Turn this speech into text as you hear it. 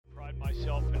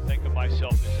myself and think of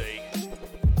myself as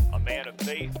a man of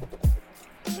faith.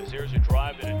 As there's a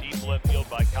drive in a deep left field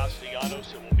by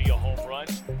Castellanos, it will be a home run.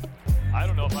 I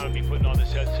don't know if I'm going to be putting on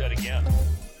this headset again.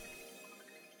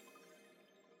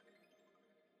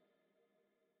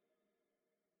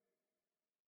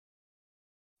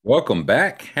 Welcome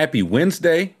back. Happy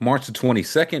Wednesday, March the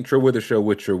 22nd. True Withers Show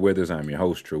with True Withers. I'm your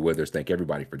host, True Withers. Thank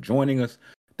everybody for joining us.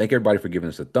 Thank everybody for giving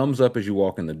us a thumbs up as you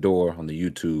walk in the door on the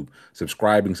YouTube,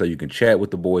 subscribing so you can chat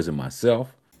with the boys and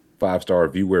myself. 5-star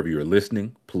review wherever you're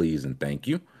listening, please and thank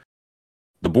you.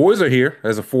 The boys are here,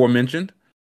 as aforementioned.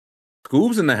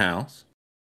 Scoob's in the house.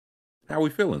 How are we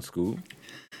feeling, Scoob?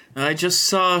 I just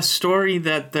saw a story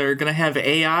that they're going to have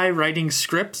AI writing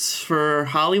scripts for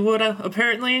Hollywood,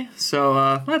 apparently.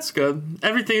 So that's good.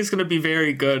 Everything's going to be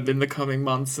very good in the coming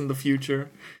months in the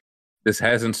future. This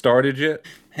hasn't started yet?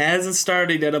 Hasn't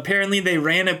started yet. Apparently they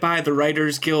ran it by the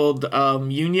Writers Guild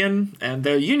union, and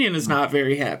the union is not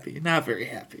very happy. Not very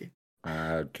happy.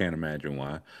 I can't imagine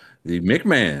why. The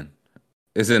McMahon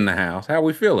is in the house. How are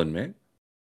we feeling, Mick?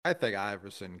 I think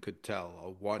Iverson could tell a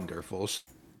wonderful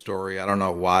story. I don't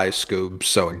know why Scoob's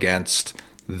so against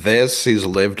this. He's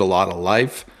lived a lot of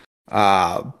life.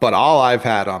 But all I've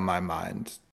had on my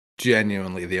mind,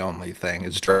 genuinely the only thing,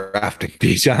 is drafting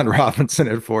Bijan Robinson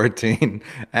at 14.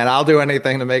 And I'll do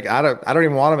anything to make I don't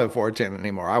even want him at 14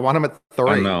 anymore. I want him at 3.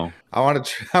 I know. I want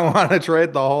to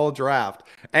trade the whole draft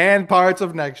and parts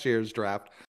of next year's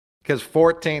draft. Because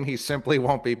 14, he simply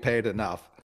won't be paid enough.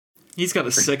 He's got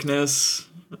a sickness.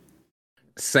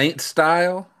 Saint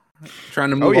style? Trying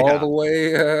to move all the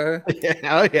way.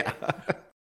 Yeah.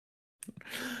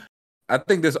 I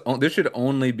think this should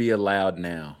only be allowed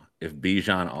now if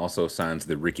Bijan also signs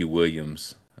the Ricky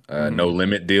Williams no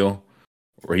limit deal,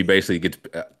 where he basically gets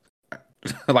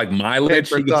like mileage.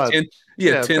 He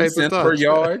gets 10 cents per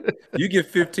yard. You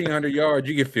get 1,500 yards,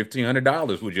 you get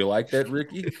 $1,500. Would you like that,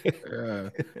 Ricky?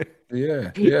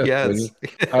 Yeah. Yes.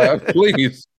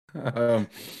 Please.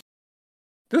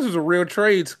 This is a real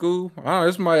trade, School. I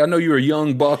know you're a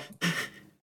young buck,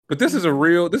 but this is a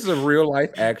real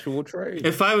life actual trade.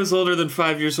 If I was older than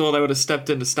 5 years old, I would have stepped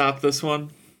in to stop this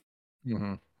one.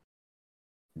 Mm-hmm.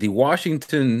 The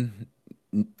Washington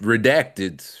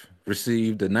Redacted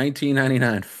received a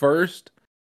 1999 first,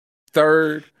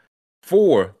 third,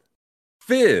 fourth,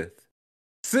 fifth,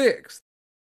 sixth,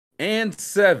 and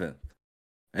seventh.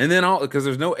 And then because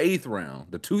there's no 8th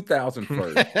round, the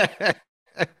 2001st.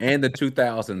 And the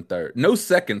 2003rd. No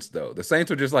seconds, though. The Saints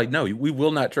were just like, no, we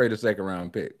will not trade a second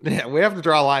round pick. Yeah, we have to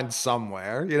draw a line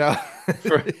somewhere,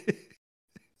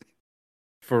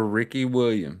 for Ricky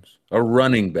Williams, a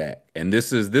running back. And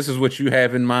this is what you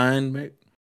have in mind, mate?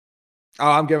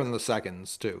 Oh, I'm giving the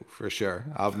seconds, too, for sure.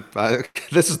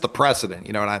 This is the precedent,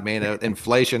 you know what I mean?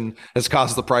 Inflation has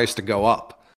caused the price to go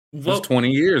up. It's 20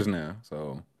 years now,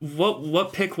 so.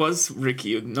 What pick was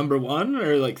Ricky? Number 1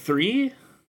 or like 3?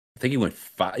 I think he went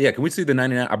 5. Yeah, can we see the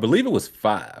 99? I believe it was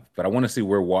 5, but I want to see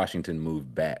where Washington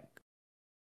moved back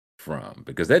from,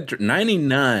 because that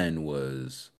 99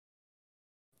 was.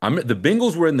 The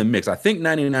Bengals were in the mix. I think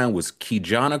 99 was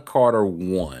Kijana Carter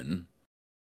 1.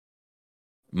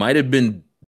 Might have been.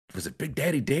 Was it Big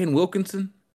Daddy Dan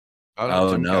Wilkinson?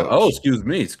 Oh no! Oh, excuse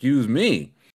me.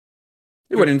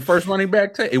 It wasn't even first running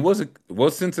back. It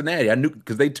was Cincinnati. I knew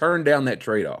because they turned down that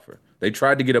trade offer. They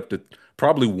tried to get up to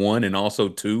probably 1 and also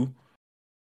 2.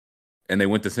 And they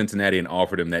went to Cincinnati and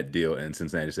offered him that deal. And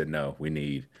Cincinnati said, no, we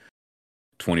need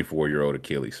 24-year-old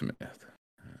Achilles Smith.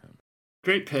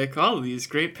 Great pick. All of these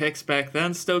great picks back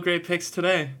then. Still great picks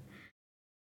today.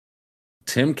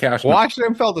 Tim Cashman.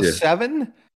 Washington fell to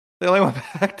 7? They only went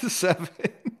back to 7.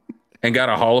 And got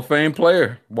a Hall of Fame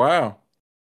player. Wow.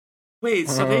 Wait,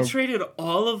 so they traded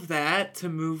all of that to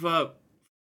move up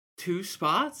 2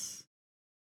 spots?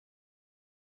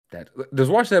 Does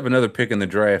Washington have another pick in the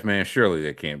draft, man? Surely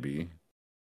that can't be.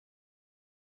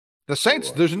 The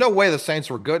Saints, there's no way the Saints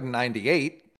were good in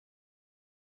 98.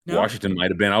 No. Washington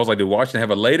might have been. I was like, did Washington have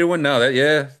a later one? No,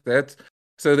 that's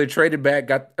so they traded back,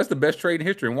 that's the best trade in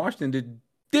history, and Washington did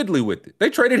diddly with it. They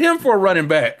traded him for a running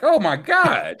back. Oh my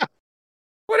God.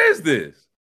 What is this?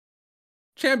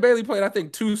 Champ Bailey played, I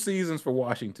think, 2 seasons for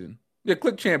Washington. Yeah,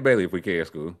 click Champ Bailey if we can,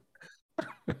 School.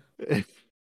 2,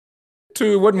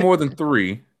 it wasn't more than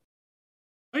 3.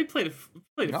 Oh, he played a few.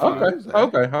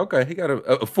 Okay. He got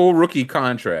a full rookie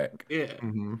contract. Yeah.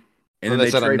 Mm-hmm. And then they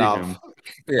traded him.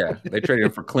 Yeah, they traded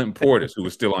him for Clinton Portis, who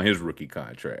was still on his rookie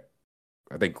contract.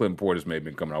 I think Clinton Portis may have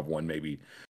been coming off 1, maybe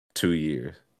 2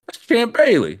 years. That's Champ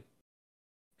Bailey.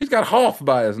 He's got Hoff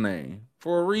by his name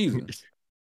for a reason.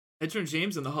 Edgerrin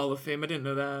James in the Hall of Fame. I didn't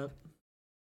know that.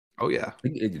 Oh, yeah.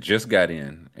 It just got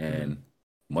in. And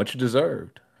Much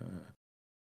deserved.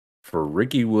 For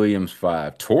Ricky Williams,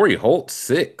 5. Torrey Holt,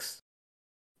 6.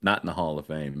 Not in the Hall of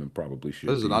Fame and probably should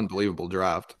This is be. an unbelievable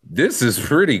draft. This is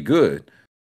pretty good.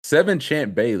 7,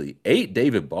 Champ Bailey. 8,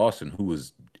 David Boston, who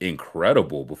was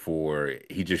incredible before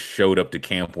he just showed up to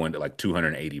camp one at like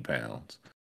 280 pounds.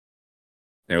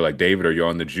 They were like, David, are you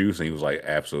on the juice? And he was like,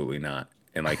 absolutely not.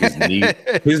 And like his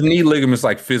knee ligaments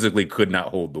like physically could not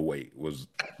hold the weight was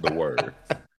the word.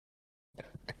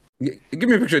 Give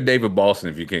me a picture of David Boston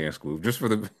if you can, Scoob. Just for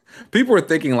the people are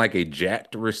thinking like a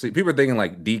jacked receiver. People are thinking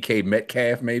like DK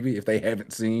Metcalf, maybe, if they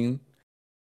haven't seen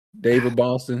David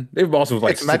Boston. David Boston was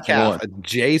like It's Metcalf 6'1".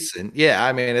 adjacent. Yeah,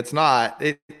 I mean, it's not.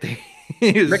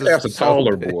 Metcalf's a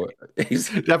taller boy. He's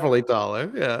definitely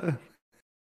taller. Yeah.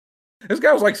 This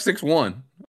guy was like 6'1".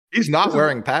 He's not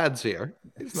wearing pads here.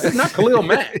 It's not Khalil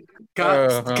Mack.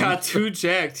 Got too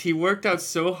jacked. He worked out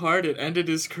so hard it ended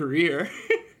his career.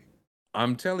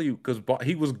 I'm telling you, because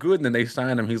he was good, and then they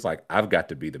signed him. He's like, I've got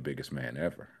to be the biggest man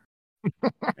ever.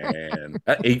 And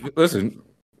listen,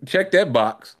 check that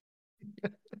box.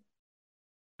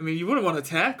 I mean, you wouldn't want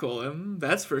to tackle him,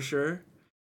 that's for sure.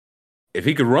 If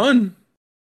he could run,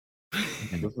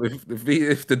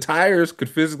 if the tires could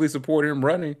physically support him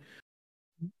running,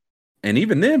 and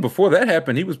even then, before that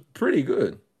happened, he was pretty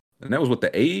good. And that was with the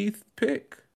 8th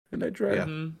pick in that draft. Yeah.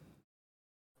 Mm-hmm.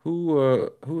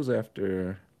 Who was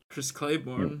after? Chris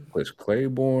Claiborne. Chris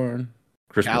Claiborne.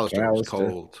 Chris McAllister was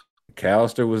cold.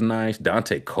 McAllister was nice.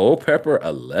 Dante Culpepper,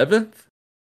 11th.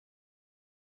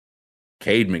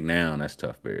 Cade McNown, that's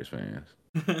tough, Bears fans.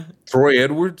 Troy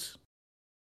Edwards.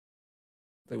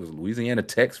 That was Louisiana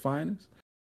Tech's finest.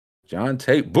 John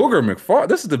Tate. Booger McFarland.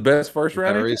 This is the best first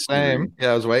round. Very same.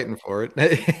 Yeah, I was waiting for it.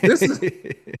 This is,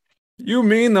 you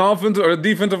mean the offensive or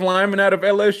defensive lineman out of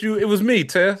LSU? It was me,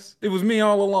 Tess. It was me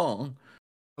all along.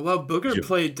 Well, Booger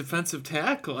played defensive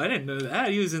tackle. I didn't know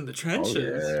that. He was in the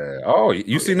trenches. Oh, yeah.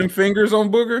 You seen them fingers on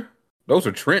Booger? Those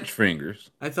are trench fingers.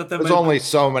 I thought that there's only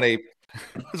so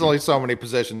many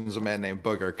positions a man named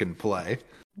Booger can play.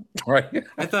 Right.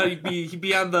 I thought he'd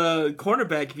be on the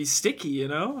cornerback. He'd be sticky, you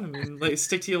know? I mean, like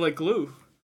stick to you like glue.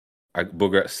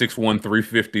 Booger 6'1",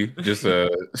 350, just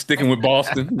sticking with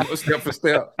Boston, step for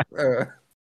step.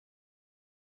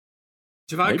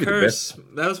 Javon Curse,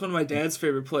 that was one of my dad's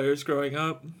favorite players growing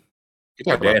up.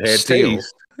 My dad had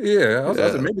taste. Yeah, I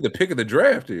was maybe the pick of the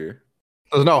draft here.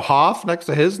 There's no Hoff next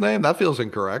to his name. That feels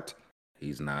incorrect.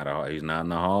 He's not in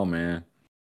the hall, man.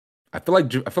 I feel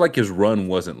like his run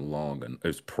wasn't long.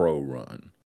 His pro run.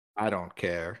 I don't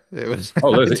care. It was.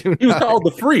 Oh, listen, he was called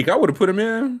the freak. I would have put him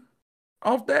in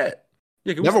off that.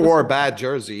 Yeah, never wore a bad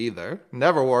jersey either.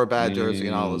 Never wore a bad jersey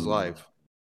in all his life.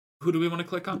 Who do we want to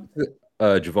click on?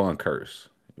 Javon Curse,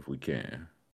 if we can.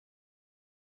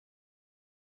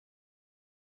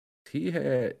 He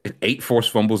had 8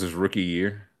 forced fumbles his rookie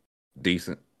year.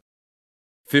 Decent.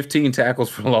 15 tackles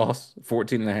for loss,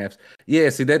 14 and a half. Yeah,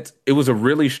 see, it was a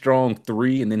really strong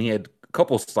 3, and then he had a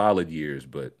couple solid years,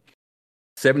 but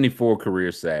 74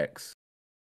 career sacks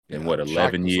in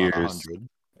 11 years?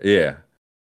 Yeah.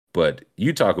 But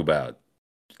you talk about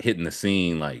hitting the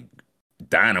scene like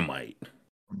dynamite.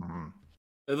 Mm-hmm.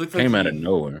 It looked came out of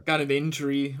nowhere. Got an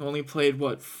injury, only played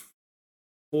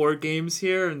 4 games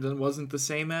here, and then wasn't the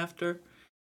same after.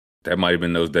 That might have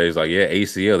been those days like,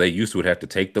 ACL, they used to have to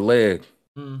take the leg.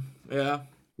 Yeah.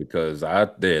 Because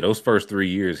those first 3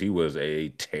 years, he was a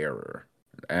terror.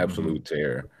 Absolute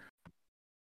terror.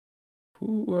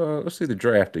 Let's see the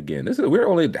draft again. We're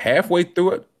only halfway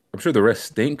through it. I'm sure the rest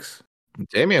stinks.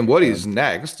 Damian Woody's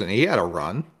next, and he had a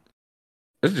run.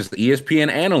 This is just the ESPN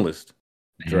analyst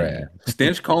draft.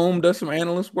 Stinchcomb does some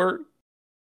analyst work.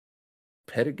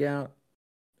 Pettigout,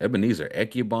 Ebenezer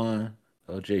Ekubon,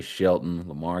 LJ Shelton,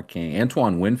 Lamar King,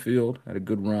 Antoine Winfield had a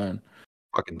good run.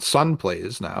 Fucking Sun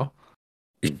plays now.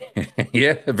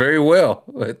 Yeah, very well.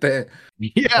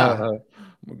 Yeah.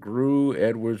 McGrew,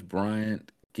 Edwards,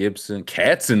 Bryant, Gibson,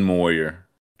 Katzenmoyer.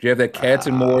 Do you have that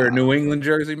Katzenmoyer New England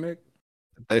jersey, Mick?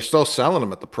 They're still selling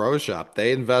them at the pro shop.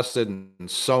 They invested in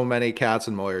so many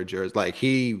Katzenmoyer jerseys. Like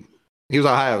he was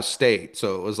Ohio State,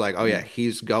 so it was like, oh yeah,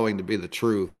 he's going to be the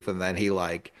truth. And then he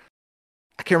I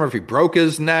can't remember if he broke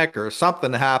his neck or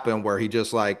something happened where he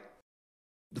just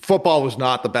football was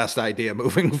not the best idea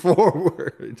moving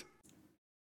forward.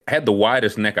 Had the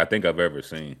widest neck I think I've ever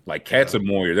seen. Like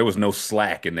Katzenmoyer, there was no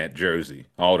slack in that jersey.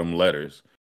 All them letters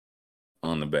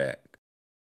on the back.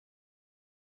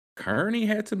 Kearney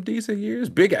had some decent years.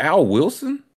 Big Al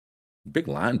Wilson, big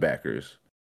linebackers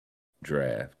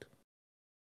draft.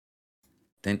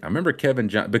 Then I remember Kevin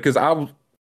Johnson because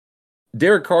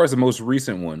Derek Carr is the most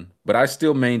recent one, but I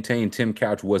still maintain Tim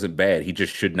Couch wasn't bad. He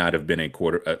just should not have been a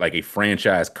like a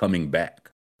franchise coming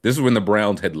back. This is when the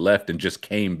Browns had left and just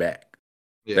came back.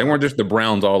 Yeah. They weren't just the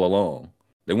Browns all along.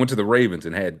 They went to the Ravens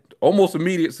and had almost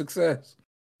immediate success.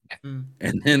 And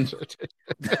then,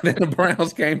 then the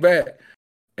Browns came back.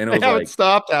 And it was They haven't like,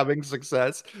 stopped having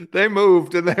success. They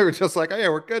moved and they were just like, oh, yeah,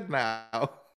 we're good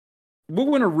now. we'll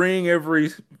win a ring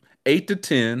every 8 to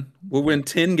 10. We'll win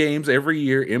 10 games every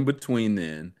year in between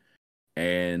then.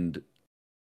 And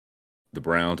the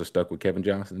Browns are stuck with Kevin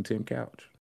Johnson and Tim Couch,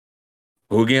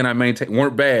 who, again, I maintain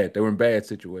weren't bad. They were in bad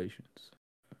situations.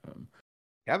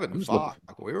 Kevin Falk,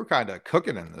 we were kind of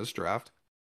cooking in this draft.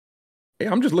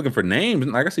 Yeah, I'm just looking for names.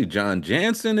 Like I see John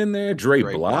Jansen in there, Dre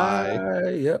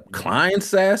Bly, yep,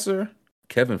 Kleinsasser,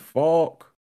 Kevin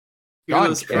Falk,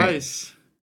 Peerless Price,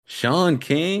 Sean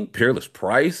King, Peerless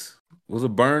Price was a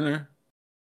burner.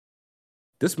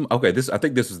 I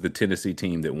think this was the Tennessee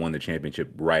team that won the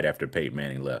championship right after Peyton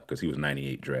Manning left because he was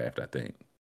 98 draft, I think.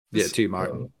 Yeah, T.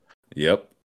 Martin. Yep.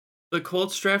 The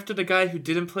Colts drafted a guy who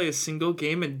didn't play a single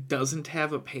game and doesn't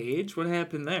have a page. What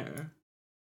happened there?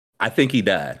 I think he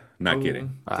died. Not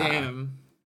kidding. Damn.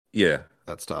 Yeah.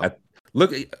 That's tough.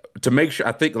 Look, to make sure,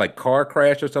 I think like car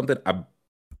crash or something,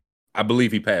 I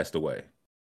believe he passed away.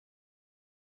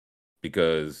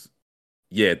 Because,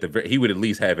 yeah, he would at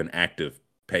least have an active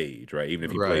page, right? Even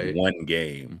if he played one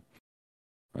game.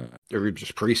 Or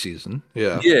just preseason.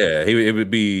 Yeah. Yeah, it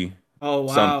would be. Oh,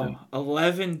 wow. Something.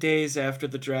 11 days after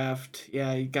the draft.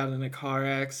 Yeah, he got in a car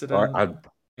accident.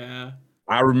 Yeah.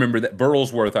 I remember that.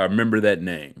 Burlsworth, I remember that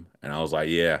name. And I was like,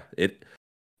 yeah, it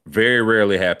very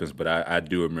rarely happens, but I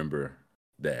do remember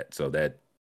that. So that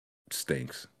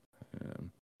stinks. I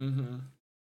don't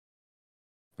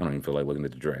even feel like looking at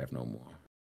the draft no more.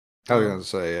 I was going to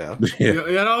say, yeah.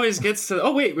 It always gets to...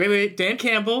 Oh, wait. Dan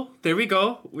Campbell. There we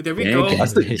go.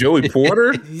 That's the Joey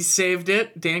Porter. He saved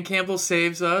it. Dan Campbell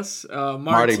saves us.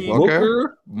 Marty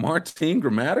Booker. Martin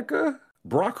Gramatica.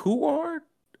 Brock Huard.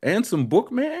 And some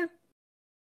Bookman.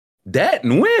 Dat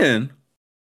and Win.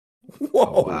 Whoa.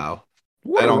 Oh, wow.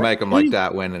 They don't make them like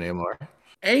that win anymore.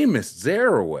 Amos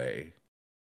Zaraway.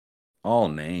 All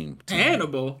named.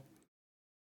 Hannibal.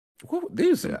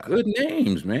 These are some good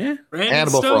names, man.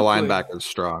 Hannibal for a linebacker is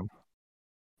strong.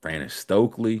 Brandon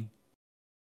Stokely.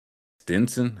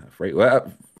 Stinson.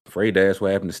 Afraid to ask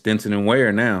what happened to Stinson and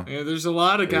Ware now. Yeah, there's a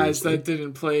lot of guys that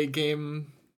didn't play a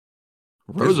game.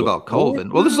 Roosevelt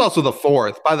Colvin. Well, this is also the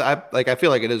fourth. I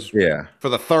feel like it is. Yeah. For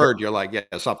the third, you're like, yeah,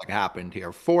 something happened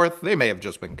here. Fourth, they may have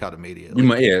just been cut immediately. You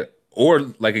might, yeah. Or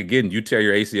like again, you tear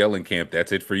your ACL in camp.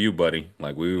 That's it for you, buddy.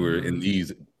 Like we were in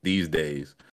these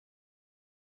days.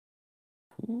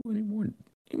 Ooh, any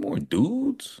more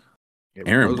dudes? Yeah,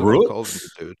 Aaron Brooks.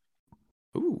 Colvin's a dude.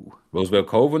 Ooh, Roosevelt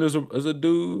Colvin is a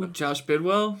dude. Josh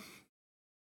Bidwell,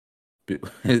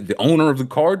 the owner of the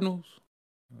Cardinals.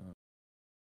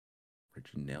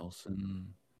 Richard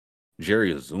Nelson,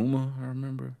 Jerry Azuma. I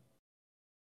remember.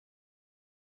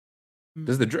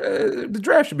 Does the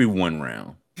draft should be one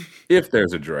round? If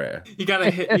there's a draft, you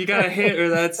gotta hit, or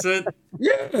that's it.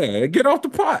 Yeah, get off the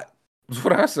pot. That's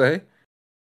what I say.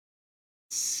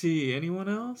 See anyone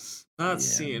else? Not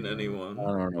seeing anyone. I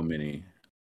don't know many.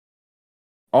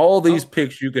 All these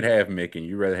picks you could have, Mick, and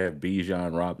you rather have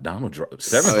Bijan, Donald Driver,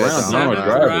 seventh round. Donald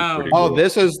Driver. Oh,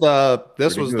 this was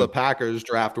the Packers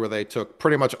draft where they took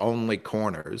pretty much only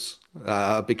corners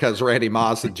because Randy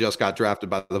Moss had just got drafted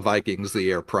by the Vikings the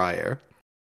year prior.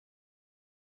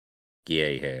 Yeah,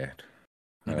 he had.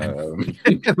 And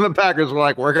the Packers were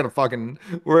like, "We're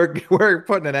we're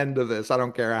putting an end to this. I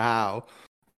don't care how."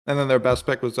 And then their best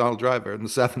pick was Donald Driver in the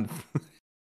seventh.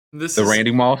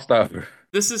 Randy Moss stopper.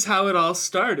 This is how it all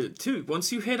started, too.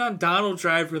 Once you hit on Donald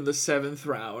Driver in the 7th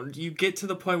round, you get to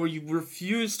the point where you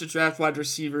refuse to draft wide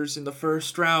receivers in the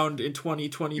 1st round in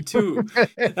 2022.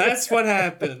 That's what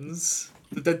happens.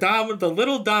 The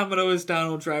little domino is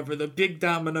Donald Driver. The big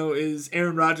domino is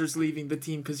Aaron Rodgers leaving the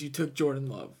team because you took Jordan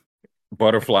Love.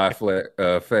 Butterfly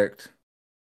effect.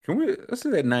 Let's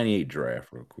do that 98 draft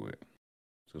real quick.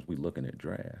 Since we looking at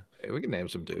draft. Hey, we can name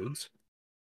some dudes.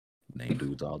 Name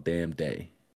dudes all damn day.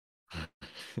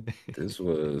 This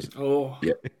was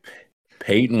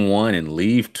Peyton 1 and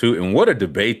Leaf 2, and what a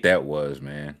debate that was,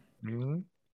 man. Mm-hmm.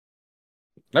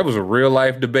 That was a real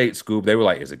life debate, Scoob. They were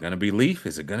like, "Is it going to be Leaf?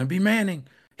 Is it going to be Manning?"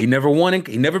 He never won.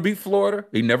 He never beat Florida.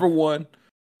 He never won.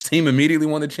 Team immediately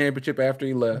won the championship after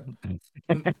he left.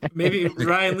 Maybe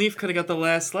Ryan Leaf could have got the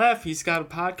last laugh. He's got a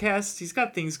podcast. He's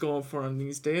got things going for him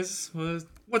these days.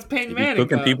 What's Peyton Manning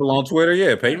cooking got? People on Twitter?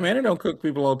 Yeah, Peyton Manning don't cook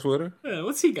people on Twitter. Yeah,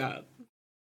 what's he got?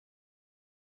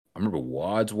 I remember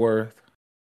Wadsworth.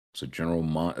 It's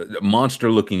a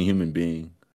monster-looking human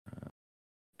being.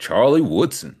 Charlie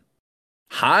Woodson.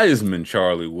 Heisman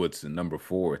Charlie Woodson, number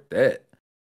 4 at that.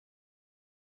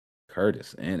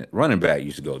 Curtis and running back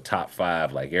used to go top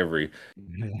 5 like every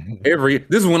this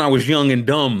is when I was young and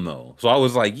dumb though. So I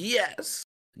was like, yes,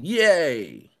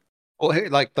 yay. Well, hey,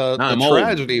 like the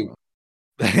tragedy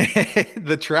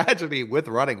the tragedy with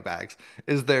running backs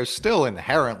is they're still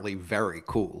inherently very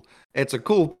cool. It's a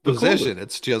cool position.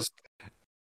 It's just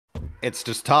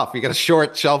tough. You got a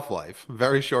short shelf life,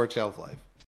 very short shelf life.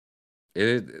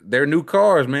 They're new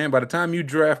cars, man. By the time you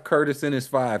draft Curtis in his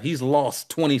 5, he's lost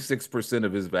 26%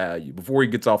 of his value before he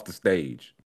gets off the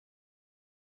stage.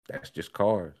 That's just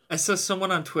cars. I saw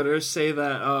someone on Twitter say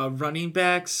that running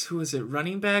backs,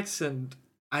 and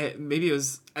I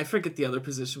forget the other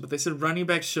position, but they said running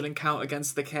backs shouldn't count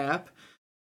against the cap.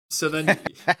 So then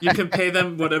you can pay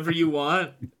them whatever you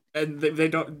want, and they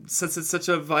don't, since it's such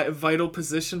a vital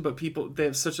position, but they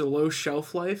have such a low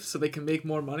shelf life, so they can make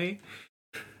more money.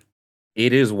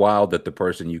 It is wild that the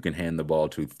person you can hand the ball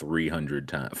to 300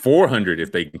 times, 400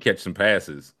 if they can catch some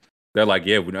passes, they're like,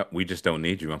 yeah, we just don't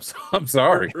need you. I'm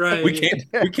sorry. Right. We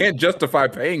can't justify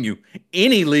paying you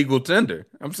any legal tender.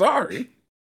 I'm sorry.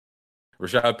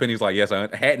 Rashad Penny's like, yes,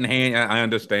 hat in hand, I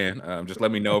understand. Just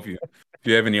let me know if you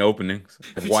have any openings.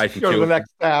 Wife and Go to the children.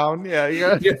 next town.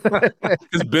 Yeah.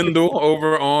 Just bindle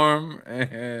over arm,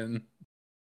 and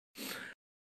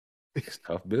it's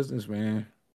tough business, man.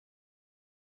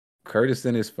 Curtis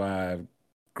in his 5.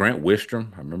 Grant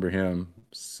Wistrom, I remember him.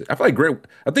 I feel like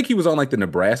I think he was on like the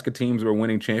Nebraska teams that were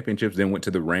winning championships, then went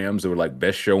to the Rams that were like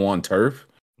best show on turf.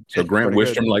 So Grant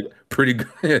Wistrom, like pretty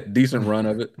good, decent run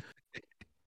of it.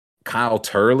 Kyle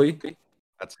Turley.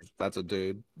 That's a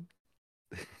dude.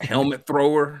 Helmet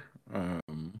thrower.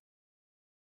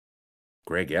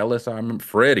 Greg Ellis, I remember.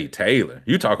 Freddie Taylor.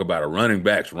 You talk about a running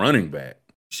back.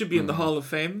 Should be in the Hall of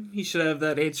Fame. He should have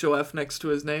that HOF next to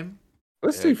his name.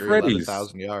 Let's see Freddie's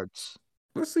 1,000 yards.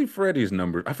 Let's see Freddie's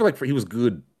number. I feel like he was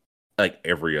good like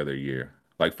every other year,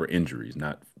 like for injuries,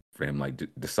 not for him like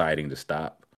deciding to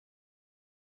stop.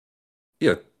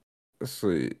 Yeah, let's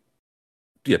see.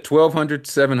 Yeah, 1,200,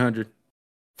 700,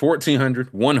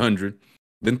 1,400, 100,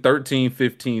 then 13,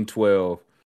 15, 12,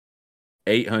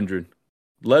 800,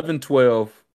 11,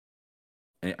 12.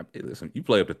 And listen, you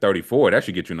play up to 34, that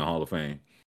should get you in the Hall of Fame.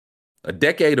 A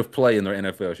decade of play in the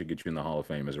NFL should get you in the Hall of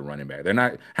Fame as a running back. They're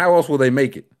not. How else will they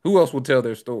make it? Who else will tell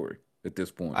their story at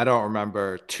this point? I don't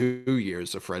remember 2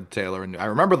 years of Fred Taylor, and I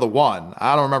remember the one.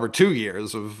 I don't remember 2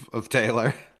 years of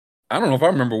Taylor. I don't know if I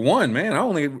remember one, man. I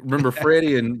only remember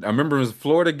Freddie, and I remember him as a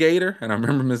Florida Gator, and I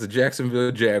remember him as a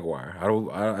Jacksonville Jaguar.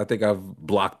 I think I've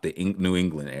blocked the New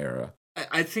England era.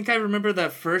 I think I remember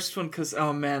that first one because,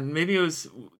 oh man, maybe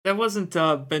that wasn't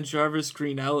BenJarvus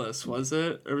Green Ellis, was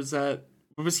it? Or was that?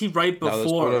 Or was he right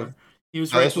before? He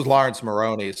was right. This was Lawrence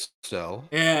Maroney still.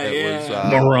 Yeah, it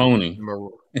was Maroney.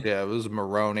 Yeah, it was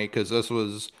Maroney because this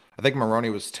was. I think Maroney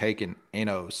was taken in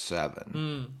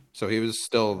 07. So he was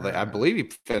still. I believe he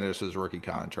finished his rookie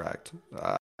contract,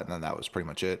 and then that was pretty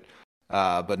much it.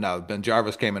 But no,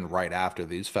 BenJarvus came in right after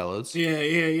these fellas.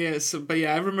 Yeah. So, but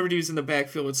yeah, I remember he was in the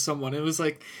backfield with someone. It was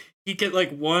like he'd get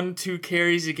like 1-2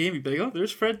 carries a game. He'd be like, "Oh,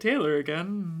 there's Fred Taylor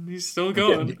again. He's still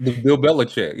going." Yeah, Bill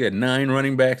Belichick. Yeah, 9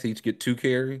 running backs each get 2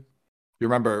 carries. You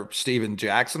remember Steven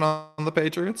Jackson on the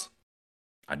Patriots?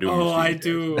 I do. Oh, I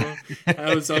do.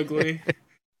 That was ugly.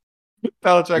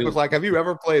 Belichick was like, "Have you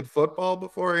ever played football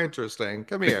before? Interesting.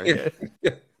 Come here."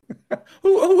 Yeah.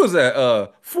 Who was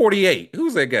that? 48.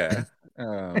 Who's that guy?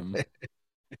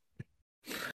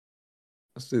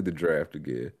 Let's see the draft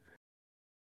again.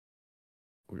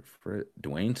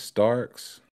 Dwayne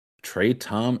Starks, Trey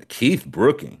Tom, Keith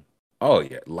Brooking. Oh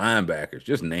yeah, linebackers.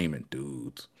 Just naming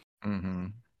dudes. Mm-hmm.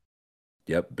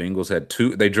 Yep, Bengals had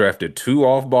 2. They drafted 2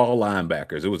 off-ball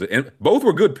linebackers. And both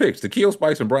were good picks. Takeo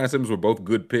Spikes and Brian Simmons were both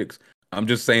good picks. I'm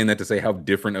just saying that to say how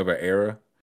different of an era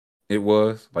it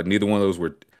was. Like neither one of those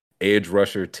were edge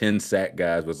rusher, 10 sack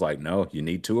guys. Was like, no, you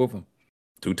need 2 of them.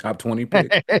 2 top 20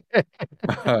 picks.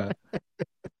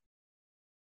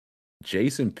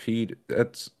 Jason Pete.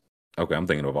 That's okay. I'm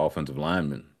thinking of offensive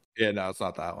lineman. Yeah, no, it's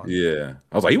not that one. Yeah,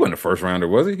 I was like, he wasn't a first rounder,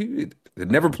 was he? He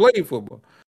had never played football.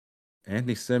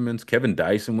 Anthony Simmons, Kevin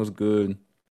Dyson was good.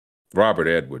 Robert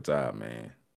Edwards,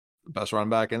 man, best running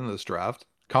back in this draft,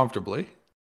 comfortably.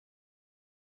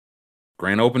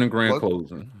 Grand opening, grand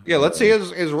closing. Yeah, let's see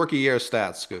his rookie year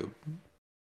stats, Scoop.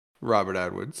 Robert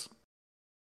Edwards.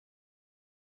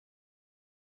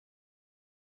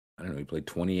 I don't know. He played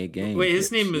 28 games. Wait,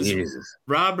 his name is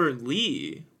Robert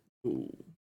Lee. Ooh.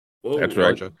 Whoa. That's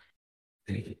right.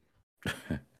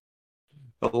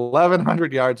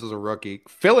 1,100 yards as a rookie,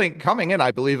 coming in,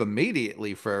 I believe,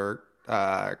 immediately for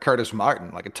Curtis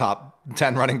Martin, like a top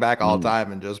 10 running back all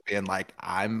time, and just being like,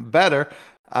 I'm better.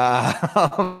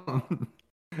 And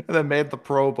then made the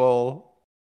Pro Bowl,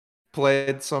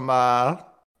 played some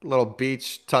little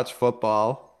beach touch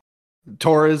football,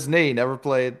 tore his knee, never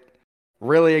played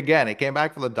really again. He came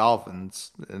back for the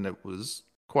Dolphins, and it was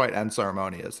quite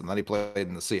unceremonious. And then he played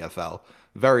in the CFL.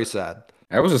 Very sad.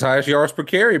 That was his highest yards per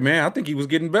carry, man. I think he was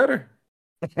getting better.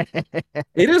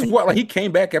 It is what like he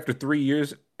came back after 3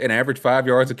 years and averaged 5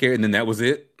 yards a carry, and then that was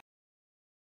it.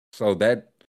 So that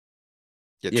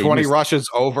 20 rushes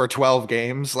over 12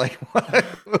 games, like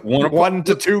one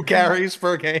to two carries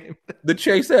per game. The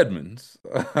Chase Edmonds.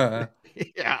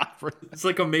 Yeah, it's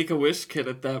like a Make-A-Wish kid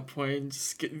at that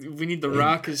point. We need the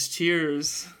Rock as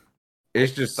cheers.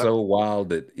 It's just so wild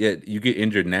that you get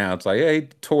injured now. It's like, hey,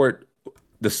 toward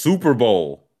the Super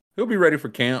Bowl, he'll be ready for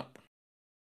camp.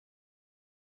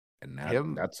 And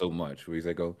not so much. Where he's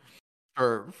like,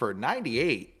 for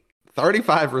 98,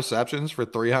 35 receptions for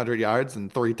 300 yards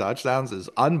and 3 touchdowns is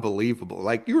unbelievable.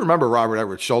 Like, you remember Robert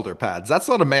Edwards' shoulder pads. That's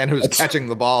not a man who's catching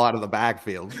the ball out of the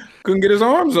backfield. Couldn't get his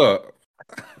arms up.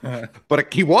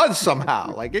 But he was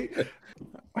somehow. Like,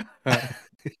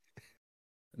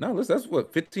 no, that's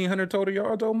what, 1,500 total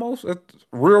yards almost? That's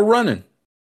real running.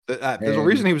 There's a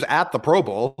reason he was at the Pro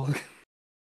Bowl.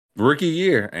 Rookie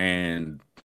year, and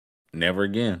never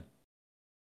again.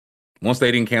 Once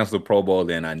they didn't cancel the Pro Bowl,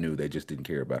 then I knew they just didn't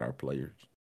care about our players.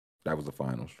 That was the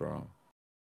final straw.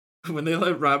 When they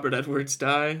let Robert Edwards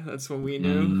die, that's when we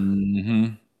knew. Mm-hmm.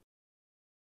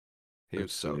 He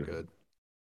was so good.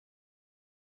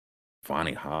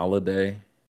 Vonnie Holiday.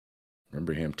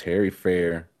 Remember him? Terry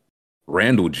Fair.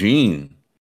 Randall Jean.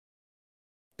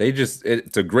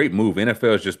 It's a great move.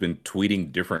 NFL has just been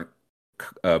tweeting different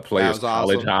players'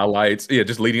 college highlights. Yeah,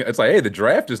 just leading. It's like, hey, the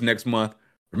draft is next month.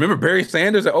 Remember Barry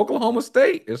Sanders at Oklahoma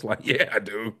State? It's like, yeah, I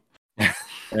do.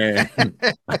 And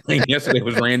I think yesterday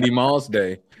was Randy Moss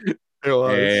Day. It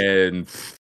was. And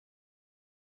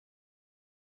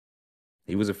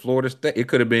he was at Florida State. It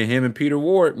could have been him and Peter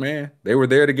Ward, man. They were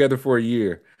there together for a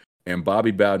year. And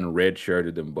Bobby Bowden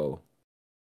red-shirted them both.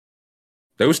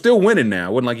 They were still winning now.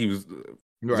 It wasn't like he was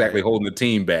exactly holding the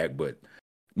team back, but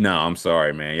no, I'm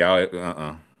sorry, man.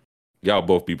 Y'all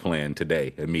both be playing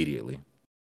today, immediately.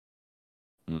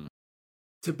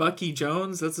 Tebucky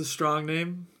Jones, that's a strong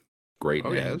name. Great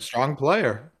name. Yeah, strong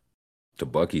player.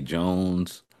 Tebucky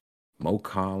Jones, Mo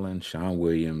Collins, Sean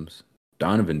Williams,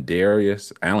 Donovan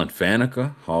Darius, Alan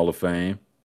Faneca, Hall of Fame.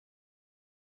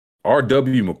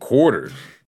 R.W. McQuarters,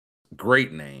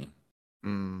 great name.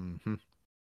 Mm-hmm.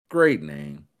 Great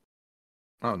name.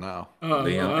 Oh, no.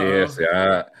 Leon, yes.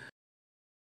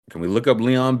 Can we look up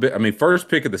Leon? First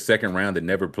pick of the second round that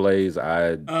never plays.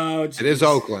 It is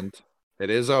Oakland.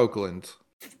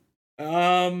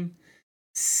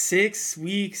 6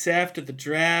 weeks after the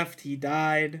draft, he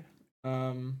died.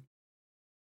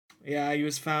 He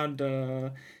was found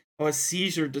a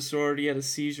seizure disorder. He had a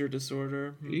seizure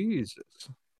disorder. Jesus.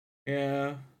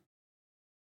 Yeah.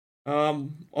 Oh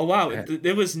wow!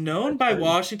 It was known by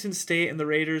Washington State and the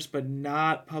Raiders, but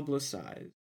not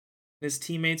publicized. His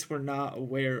teammates were not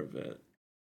aware of it.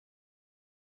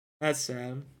 That's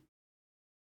sad.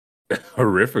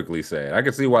 Horrifically sad. I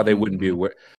can see why they wouldn't be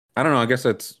aware. I don't know. I guess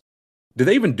that's. Did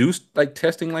they even do like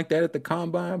testing like that at the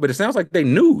combine? But it sounds like they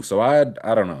knew. So I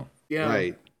don't know. Yeah.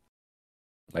 Right.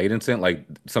 Like it didn't sound like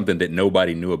something that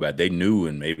nobody knew about. They knew,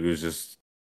 and maybe it was just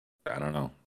I don't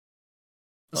know.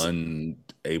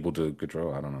 Unable to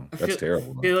control. I don't know. That's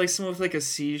terrible. I feel like someone with like a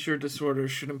seizure disorder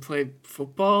shouldn't play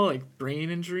football, like brain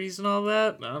injuries and all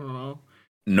that. I don't know.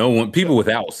 No one. People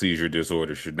without seizure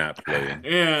disorder should not play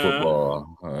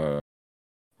football.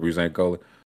 Reason I call it.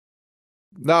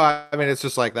 No, I mean it's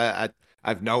just like that.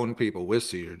 I've known people with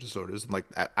seizure disorders. Like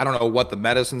I don't know what the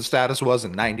medicine status was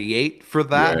in '98 for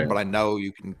that, but I know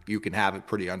you can have it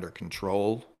pretty under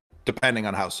control. Depending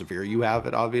on how severe you have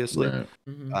it, obviously. Right.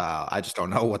 Mm-hmm. I just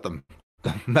don't know what the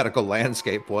medical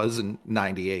landscape was in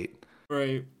 '98.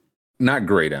 Right. Not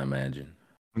great, I imagine.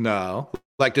 No.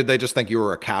 Like, did they just think you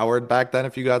were a coward back then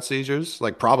if you got seizures?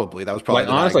 Like, probably. That was probably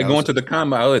like honestly going to the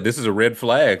combine. This is a red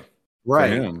flag for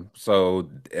him. So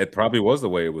it probably was the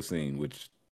way it was seen, which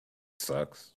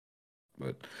sucks.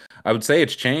 But I would say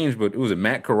it's changed. But it was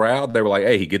Matt Corral. They were like,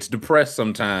 "Hey, he gets depressed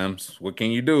sometimes. What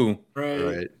can you do?"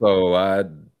 Right. So I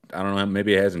don't know.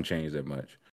 Maybe it hasn't changed that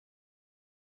much.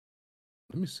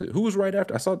 Let me see. Who was right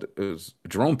after? I saw it was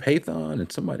Jerome Pathon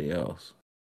and somebody else.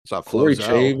 Corey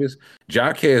Chavis,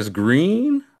 Jaquez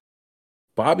Green,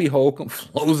 Bobby Holcomb,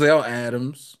 Flozell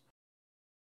Adams,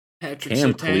 Patrick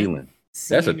Cam Surtain. Cleveland.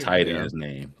 That's a Senior. tight end's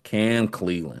name. Cam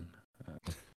Cleveland.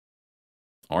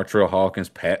 Artrell Hawkins,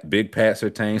 Big Pat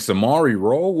Surtain, Samari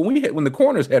Roll. When the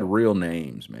corners had real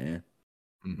names, man.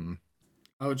 Mm-hmm.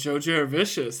 Oh, Joe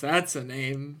Jaravicious. That's a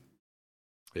name.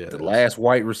 Yeah, The last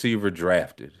white receiver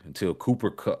drafted until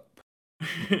Cooper Kupp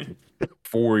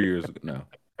 4 years ago. No.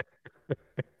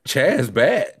 Chaz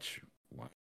Batch. Wow.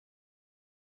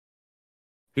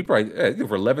 He probably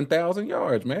for 11,000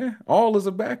 yards, man. All as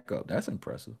a backup. That's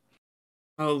impressive.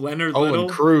 Oh, Leonard Olin Little.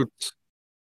 Kreutz.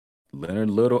 Leonard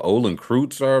Little, Olin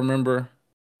Kreutz, I remember.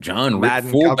 John Rick,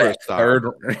 Madden fullback,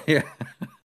 cover third. Yeah.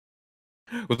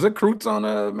 Was that Kreutz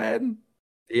on Madden?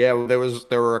 Yeah, there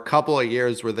were a couple of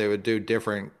years where they would do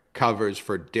different covers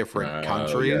for different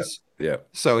countries. Yeah.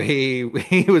 So he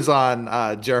was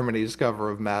on Germany's cover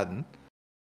of Madden.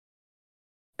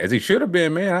 As he should have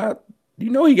been, man.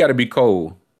 He got to be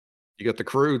cold. You got the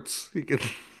Kreutz.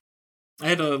 I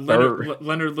had a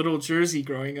Leonard Little jersey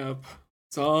growing up.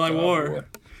 That's all I wore. Boy.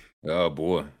 Oh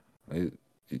boy, he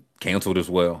canceled as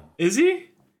well. Is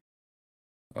he?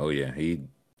 Oh yeah, he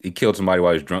killed somebody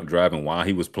while he was drunk driving while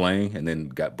he was playing, and then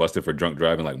got busted for drunk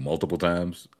driving like multiple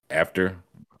times after.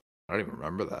 I don't even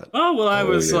remember that. Oh well, I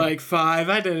was like 5.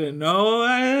 I didn't know.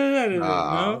 I didn't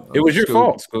know. It was your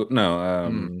fault.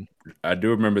 No, I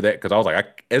do remember that because I was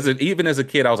like, even as a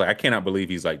kid, I was like, I cannot believe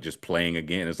he's like just playing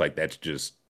again. It's like that's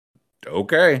just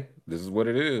okay. This is what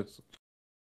it is.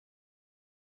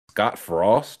 Scott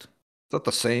Frost. Is that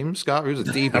the same Scott? Who's a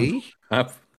DB?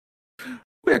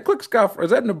 Yeah, click Scott.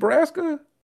 Is that Nebraska?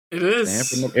 It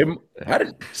is. How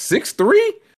did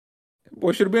 6'3"?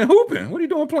 Boy should have been hooping. What are you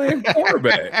doing playing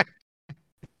quarterback?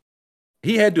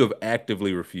 He had to have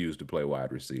actively refused to play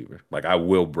wide receiver. Like, I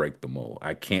will break the mold.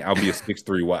 I can't. I'll be a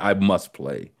 6'3" wide. I must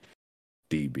play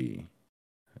DB.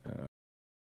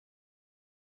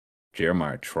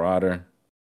 Jeremiah Trotter.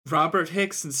 Robert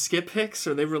Hicks and Skip Hicks,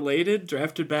 are they related?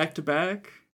 Drafted back to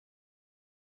back?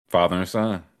 Father and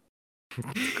son.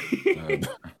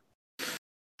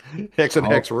 Hicks and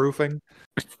Hicks Roofing.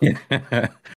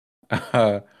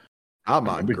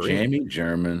 Amon Green. Jamie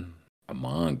German.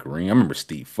 Amon Green. I remember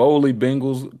Steve Foley,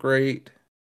 Bengals, great.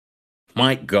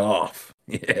 Mike Goff.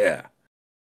 Yeah.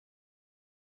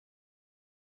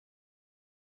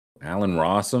 Alan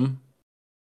Rossum.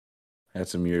 Had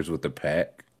some years with the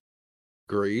Pack.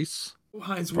 Grease.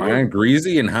 Brian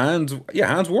Greasy and Hines. Yeah,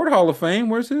 Hines Ward Hall of Fame.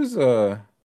 Where's his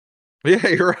Yeah,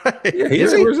 you're right. Yeah,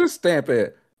 where's his stamp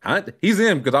at? He's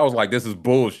in because I was like, this is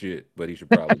bullshit, but he should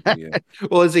probably be in.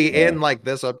 Well, is he in like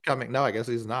this upcoming? No, I guess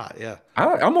he's not. Yeah.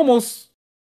 I'm almost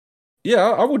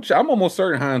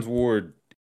certain Hines Ward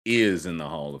is in the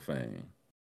Hall of Fame.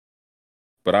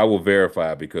 But I will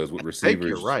verify because with receivers, I think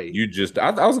you're right.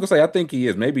 I was gonna say I think he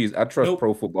is. Maybe I trust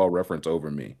Pro Football Reference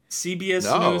over me. CBS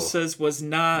News says was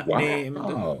not named.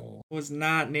 Was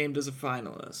not named as a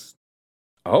finalist.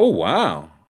 Oh wow.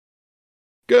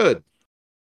 Good.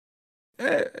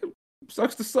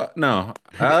 Sucks to suck. No,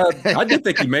 I did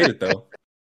think he made it though,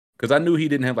 because I knew he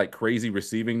didn't have like crazy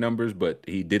receiving numbers, but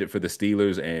he did it for the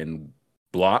Steelers and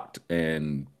blocked,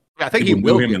 and I think he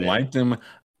will him and liked him.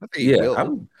 I think he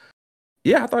will.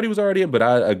 I thought he was already in, but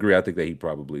I agree. I think that he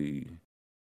probably.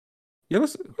 Yeah,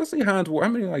 let's see Hines Ward.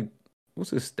 How many what's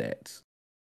his stats?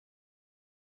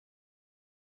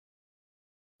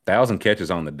 1,000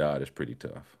 catches on the dot is pretty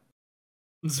tough.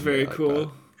 It's very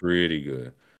cool. Pretty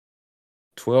good.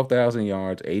 12,000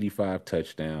 yards, 85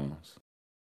 touchdowns.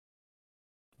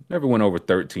 Never went over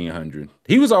 1,300.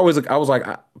 He was always like,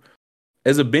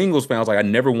 as a Bengals fan, I was like, I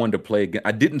never wanted to play against.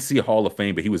 I didn't see a Hall of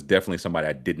Fame, but he was definitely somebody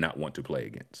I did not want to play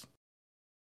against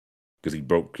because he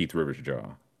broke Keith Rivers'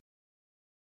 jaw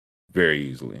very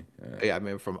easily. Yeah, I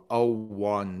mean, from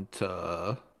 01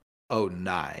 to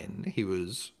 09, he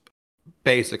was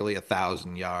basically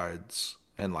 1,000 yards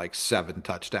and like 7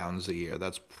 touchdowns a year.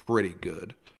 That's pretty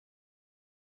good.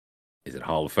 Is it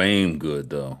Hall of Fame good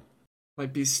though?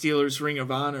 Might be Steelers Ring of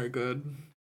Honor good.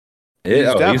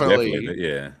 He's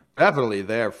definitely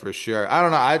there for sure. I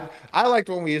don't know. I liked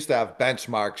when we used to have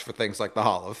benchmarks for things like the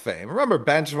Hall of Fame. Remember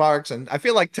benchmarks? And I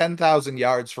feel like 10,000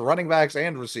 yards for running backs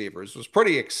and receivers was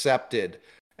pretty accepted.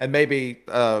 And maybe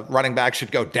running back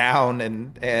should go down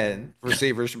and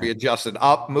receivers should be adjusted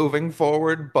up moving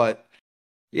forward. But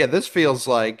yeah, those feel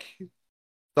like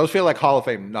Hall of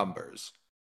Fame numbers.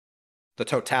 The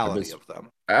totality of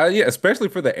them. Yeah, especially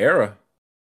for the era.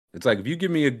 It's like if you give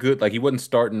me a good, like he wasn't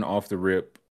starting off the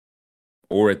rip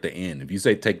or at the end. If you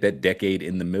say take that decade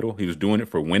in the middle, he was doing it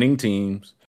for winning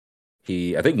teams.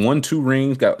 He, I think, won 2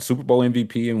 rings, got Super Bowl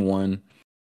MVP in one.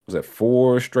 Was that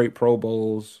 4 straight Pro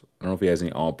Bowls? I don't know if he has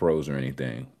any All Pros or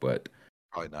anything, but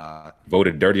Probably not.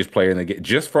 Voted dirtiest player in the game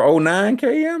just for 09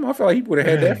 KM. I feel like he would have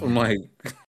had that from like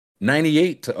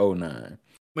 98 to 09.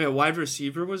 Wait, a wide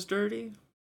receiver was dirty?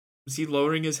 Was he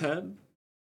lowering his head?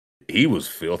 He was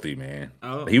filthy, man.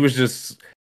 Oh. He was just.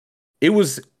 It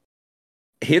was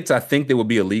hits I think that would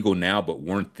be illegal now, but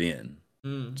weren't then.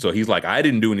 So he's like, I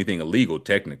didn't do anything illegal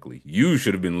technically. You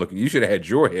should have been looking. You should have had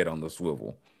your head on the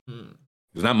swivel.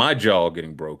 It's not my jaw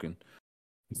getting broken.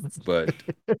 But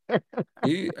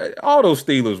all those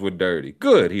Steelers were dirty.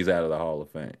 Good, he's out of the Hall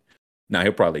of Fame. Now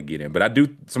he'll probably get in. But I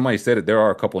do. Somebody said it. There are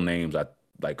a couple names I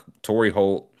like. Torrey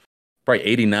Holt, probably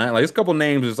 89. Like, there's a couple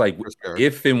names. It's like sure.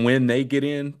 If and when they get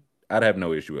in, I'd have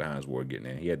no issue with Hines Ward getting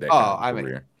in. He had that kind of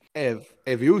career.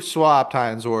 If you swapped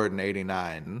Hines Ward in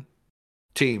 '89,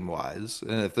 team wise,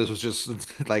 and if this was just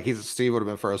like Steve would have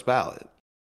been first ballot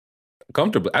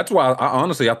comfortably. That's why I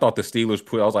honestly thought the Steelers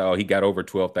I was like, oh, he got over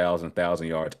 1,000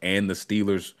 yards, and the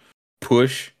Steelers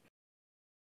push.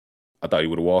 I thought he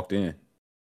would have walked in,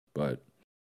 but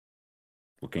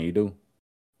what can you do?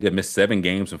 He had missed 7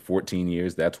 games in 14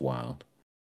 years. That's wild.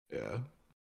 Yeah,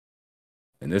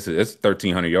 and it's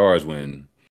 1,300 yards. When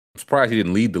I'm surprised he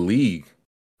didn't lead the league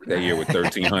that year with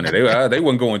 1,300. They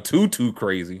weren't going too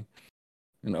crazy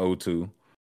in 02.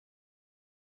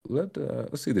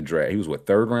 Let's see the draft. He was what,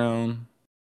 3rd round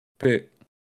pick?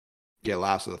 Yeah,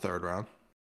 last of the 3rd round.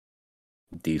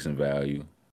 Decent value.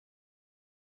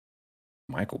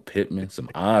 Michael Pittman, some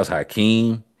Oz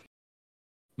Hakeem,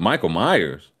 Michael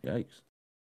Myers. Yikes.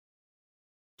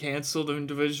 Canceled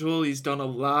individual. He's done a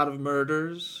lot of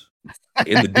murders.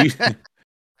 In the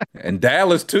and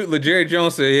Dallas too. Jerry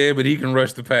Jones said, "Yeah, but he can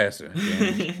rush the passer.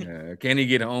 Can he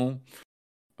get home?"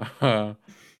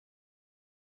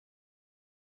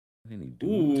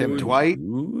 Tim Dwight.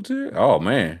 Oh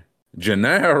man,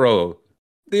 Gennaro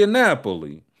the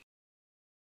Napoli.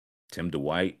 Tim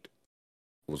Dwight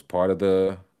was part of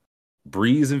the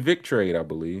Breeze and Vic trade, I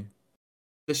believe.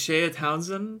 The Shea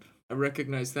Townsend. I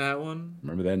recognize that one.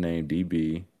 Remember that name,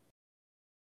 DB.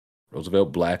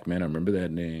 Roosevelt Blackman. I remember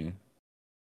that name.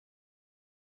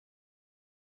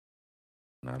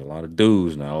 Not a lot of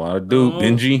dudes. Oh.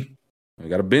 Benji. I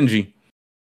got a Benji.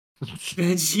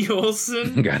 Benji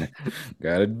Olsen. got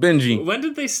a Benji. When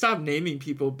did they stop naming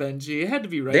people Benji? It had to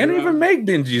be right. They don't even make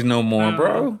Benjis no more,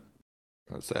 bro.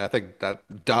 I think that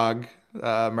dog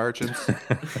merchants.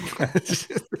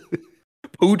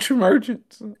 Pooch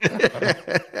merchants.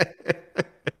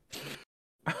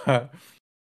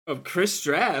 Chris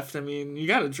Draft. I mean, you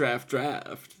got to draft.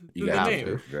 You got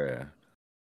to draft.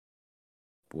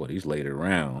 Boy, these later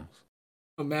rounds.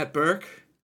 Oh, Matt Burke.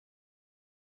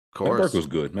 Of course. Matt Burke was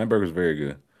good. Matt Burke was very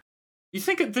good. You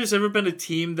think if there's ever been a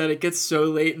team that it gets so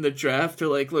late in the draft, they're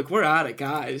like, look, we're out of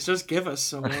guys. Just give us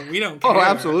someone. We don't care. Oh,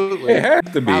 absolutely. It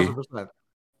has to be. 1,000%.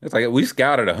 It's like we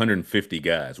scouted 150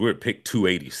 guys. We're at pick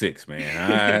 286,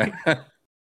 man.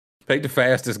 Take the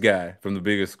fastest guy from the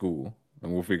biggest school,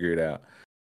 and we'll figure it out.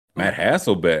 Matt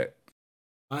Hasselbeck.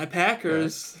 My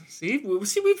Packers. See,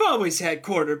 we've always had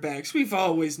quarterbacks. We've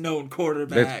always known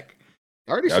quarterback.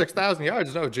 36,000 yards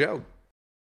is no joke.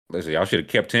 Listen, y'all should have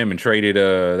kept him and traded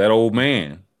that old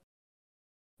man.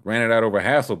 Ran it out over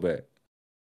Hasselbeck.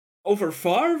 Over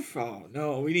Favre? Oh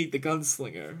no, we need the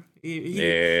gunslinger.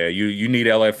 Yeah, you need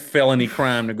LF felony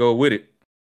crime to go with it.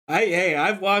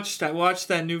 I watched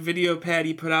that new video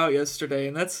Patty put out yesterday,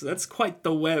 and that's quite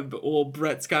the web old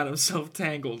Brett's got himself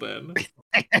tangled in.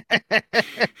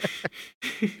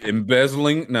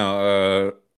 Embezzling?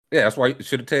 No, yeah, that's why you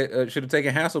should have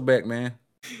taken Hasselbeck, man.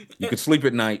 You could sleep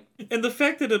at night. And the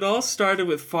fact that it all started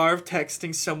with Favre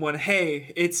texting someone,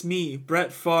 "Hey, it's me,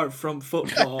 Brett Favre from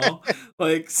football,"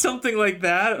 like something like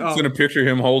that. I'm gonna picture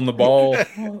him holding the ball.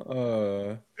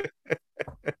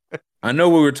 I know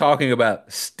we were talking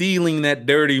about stealing that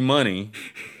dirty money.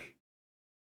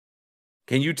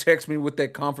 Can you text me with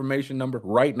that confirmation number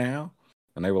right now?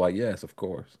 And they were like, "Yes, of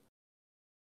course."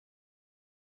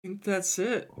 I think that's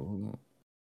it. Oh.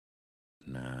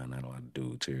 Nah, not a lot of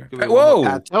dudes here.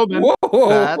 Whoa!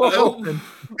 Whoa!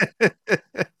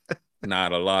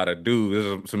 Not a lot of dudes.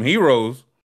 There's some heroes.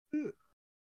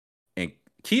 And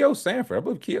Keo Sanford. I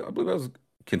believe that was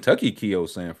Kentucky Keo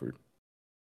Sanford.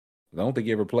 I don't think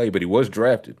he ever played, but he was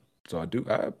drafted. So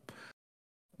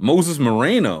Moses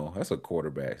Moreno. That's a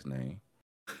quarterback's name.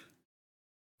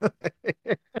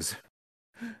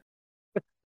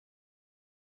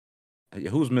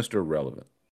 Who's Mr. Irrelevant?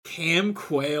 Cam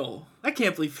Quayle. I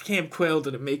can't believe Cam Quayle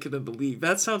didn't make it in the league.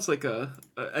 That sounds like a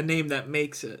name that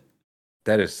makes it.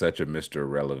 That is such a Mr.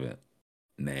 Irrelevant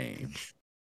name.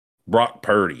 Brock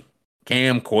Purdy.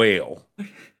 Cam Quayle.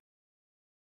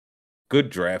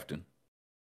 Good drafting.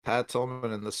 Pat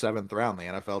Tillman in the 7th round. The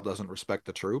NFL doesn't respect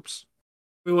the troops.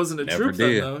 He wasn't a Never troop then,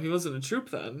 did. though. He wasn't a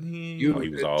troop then. He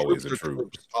was always a Troops are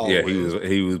troop. troops, Yeah, always.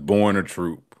 he was born a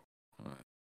troop.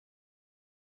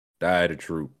 Died a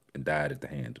troop and died at the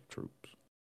hand of troops.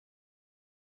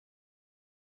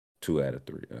 2 out of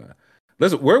 3.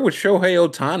 Listen, where would Shohei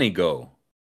Ohtani go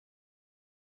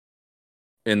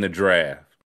in the draft?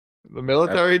 The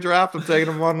military draft, I'm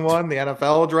taking him 1-1. The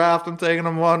NFL draft, I'm taking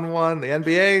him 1-1. The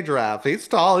NBA draft, he's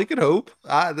tall. He could hoop.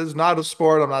 This is not a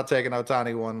sport. I'm not taking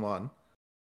Ohtani 1-1.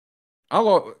 I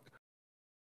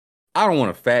don't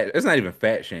want to fat. It's not even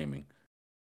fat shaming.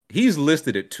 He's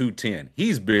listed at 210.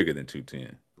 He's bigger than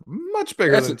 210. Much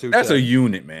bigger than 210. That's a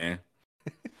unit, man.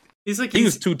 He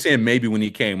was 210 maybe when he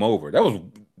came over. That was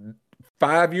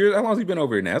 5 years. How long has he been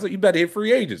over here now? It's like you better hit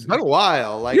free agency. It's been a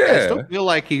while. Like Yeah. I still feel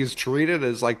like he's treated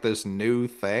as like this new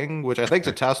thing, which I think is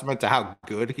a testament to how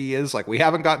good he is. Like we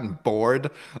haven't gotten bored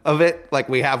of it, like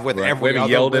we have with Right. every We haven't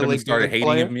other yelled at him really and started good hating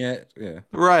player. him yet. Yeah.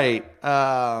 Right.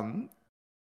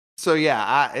 So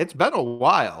yeah, it's been a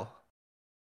while.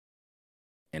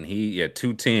 And he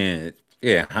 210.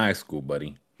 Yeah, high school,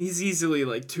 buddy. He's easily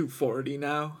like 240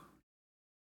 now.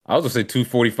 I was gonna say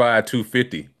 245,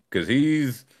 250, because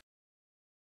it's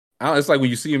like when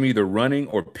you see him either running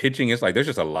or pitching, it's like there's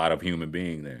just a lot of human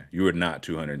being there. You are not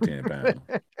 210 pounds.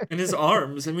 And his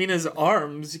arms. I mean, his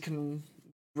arms. You can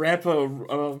wrap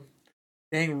a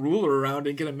dang ruler around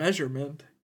and get a measurement.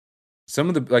 Some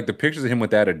of the pictures of him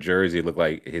without a jersey look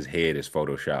like his head is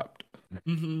photoshopped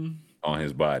on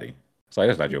his body. It's like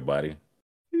that's not your body.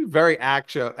 He's very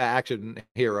action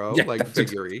hero, Yeah, like that's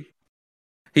figure-y.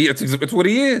 It's what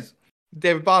he is.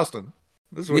 David Boston.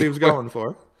 This is what he was going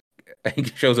for. He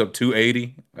shows up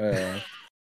 280.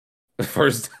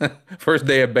 First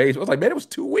day of base. I was like, man, it was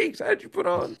 2 weeks. How did you put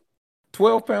on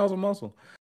 12 pounds of muscle?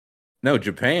 No,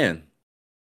 Japan.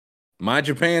 My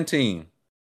Japan team,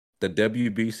 the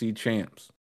WBC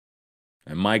champs,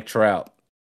 and Mike Trout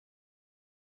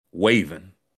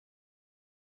waving,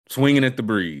 swinging at the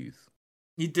breeze.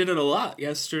 He did it a lot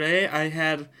yesterday. I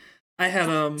had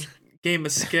game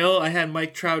of skill. I had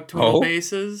Mike Trout total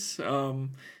bases.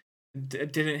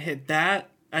 Didn't hit that,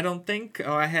 I don't think.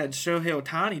 Oh, I had Shohei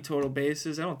Ohtani total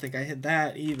bases. I don't think I hit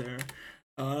that either.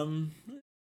 There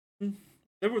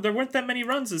weren't that many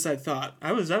runs as I thought.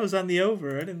 I was on the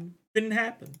over. It didn't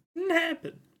happen. I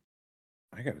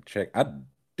gotta check. I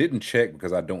didn't check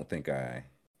because I don't think I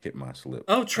hit my slip.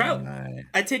 Oh, Trout.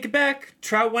 I take it back.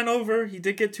 Trout went over. He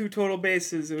did get 2 total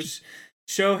bases. It was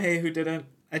Shohei who didn't.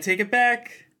 I take it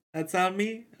back. That's on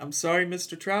me. I'm sorry,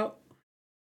 Mr. Trout.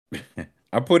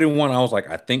 I put in one. I was like,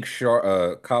 I think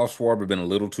Kyle Schwarber been a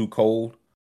little too cold.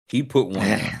 He put one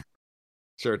in.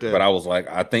 Sure did. But I was like,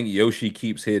 I think Yoshi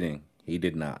keeps hitting. He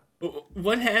did not.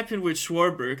 What happened with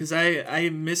Schwarber? Because I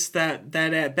missed that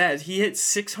at bat. He hit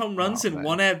 6 home runs in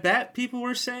 1 at bat. People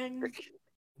were saying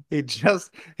he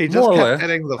just More or kept less.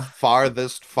 hitting the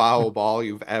farthest foul ball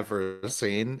you've ever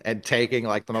seen and taking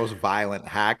like the most violent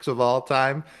hacks of all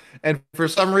time. And for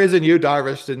some reason, you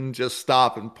Darvish didn't just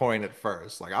stop and point at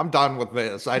first. Like, I'm done with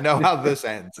this. I know how this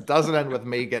ends. It doesn't end with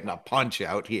me getting a punch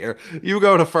out here. You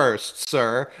go to first,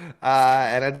 sir.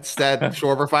 And instead,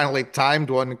 Schwarber finally timed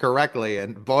one correctly.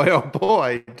 And boy, oh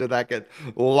boy, did that get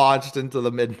launched into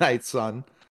the midnight sun.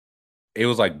 It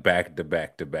was like back to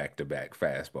back to back to back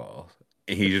fastballs.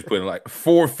 And he just put in like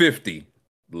 450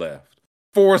 left,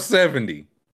 470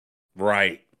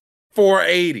 right,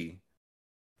 480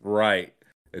 right.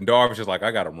 And Darvish is like,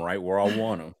 I got him right where I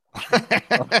want him.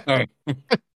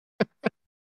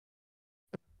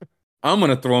 I'm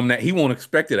going to throw him that. He won't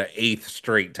expect it an 8th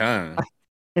straight time.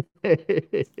 And he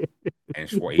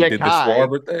did the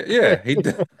Schwarber thing. Yeah, he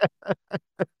did.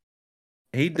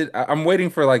 He did. I'm waiting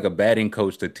for like a batting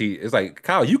coach to teach. It's like,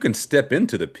 Kyle, you can step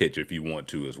into the pitch if you want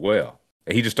to as well.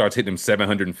 And he just starts hitting him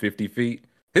 750 feet.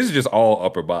 This is just all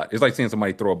upper body. It's like seeing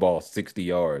somebody throw a ball 60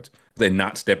 yards, then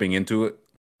not stepping into it.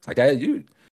 It's like,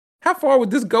 how far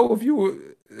would this go if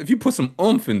you put some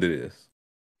oomph into this?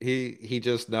 He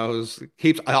just knows,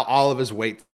 keeps all of his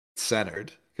weight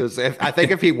centered. Because I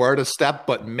think if he were to step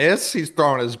but miss, he's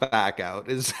throwing his back out.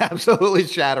 Is absolutely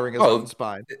shattering his own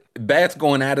spine. Bats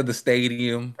going out of the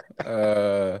stadium,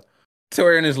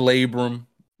 tearing his labrum,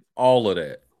 all of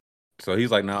that. So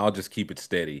he's like, no, I'll just keep it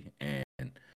steady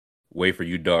and wait for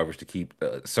you, Darvish, to keep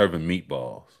serving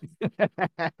meatballs.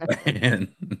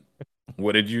 And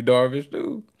what did you, Darvish,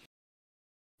 do?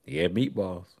 He had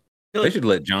meatballs. They should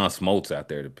let John Smoltz out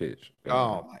there to pitch.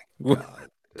 Oh, my God.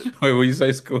 Wait, what you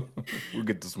say, School? We'll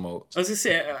get the Smoltz. I was gonna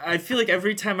say, I feel like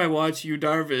every time I watch you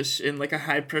Darvish in like a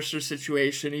high pressure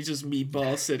situation, he just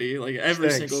meatball city like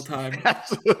every single time.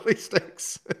 Absolutely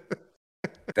stinks.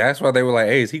 That's why they were like,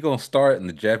 "Hey, is he gonna start?" And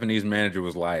the Japanese manager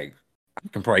was like, "I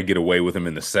can probably get away with him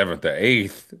in the seventh or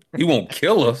eighth. He won't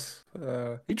kill us."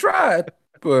 He tried,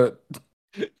 but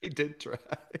He did try.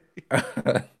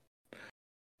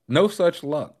 no such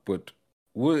luck. But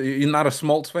you're not a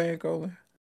Smoltz fan, Colin?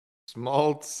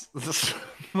 Smoltz.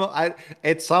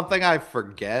 It's something I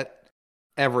forget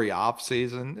every off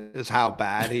season is how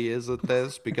bad he is at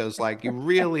this because like you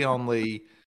really only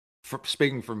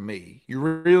speaking for me, you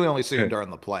really only see him during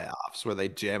the playoffs where they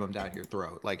jam him down your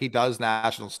throat. Like he does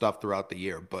national stuff throughout the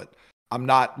year, but I'm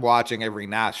not watching every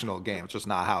national game. It's just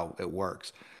not how it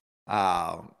works.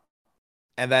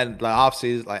 And then the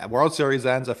offseason, like World Series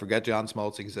ends, I forget John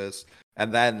Smoltz exists.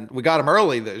 And then we got him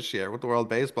early this year with the World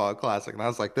Baseball Classic, and I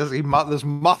was like, this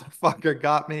motherfucker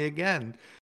got me again.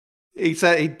 He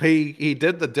said he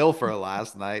did the Dilfer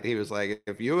last night. He was like,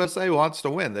 if USA wants to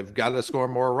win, they've got to score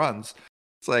more runs.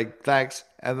 It's like, thanks.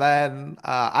 And then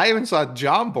I even saw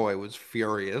John Boy was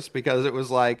furious because it was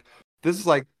like, this is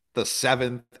like the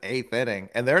 7th, 8th inning,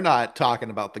 and they're not talking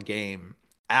about the game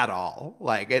at all.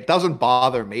 Like, it doesn't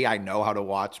bother me. I know how to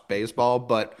watch baseball,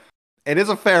 but it is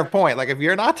a fair point. Like, if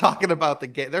you're not talking about the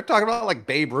game, they're talking about like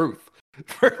Babe Ruth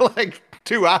for like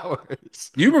 2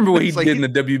 hours. You remember what he like, did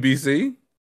in the WBC?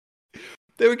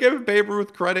 They were giving Babe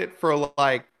Ruth credit for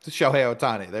like Shohei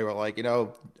Ohtani. They were like,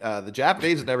 the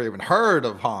Japanese had never even heard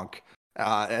of honk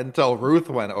until Ruth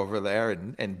went over there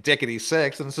and Dickety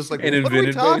Six, and it's just like, and what are we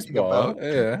invented talking baseball. about?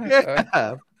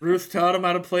 Yeah. Ruth taught him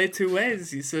how to play 2 ways.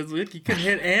 He says, "Look, you can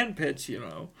hit and pitch."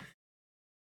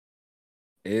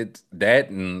 It's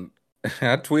that, and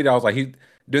I tweeted, I was like, he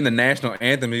doing the national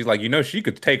anthem. He's like, she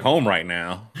could take home right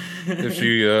now if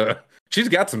she's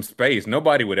got some space.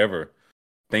 Nobody would ever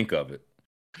think of it.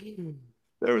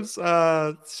 There was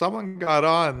someone got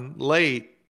on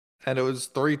late and it was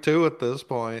 3-2 at this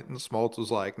point, and Smoltz was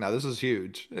like, "Now this is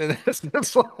huge." And it's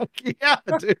just like, yeah,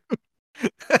 dude.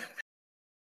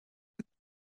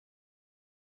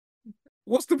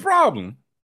 What's the problem?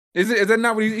 Is that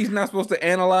not what he's not supposed to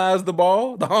analyze the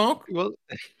ball, the honk? Well,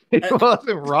 it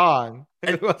wasn't wrong.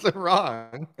 It wasn't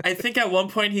wrong. I think at one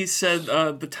point he said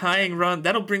the tying run,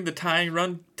 that'll bring the tying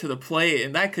run to the plate,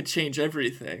 and that could change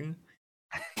everything.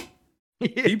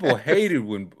 People hated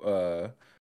when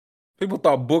people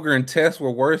thought Booger and Tess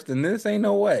were worse than this. Ain't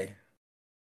no way.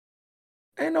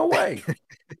 Ain't no way.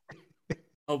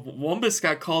 Wumbus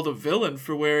got called a villain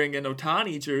for wearing an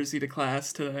Ohtani jersey to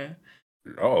class today.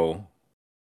 Oh,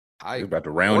 I about to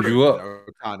round you up.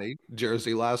 Ohtani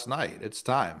jersey last night. It's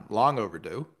time. Long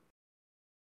overdue.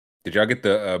 Did y'all get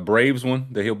the Braves one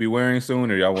that he'll be wearing soon,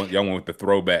 or y'all went with the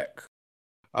throwback?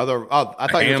 I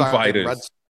thought you were talking about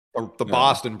the No.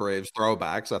 Boston Braves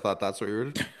throwbacks. I thought that's what you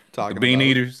were talking The Bean about.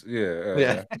 Eaters.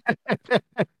 Yeah.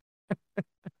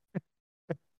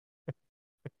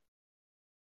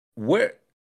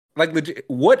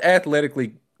 What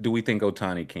athletically do we think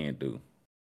Ohtani can't do?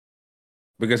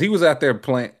 Because he was out there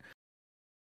playing,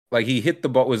 like he hit the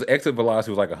ball. His exit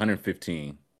velocity was like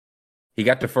 115. He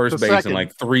got to first base in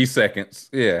like 3 seconds.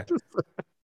 Yeah.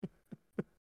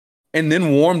 And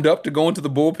then warmed up to go into the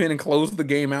bullpen and close the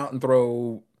game out and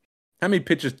throw. How many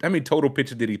total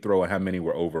pitches did he throw, and how many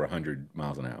were over 100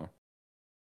 miles an hour?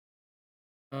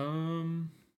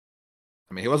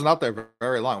 I mean, he wasn't out there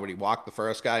very long. When he walked the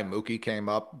first guy, Mookie came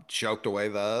up, choked away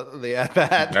the at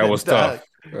bat. That was tough.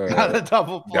 Got a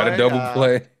double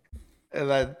play. And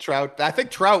then Trout, I think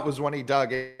Trout was when he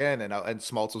dug in, and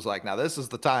Smoltz was like, "Now this is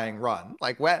the tying run.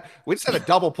 Like, we just had a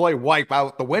double play wipe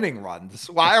out the winning runs.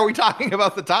 Why are we talking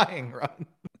about the tying run?"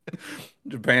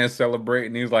 Japan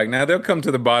celebrating. He's like, "Now they'll come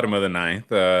to the bottom of the ninth.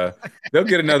 They'll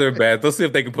get another bat. They'll see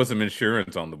if they can put some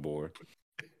insurance on the board."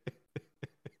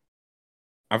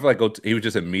 I feel like he was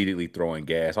just immediately throwing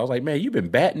gas. I was like, "Man, you've been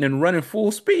batting and running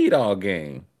full speed all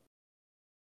game."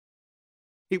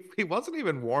 He wasn't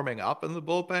even warming up in the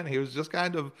bullpen. He was just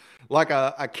kind of like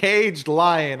a caged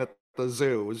lion at the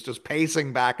zoo. Was just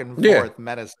pacing back and forth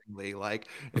menacingly. Like,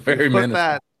 if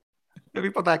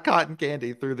you put that cotton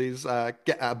candy through these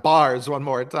bars one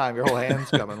more time, your whole hand's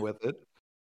coming with it.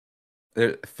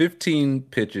 There 15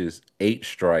 pitches, 8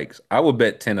 strikes. I would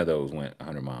bet 10 of those went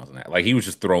 100 miles an hour. Like, he was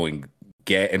just throwing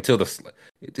gas until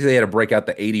they had to break out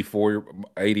the 84,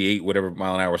 88, whatever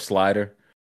mile an hour slider.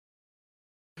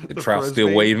 The Trout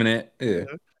still waving it. Yeah.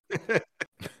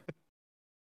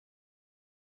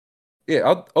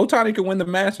 Yeah, Ohtani could win the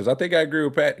Masters. I think I agree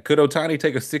with Pat. Could Ohtani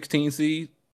take a 16 seed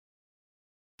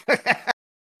to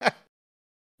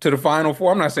the Final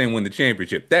Four? I'm not saying win the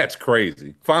championship. That's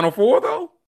crazy. Final Four,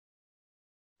 though?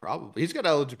 Probably. He's got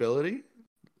eligibility.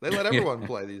 They let everyone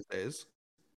play these days.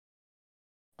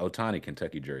 Otani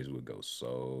Kentucky jersey would go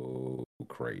so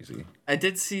crazy. I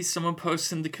did see someone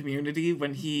post in the community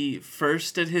when he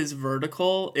first did his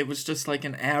vertical, it was just like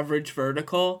an average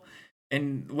vertical.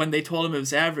 And when they told him it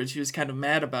was average, he was kind of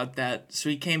mad about that. So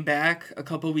he came back a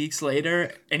couple weeks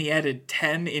later and he added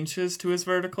 10 inches to his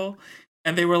vertical.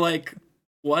 And they were like,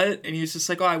 what? And he was just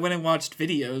like, oh, I went and watched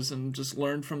videos and just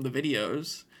learned from the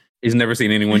videos. He's never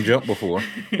seen anyone jump before.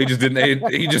 He just didn't.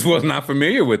 He just was not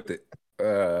familiar with it.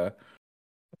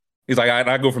 He's like,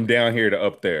 I go from down here to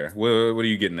up there. What are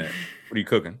you getting at? What are you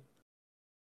cooking?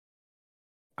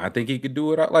 I think he could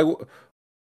do it. Like,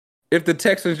 if the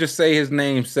Texans just say his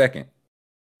name second,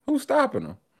 who's stopping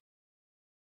him?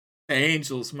 The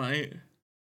Angels might.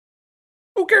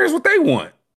 Who cares what they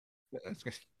want?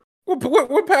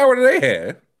 What power do they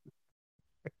have?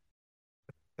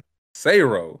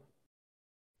 Zero.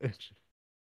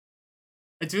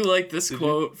 I do like this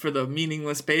quote for the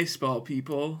meaningless baseball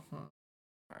people.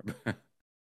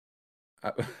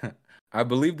 I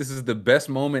believe this is the best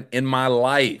moment in my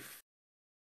life,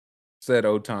 said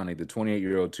Otani, the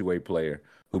 28-year-old two-way player,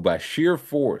 who by sheer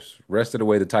force wrested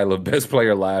away the title of best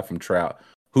player alive from Trout,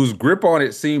 whose grip on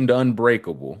it seemed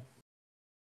unbreakable.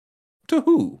 To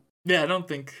who? Yeah, I don't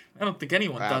think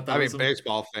anyone thought that. I mean,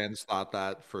 baseball fans thought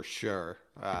that for sure.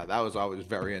 That was always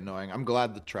very annoying. I'm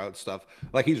glad the Trout stuff,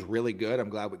 like, he's really good. I'm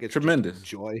glad we get to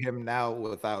enjoy him now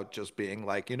without just being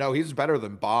like, he's better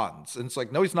than Bonds. And it's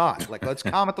like, no, he's not. Like, let's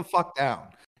calm it the fuck down.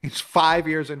 He's 5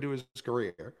 years into his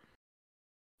career.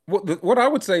 What I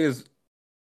would say is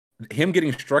him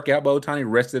getting struck out by Otani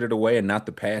wrested it away, and not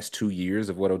the past 2 years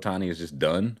of what Otani has just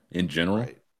done in general.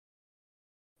 Right.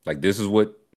 Like, this is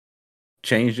what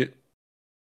changed it,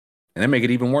 and that make it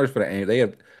even worse for the Angels. They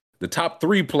have the top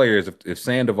 3 players if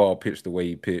Sandoval pitched the way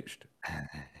he pitched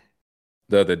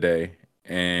the other day,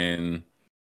 and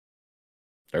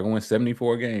they're going to win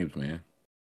 74 games, man.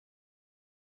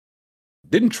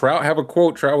 Didn't Trout have a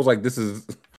quote? Trout was like, "This is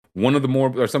one of the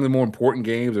more or some of the more important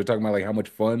games." They're talking about like how much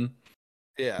fun.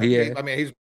 Yeah, I mean,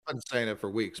 he's been saying it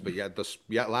for weeks, but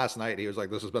last night he was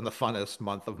like, "This has been the funnest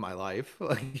month of my life,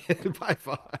 like, by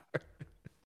far."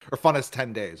 Or funnest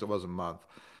 10 days. It was a month.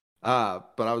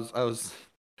 But I was.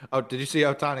 Oh, did you see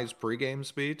Otani's pregame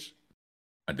speech?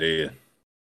 I did.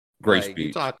 Great speech.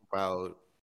 You talk about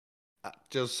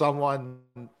just someone.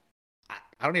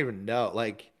 I don't even know,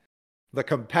 like, the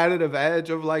competitive edge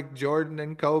of like Jordan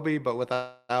and Kobe, but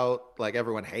without like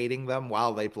everyone hating them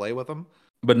while they play with them.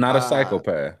 But not a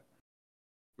psychopath.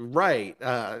 Right.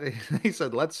 He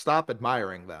said, let's stop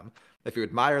admiring them. If you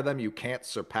admire them, you can't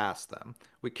surpass them.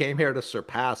 We came here to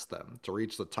surpass them, to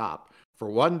reach the top. For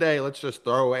one day, let's just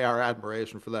throw away our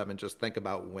admiration for them and just think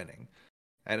about winning.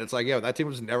 And it's like, that team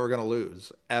was never going to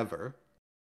lose, ever.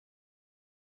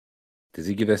 Does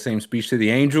he give that same speech to the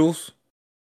Angels?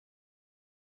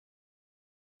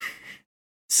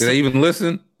 Did they even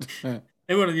listen?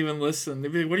 They wouldn't even listen.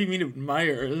 They'd be like, what do you mean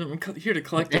admire? I'm here to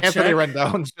collect a Anthony check.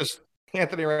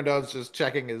 Rendon's just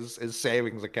checking his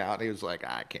savings account. He was like,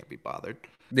 I can't be bothered.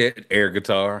 The air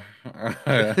guitar.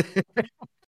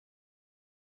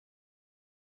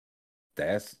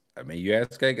 You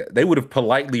ask, they would have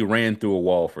politely ran through a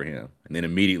wall for him and then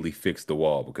immediately fixed the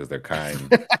wall because they're kind,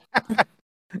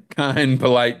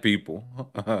 polite people,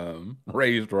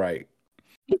 raised right.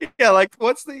 Yeah, like,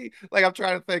 I'm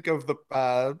trying to think of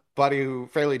the buddy who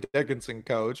Fairleigh Dickinson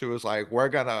coach who was like, we're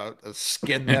gonna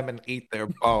skin them and eat their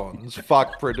bones.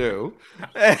 Fuck Purdue.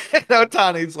 And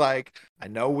Otani's like, I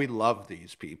know we love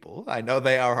these people. I know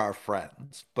they are our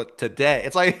friends. But today,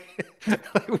 it's like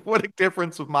what a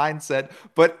difference of mindset,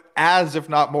 but as if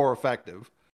not more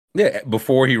effective. Yeah,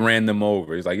 before he ran them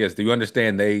over. He's like, yes, do you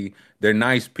understand they're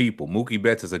nice people. Mookie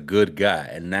Betts is a good guy,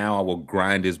 and now I will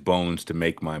grind his bones to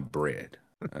make my bread.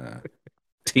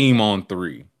 Team on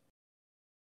 3.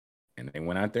 And they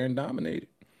went out there and dominated.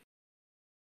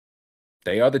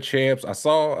 They are the champs. I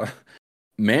saw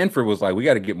Manfred was like, we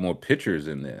got to get more pitchers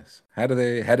in this. How do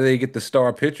they get the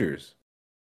star pitchers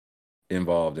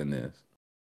involved in this?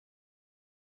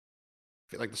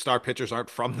 I feel like the star pitchers aren't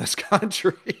from this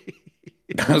country.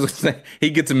 I was saying,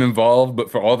 he gets them involved, but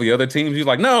for all the other teams, he's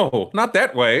like, no, not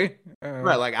that way.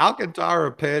 Right, like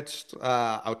Alcantara pitched,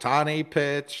 Otani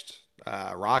pitched,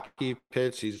 Rocky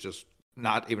pitched. He's just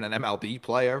not even an MLB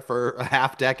player for a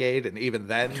half decade, and even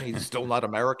then, he's still not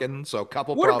American. So a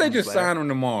couple. What if they just sign him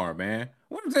tomorrow, man?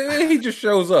 What if he just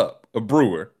shows up, a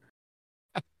Brewer?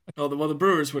 Oh, well, the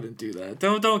Brewers wouldn't do that.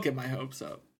 Don't get my hopes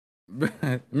up.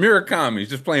 Murakami's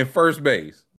just playing first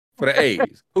base for the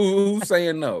A's. Who's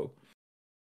saying no?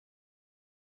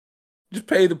 Just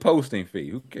pay the posting fee.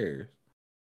 Who cares?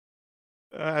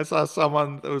 I saw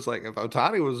someone that was like, if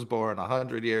Otani was born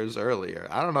 100 years earlier,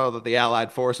 I don't know that the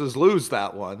Allied forces lose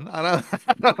that one. I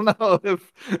don't know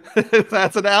if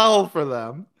that's an L for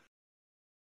them.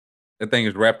 That thing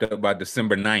is wrapped up by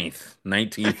December 9th,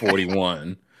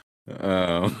 1941.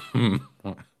 Um,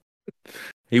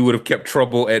 he would have kept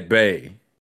trouble at bay.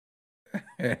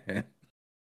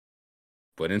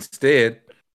 But instead,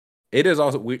 it is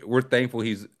also we're thankful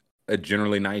he's a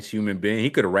generally nice human being. He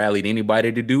could have rallied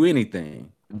anybody to do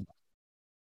anything.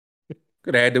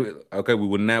 Could have had to. Okay, we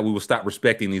will stop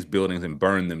respecting these buildings and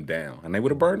burn them down, and they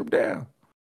would have burned them down.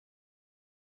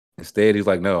 Instead, he's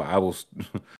like, no, I will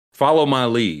follow my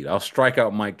lead. I'll strike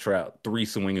out Mike Trout 3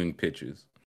 swinging pitches.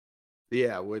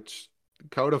 Yeah, which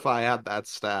Codify had that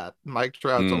stat. Mike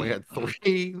Trout's only had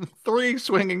three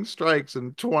swinging strikes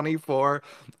in 24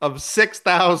 of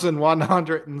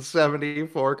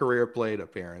 6,174 career plate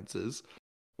appearances,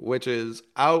 which is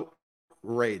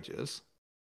outrageous.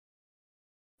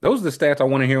 Those are the stats I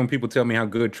want to hear when people tell me how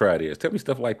good Trout is. Tell me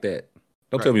stuff like that.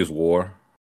 Don't tell me it's WAR.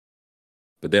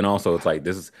 But then also it's like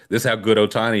this is how good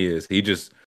Otani is. He's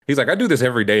like, I do this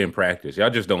every day in practice. Y'all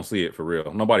just don't see it for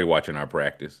real. Nobody watching our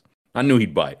practice. I knew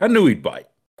he'd bite.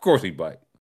 Of course he'd bite.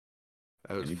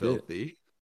 That was filthy.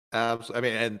 I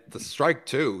mean, and the strike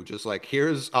too, just like,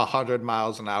 here's 100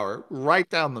 miles an hour right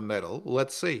down the middle.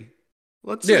 Let's see.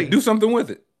 Yeah, do something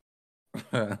with it.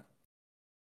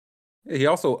 He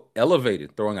also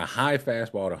elevated, throwing a high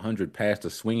fastball at 100 past a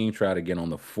swinging Trout again on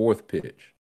the 4th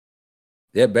pitch.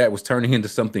 That bat was turning into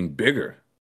something bigger,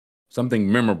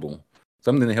 something memorable,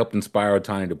 something that helped inspire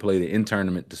Otani to play the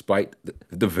in-tournament despite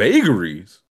the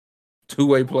vagaries.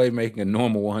 Two-way play, making a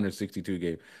normal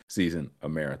 162-game season a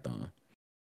marathon.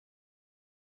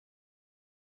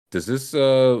 Does this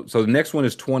so the next one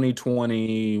is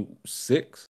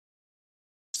 2026?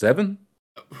 7?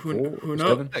 Who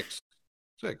knows?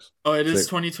 6. Oh, it is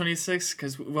 2026,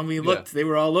 because when we looked, they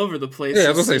were all over the place. Yeah,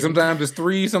 I was gonna say sometimes it's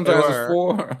 3, sometimes it's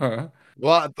 4.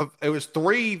 Well, it was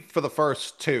 3 for the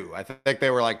first 2. I think they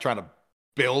were like trying to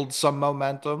build some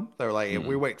momentum. They're like, if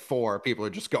we wait 4, people are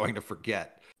just going to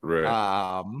forget.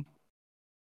 Right.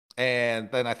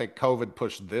 And then I think COVID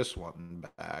pushed this one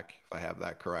back, if I have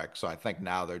that correct. So I think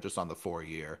now they're just on the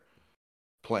 4-year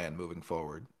plan moving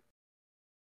forward.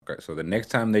 Okay, so the next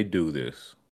time they do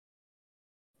this,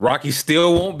 Rocky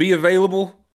still won't be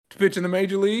available to pitch in the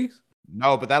major leagues?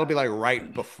 No, but that'll be like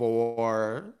right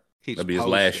before that'll be his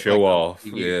last show off.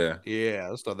 Yeah.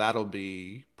 Yeah, so that'll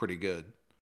be pretty good.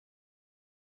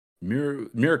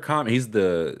 Murakami, he's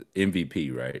the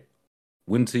MVP, right?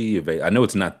 When's he available? I know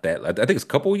it's not that. I think it's a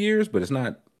couple years, but it's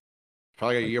not.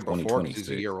 Probably a year before, because he's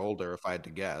a year older, if I had to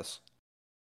guess.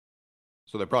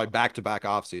 So they're probably back-to-back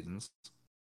off seasons.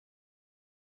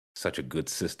 Such a good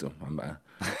system.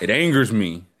 It angers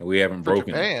me that we haven't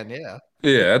broken Japan, it. Yeah.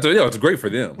 Yeah, it's great for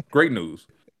them. Great news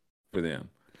for them.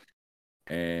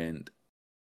 And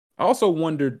I also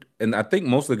wondered, and I think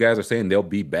most of the guys are saying they'll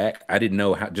be back. I didn't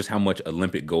know how much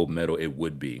Olympic gold medal it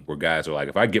would be, where guys are like,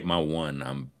 if I get my one,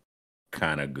 I'm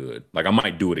kind of good. Like, I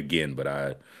might do it again, but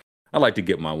I like to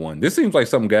get my one. This seems like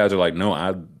some guys are like, no,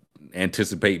 I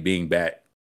anticipate being back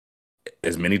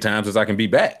as many times as I can be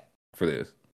back for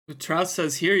this. Trout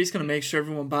says here he's going to make sure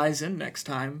everyone buys in next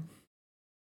time.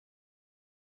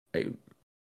 Hey,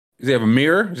 does he have a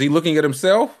mirror? Is he looking at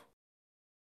himself?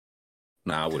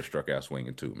 Nah, I would have struck out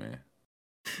swinging too, man.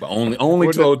 But only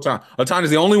to Otani. Otani's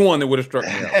the only one that would have struck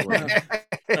me out.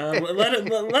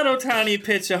 Let Otani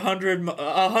pitch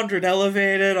 100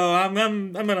 elevated. Oh,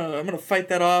 I'm gonna fight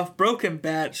that off. Broken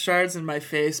bat, shards in my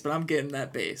face, but I'm getting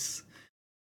that base.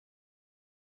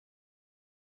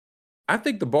 I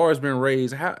think the bar has been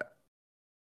raised.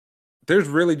 There's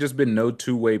really just been no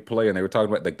two-way play, and they were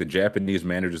talking about like the Japanese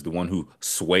manager is the one who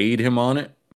swayed him on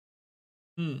it.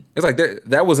 It's like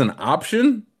that was an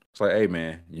option. It's like, hey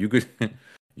man, you could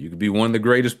be one of the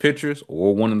greatest pitchers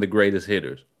or one of the greatest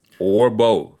hitters or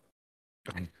both.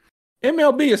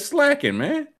 MLB is slacking,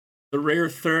 man. The rare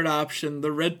third option,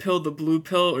 the red pill, the blue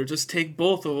pill, or just take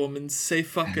both of them and say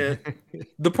fuck it.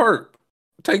 The perp.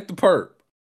 Take the perp.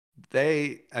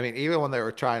 Even when they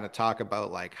were trying to talk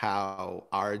about like how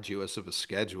arduous of a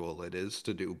schedule it is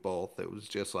to do both, it was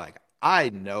just like, I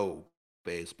know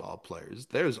baseball players.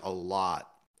 There's a lot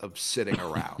of sitting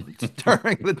around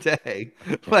during the day.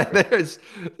 Like there's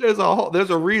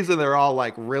a reason they're all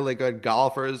like really good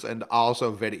golfers and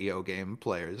also video game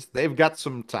players. They've got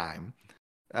some time.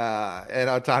 And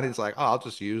Otani's like, oh, I'll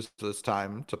just use this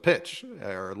time to pitch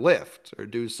or lift or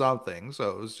do something.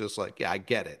 So it was just like, yeah, I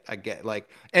get it. Like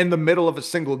in the middle of a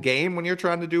single game when you're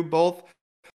trying to do both,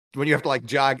 when you have to like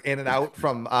jog in and out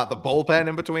from the bullpen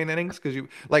in between innings? Because you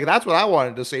like that's what I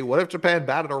wanted to see. What if Japan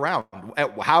batted around?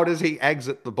 How does he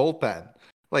exit the bullpen?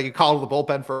 Like you call the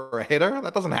bullpen for a hitter?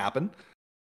 That doesn't happen.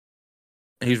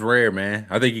 He's rare, man.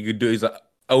 I think he could do. He's like,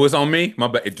 oh, it's on me. My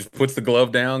bad. It just puts the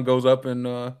glove down, goes up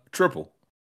and triple.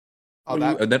 Oh,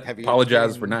 and then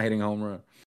apologizes for not hitting a home run.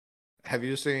 Have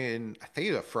you seen? I think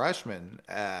he's a freshman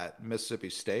at Mississippi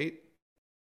State.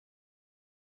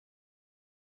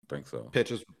 I think so.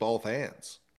 Pitches with both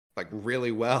hands, like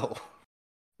really well.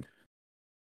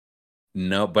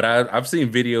 No, but I've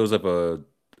seen videos of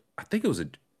I think it was a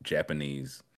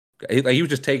Japanese. He was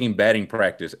just taking batting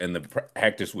practice, and the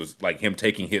practice was like him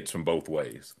taking hits from both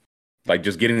ways, like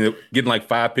just getting like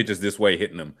 5 pitches this way,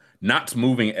 hitting them, not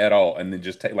moving at all, and then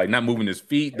just like not moving his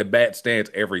feet, the bat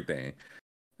stance, everything.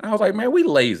 And I was like, man, we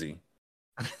lazy.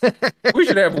 We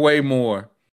should have way more.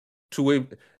 This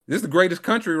is the greatest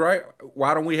country, right?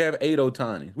 Why don't we have 8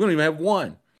 Ohtanis? We don't even have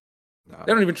one. No.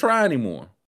 They don't even try anymore.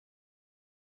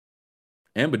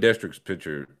 Ambidextrous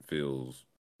pitcher feels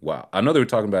wow. I know they were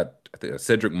talking about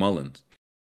Cedric Mullins,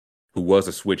 who was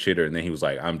a switch hitter, and then he was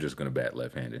like, I'm just going to bat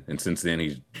left-handed. And since then,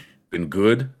 he's been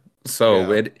good.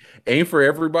 So it ain't for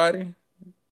everybody.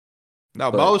 No,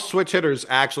 most switch hitters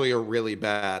actually are really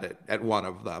bad at one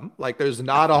of them. Like, there's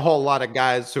not a whole lot of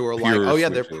guys who are like, oh, yeah,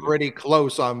 they're pretty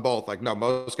close on both. Like, no,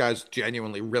 most guys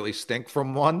genuinely really stink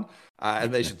from one,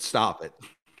 and they should stop it.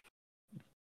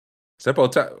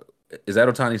 Is that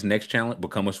Ohtani's next challenge?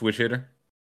 Become a switch hitter?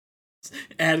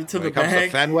 Add it to the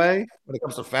bag. When it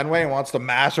comes to Fenway and wants to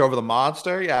mash over the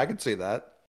monster, yeah, I can see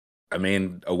that. I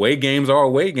mean, away games are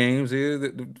away games.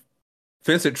 The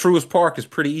fence at Truist Park is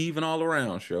pretty even all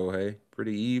around, Shohei.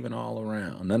 Pretty even all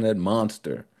around. None of that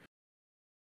monster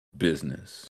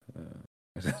business.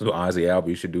 That's what Ozzy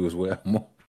Albies should do as well.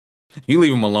 You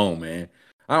leave him alone, man.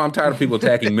 I'm tired of people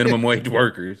attacking minimum wage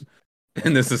workers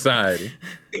in this society.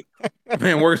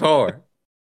 Man works hard.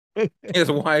 He has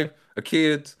a wife, a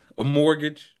kids, a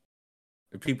mortgage,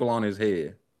 and people on his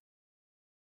head.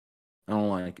 I don't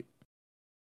like it.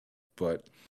 But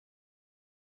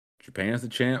Japan's the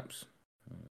champs.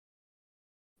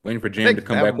 Waiting for Jam to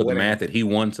come back with the math that he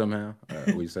won somehow. What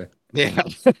do you say? Yeah.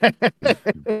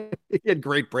 He had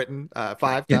Great Britain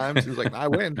 5 times. He was like, I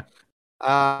win.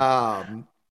 I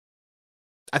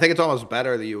think it's almost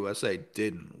better the USA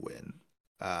didn't win.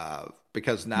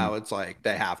 Because now it's like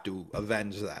they have to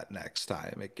avenge that next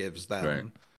time. It gives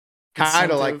them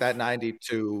kind of like that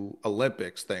 92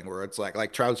 Olympics thing where it's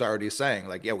like Trout's already saying,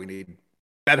 like, yeah, we need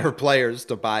better players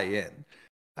to buy in.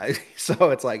 So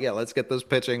it's like, yeah, let's get this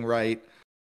pitching right.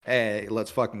 Hey,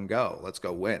 let's fucking go. Let's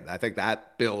go win. I think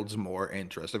that builds more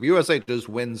interest. If USA just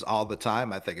wins all the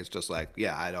time, I think it's just like,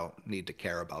 yeah, I don't need to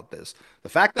care about this. The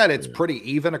fact that it's pretty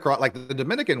even across, like the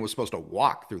Dominican was supposed to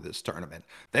walk through this tournament.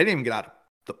 They didn't even get out of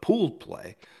the pooled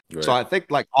play. Right. So I think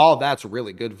like all that's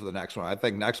really good for the next one. I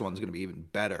think next one's going to be even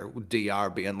better with DR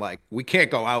being like, we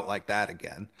can't go out like that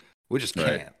again. We just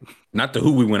can't. Not to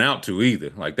who we went out to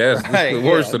either. Like that's the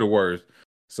worst of the worst.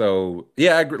 So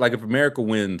yeah, I agree. Like if America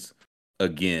wins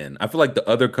again, I feel like the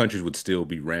other countries would still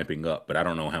be ramping up, but I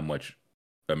don't know how much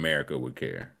America would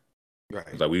care. Right.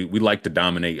 It's like we like to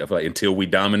dominate. I feel like until we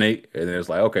dominate, and then it's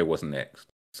like, okay, what's next?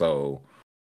 So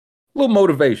a little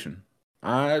motivation.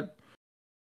 I'll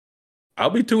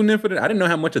be tuned in for that. I didn't know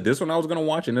how much of this one I was going to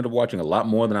watch. I ended up watching a lot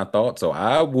more than I thought. So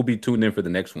I will be tuned in for the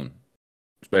next one,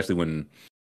 especially when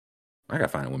I got to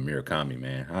find it with Murakami,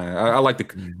 man. I like the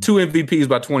 2 MVPs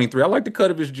by 23. I like the cut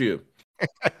of his jib.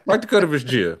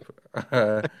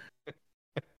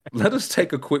 Let us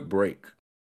take a quick break.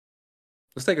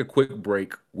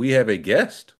 We have a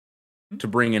guest to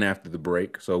bring in after the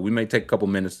break. So we may take a couple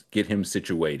minutes, get him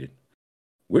situated.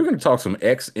 We're going to talk some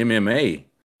ex-MMA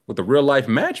with a real-life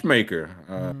matchmaker.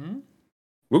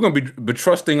 We're going to be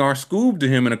betrusting our Scoob to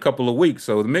him in a couple of weeks.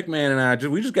 So the McMahon and I,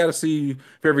 we just got to see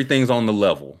if everything's on the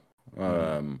level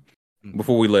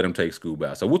before we let him take Scoob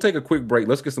out. So we'll take a quick break.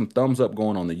 Let's get some thumbs up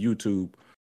going on the YouTube.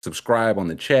 Subscribe on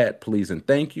the chat, please and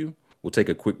thank you. We'll take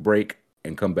a quick break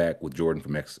and come back with Jordan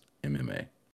from X-MMA.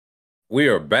 We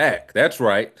are back. That's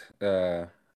right.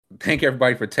 Thank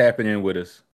everybody for tapping in with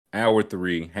us. Hour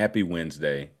 3. Happy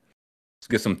Wednesday. Let's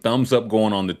get some thumbs up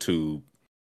going on the tube.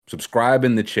 Subscribe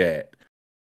in the chat.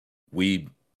 We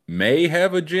may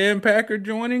have a Jam Packer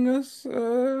joining us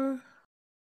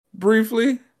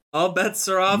briefly. All bets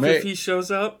are off if he shows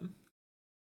up.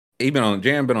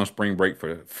 Jam been on spring break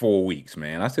for 4 weeks,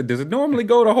 man. I said, does it normally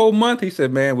go the whole month? He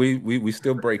said, man, we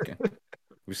still breaking.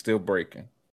 We're still breaking.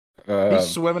 He's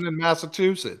swimming in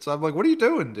Massachusetts. I'm like, what are you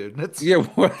doing, dude? It's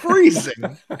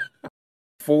freezing.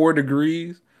 4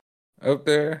 degrees up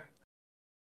there.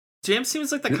 James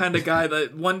seems like the kind of guy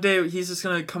that one day he's just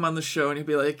gonna come on the show and he'll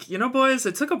be like, you know, boys,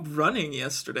 I took up running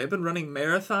yesterday. I've been running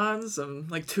marathons. I'm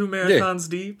like 2 marathons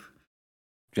deep.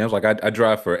 James like, I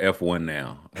drive for F1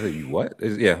 now. I said, you what?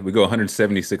 Yeah, we go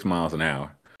 176 miles an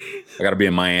hour. I got to be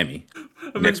in Miami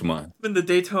next month. I'm in the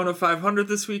Daytona 500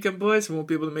 this weekend, boys. We won't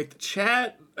be able to make the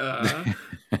chat.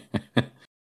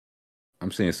 I'm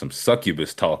seeing some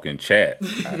succubus talk in chat.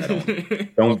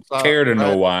 I don't care to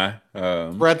know why.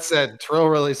 Brett said, Trill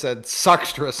really said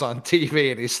suckstress on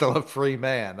TV and he's still a free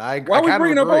man. Why are we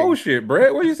bringing up old shit,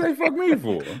 Brett? What do you say fuck me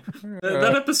for?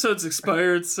 That episode's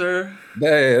expired, sir.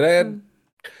 That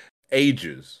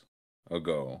ages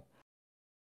ago.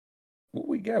 What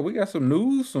we got? We got some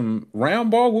news, some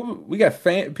round ball. We got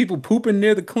people pooping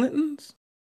near the Clintons.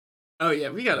 Oh, yeah,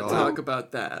 we got to talk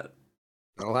about that.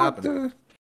 That'll happen.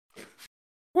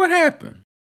 What happened?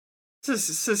 It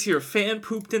says here, fan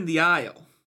pooped in the aisle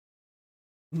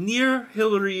near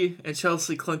Hillary and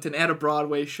Chelsea Clinton at a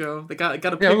Broadway show. They got a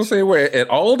picture. Yeah, I was gonna say where at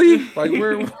Aldi? Like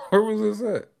where was this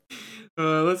at?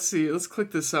 Let's see. Let's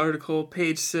click this article.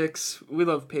 Page 6. We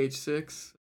love page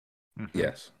 6.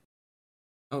 Yes.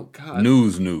 Oh God.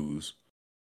 News.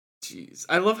 Jeez,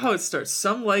 I love how it starts.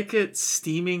 Some like it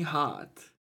steaming hot.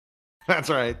 That's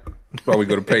right. Why we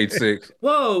go to page 6.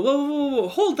 Whoa.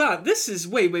 Hold on. This is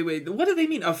wait. What do they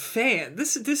mean? A fan?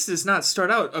 This does not start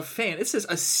out a fan. It says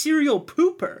a serial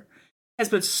pooper has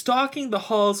been stalking the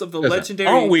halls of the legendary.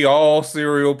 Aren't we all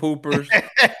serial poopers?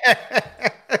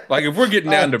 Like if we're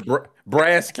getting down to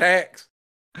brass tacks,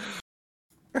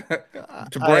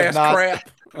 to brass crap.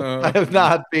 I have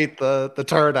not beat the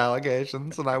turd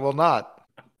allegations, and I will not.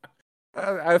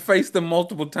 I face them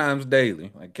multiple times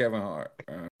daily, like Kevin Hart.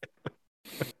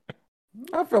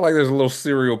 I feel like there's a little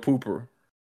serial pooper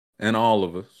in all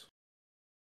of us.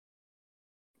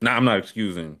 Now, I'm not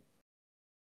excusing.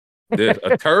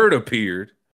 A turd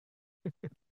appeared.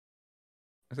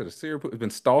 I said a serial pooper has been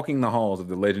stalking the halls of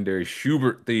the legendary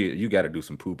Schubert Theater. You got to do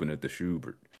some pooping at the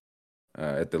Schubert.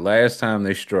 At the last time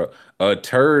they struck, a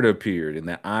turd appeared in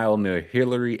the aisle near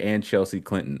Hillary and Chelsea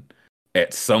Clinton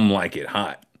at Some Like It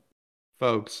Hot.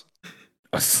 Folks.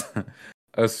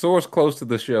 A source close to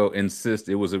the show insists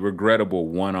it was a regrettable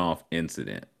one-off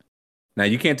incident. Now,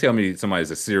 you can't tell me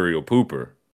somebody's a serial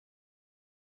pooper.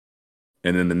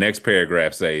 And then the next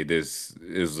paragraph say this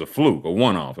is a fluke, a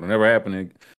one-off. It'll never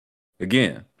happen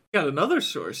again. Got another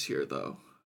source here, though.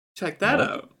 Check that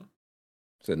out.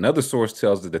 So another source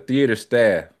tells that the theater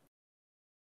staff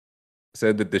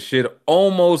said that the shit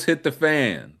almost hit the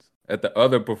fans at the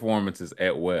other performances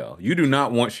at Well. You do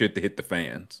not want shit to hit the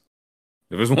fans.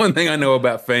 If there's one thing I know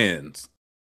about fans,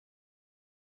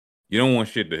 you don't want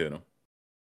shit to hit them.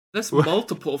 That's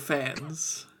multiple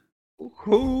fans.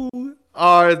 Who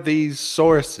are these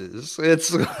sources?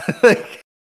 It's like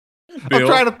Bill,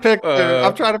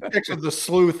 I'm trying to picture the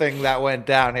sleuthing that went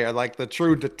down here, like the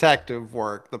true detective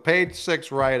work. The page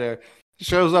 6 writer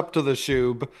shows up to the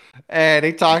Shub and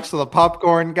he talks to the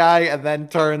popcorn guy and then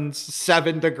turns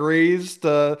 7 degrees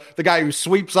to the guy who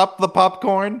sweeps up the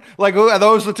popcorn. Like, who are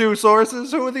those the two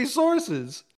sources? Who are these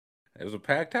sources? It was a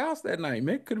packed house that night,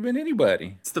 man. Could have been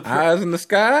anybody. Eyes in the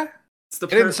sky. They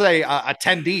didn't say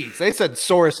attendees. They said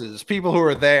sources, people who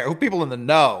are there, people in the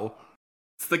know.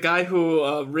 It's the guy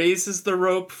who raises the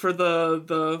rope for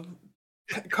the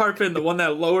carpet and the one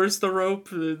that lowers the rope.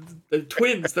 They're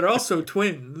twins. They're also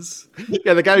twins.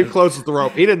 Yeah, the guy who closes the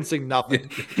rope, he didn't see nothing.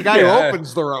 The guy who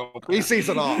opens the rope, he sees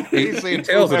it all. He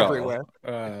tells it everywhere.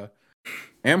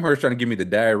 Amherst trying to give me the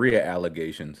diarrhea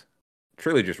allegations.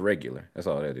 Truly just regular. That's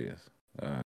all that is.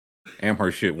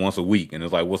 Amherst shit once a week, and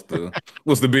it's like, what's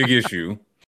the big issue?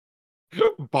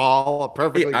 Ball, a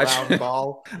perfectly round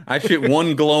ball. I shit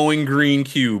one glowing green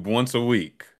cube once a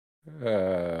week.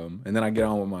 And then I get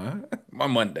on with my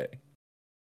Monday.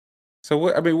 So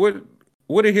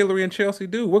what did Hillary and Chelsea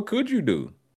do? What could you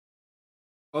do?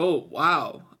 Oh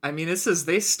wow. I mean, it says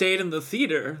they stayed in the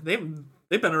theater. They've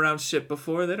been around shit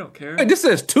before. They don't care. Hey, this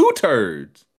says 2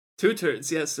 turds. 2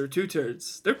 turds, yes, they're 2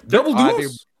 turds. They're double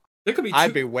deuce. There could be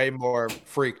I'd be way more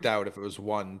freaked out if it was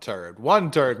 1 turd.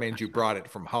 1 turd means you brought it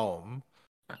from home.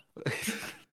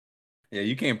 Yeah,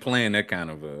 you can't plan that kind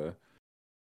of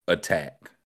attack.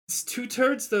 It's 2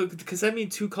 turds though, because that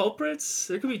means 2 culprits.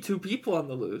 There could be 2 people on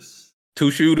the loose.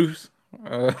 2 shooters.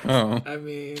 I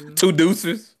mean, 2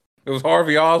 deuces. It was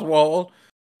Harvey Oswald,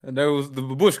 and there was the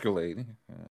Babushka lady.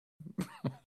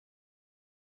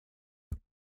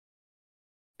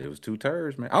 It was 2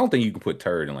 turds, man. I don't think you can put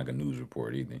turd in like a news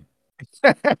report either.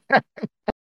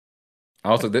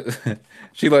 Also,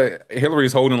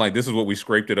 Hillary's holding like this is what we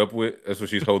scraped it up with. That's what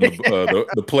she's holding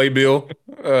the playbill.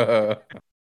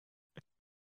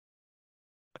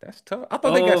 That's tough. I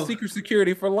thought they got Oh. secret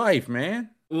security for life, man.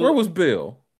 Well- Where was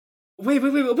Bill? Wait.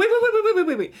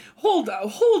 Hold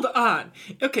on.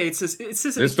 Okay, it says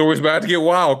This story's about to get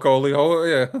wild, Coley.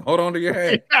 Hold on to your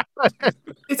hat.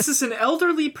 it says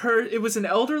it was an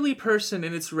elderly person,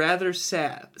 and it's rather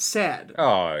sad.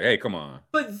 Oh, hey, come on.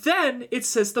 But then it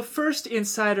says the first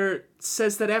insider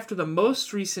says that after the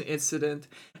most recent incident,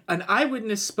 an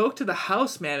eyewitness spoke to the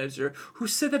house manager, who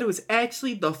said that it was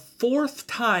actually the 4th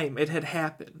time it had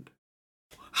happened.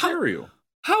 Serial.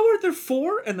 How are there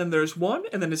 4, and then there's 1,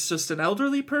 and then it's just an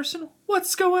elderly person?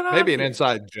 What's going on? Maybe an here?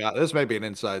 inside job. This may be an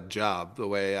inside job. The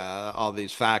way all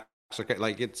these facts are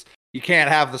like you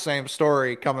can't have the same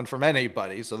story coming from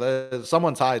anybody. So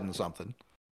someone's hiding something.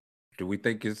 Do we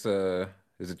think is it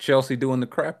Chelsea doing the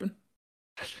crapping?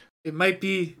 It might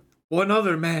be one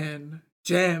other man,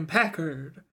 Jam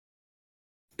Packard.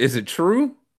 Is it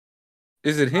true?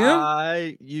 Is it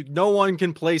him? No one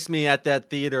can place me at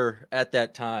that theater at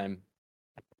that time.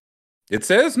 It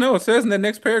says in the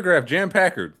next paragraph, Jam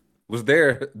Packard was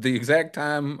there the exact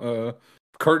time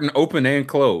curtain open and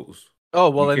closed. Oh,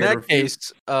 well, You in can't that refute.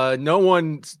 case, no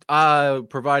one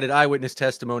provided eyewitness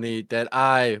testimony that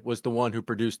I was the one who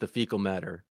produced the fecal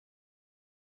matter.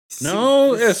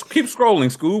 No, yes, keep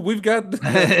scrolling, Scoob. We've got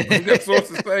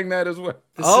sources saying that as well.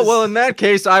 Well, in that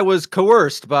case, I was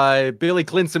coerced by Billy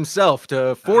Clintz himself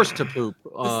to force to poop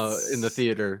in the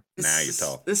theater. Now you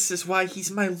talk. This is why he's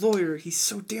my lawyer. He's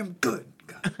so damn good.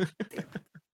 God.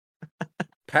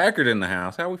 Packard in the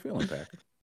house. How we feeling, Packard?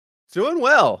 Doing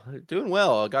well.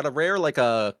 I got a rare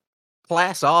a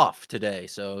class off today,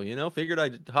 so figured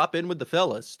I'd hop in with the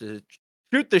fellas to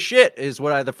shoot the shit is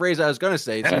the phrase I was gonna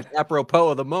say. It's apropos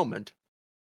of the moment.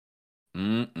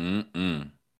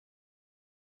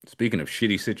 Speaking of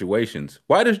shitty situations,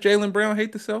 why does Jaylen Brown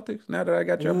hate the Celtics? Now that I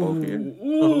got y'all both here,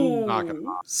 Ooh, Knock it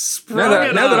off. sprung Now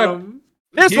that I- on him.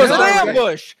 This was an already-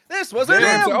 ambush. This was an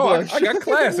Damn, ambush. I got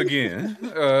class again.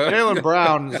 Jaylen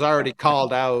Brown has already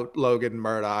called out Logan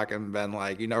Murdoch and been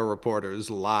like, reporters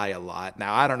lie a lot.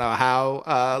 Now, I don't know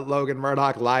how Logan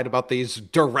Murdoch lied about these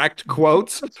direct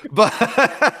quotes, but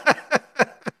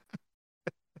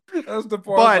That's the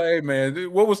part. But- Hey,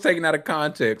 man, what was taken out of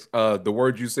context? The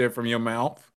words you said from your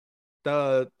mouth.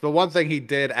 the one thing he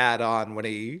did add on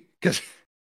because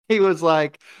he was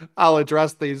like, I'll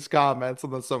address these comments,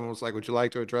 and then someone was like, would you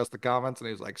like to address the comments? And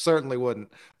he was like, certainly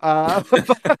wouldn't.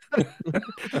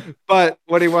 But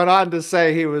what he went on to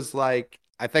say, he was like,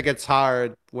 I think it's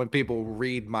hard when people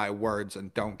read my words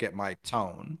and don't get my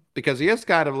tone, because he is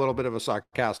kind of a little bit of a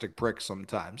sarcastic prick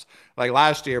sometimes. Like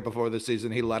last year before the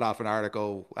season, he let off an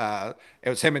article. It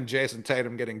was him and Jason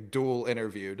Tatum getting dual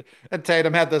interviewed, and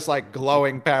Tatum had this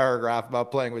glowing paragraph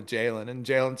about playing with Jaylen, and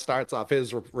Jaylen starts off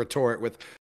his retort with,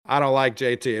 I don't like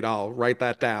JT at all. Write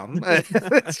that down.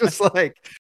 It's just I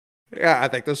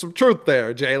think there's some truth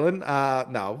there, Jaylen.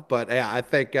 No, but yeah, I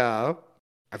think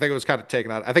it was kind of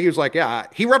taken out. I think he was like, yeah,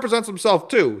 he represents himself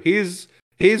too. He's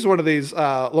one of these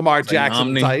Lamar Jackson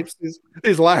Omni. types,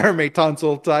 these Laramie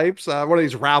Tunsil types, one of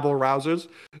these rabble rousers.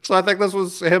 So I think this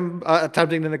was him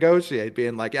attempting to negotiate,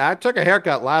 being like, yeah, I took a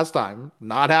haircut last time.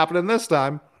 Not happening this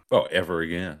time. Oh, ever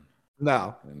again.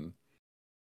 No. And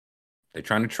they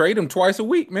trying to trade him twice a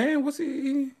week, man. What's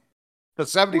he? The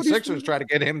 76ers try to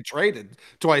get him traded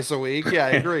twice a week. Yeah, I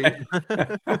agree.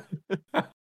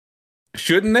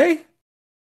 Shouldn't they?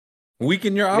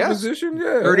 Weaken your Yes. opposition?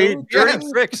 Yeah. Dirty Yes.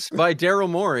 tricks by Daryl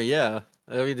Morey. Yeah,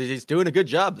 I mean, he's doing a good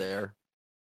job there.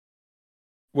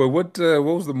 Well, what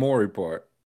was the Morey part?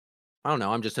 I don't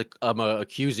know. I'm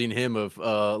accusing him of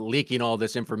leaking all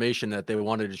this information that they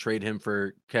wanted to trade him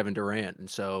for Kevin Durant, and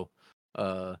so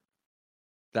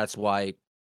that's why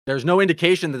there's no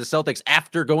indication that the Celtics,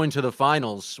 after going to the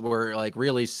finals, were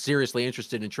really seriously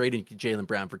interested in trading Jaylen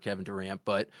Brown for Kevin Durant.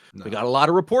 But No. we got a lot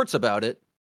of reports about it.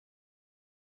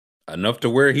 Enough to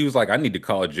where he was like, I need to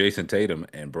call Jason Tatum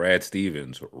and Brad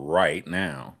Stevens right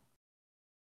now.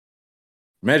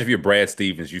 Imagine if you're Brad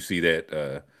Stevens, you see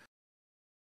that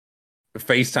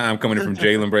FaceTime coming in from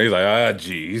Jaylen Brown. He's like,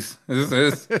 geez,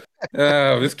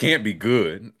 this can't be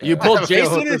good. You I pulled have a feeling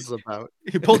Jason. what this is about.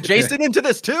 You pulled Jason into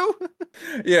this too.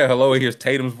 Yeah, hello. He hears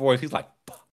Tatum's voice. He's like,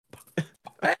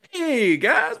 hey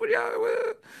guys, what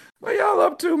y'all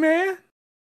up to, man?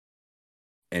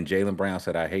 And Jaylen Brown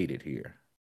said, I hate it here.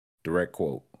 Direct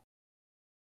quote.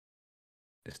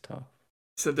 It's tough.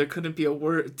 So there couldn't be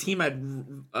a team I'd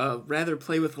rather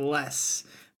play with less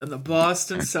than the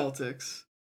Boston Celtics.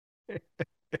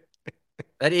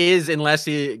 That is, unless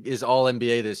he is all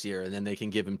NBA this year, and then they can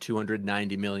give him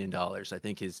 $290 million. I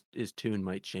think his tune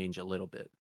might change a little bit.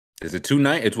 Is it 2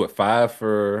 nights? It's what, 5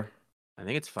 for? I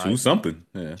think it's 5. 2 something.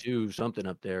 Yeah. 2 something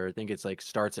up there. I think it's like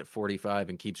starts at 45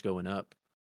 and keeps going up.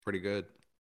 Pretty good.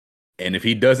 And if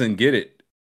he doesn't get it,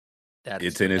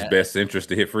 it's in his best interest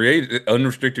to hit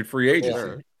unrestricted free agency.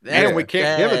 Sure. And we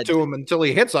can't give it to him until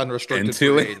he hits unrestricted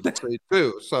free agency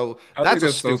too. So that's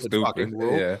a stupid fucking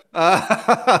rule. Yeah.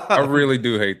 I really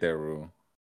do hate that rule.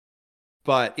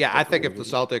 But yeah, I think if the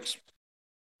Celtics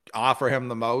offer him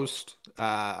the most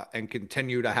and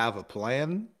continue to have a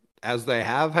plan as they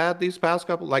have had these past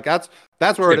couple, like that's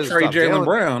where it is. Trade Jaylen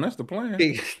Brown. That's the plan.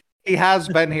 He has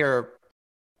been here,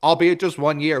 albeit just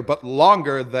 1 year, but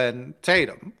longer than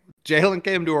Tatum. Jaylen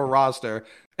came to a roster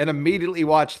and immediately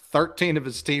watched 13 of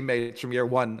his teammates from year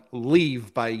 1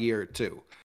 leave by year 2.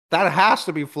 That has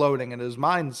to be floating in his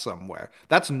mind somewhere.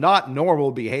 That's not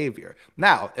normal behavior.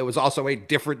 Now, it was also a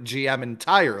different GM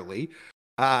entirely.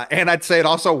 And I'd say it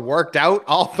also worked out,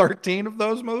 all 13 of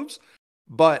those moves.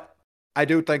 But I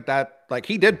do think that, like,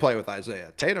 he did play with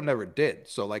Isaiah. Tatum never did.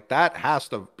 So, like, that has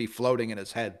to be floating in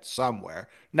his head somewhere.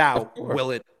 Now,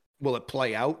 will it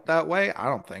play out that way? I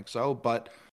don't think so. But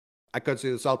I could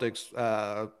see the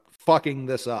Celtics fucking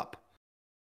this up.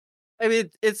 I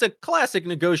mean, it's a classic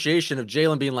negotiation of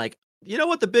Jaylen being like, you know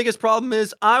what the biggest problem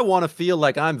is? I want to feel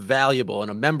like I'm valuable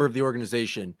and a member of the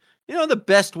organization. You know, the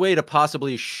best way to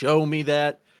possibly show me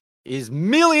that is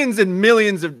millions and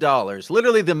millions of dollars.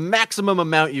 Literally the maximum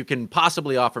amount you can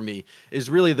possibly offer me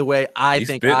is really the way I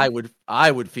think I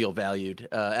would feel valued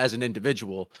as an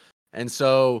individual. And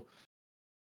so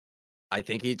I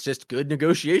think it's just good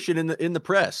negotiation in the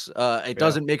press. It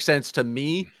doesn't make sense to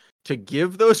me to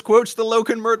give those quotes to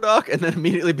Logan Murdoch and then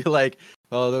immediately be like,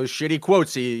 oh, those shitty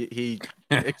quotes he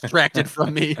extracted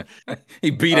from me.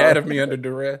 He beat out of me under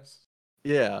duress.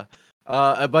 Yeah.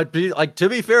 But like, to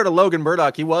be fair to Logan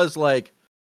Murdoch, he was like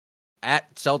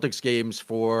at Celtics games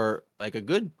for like a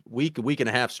good week and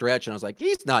a half stretch. And I was like,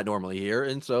 he's not normally here.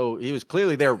 And so he was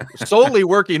clearly there solely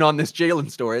working on this Jaylen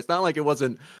story. It's not like it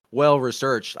wasn't well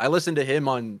researched. I listened to him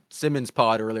on Simmons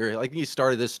pod earlier. Like, he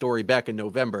started this story back in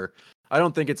November. I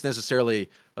don't think it's necessarily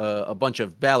a bunch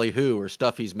of ballyhoo or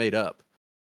stuff he's made up.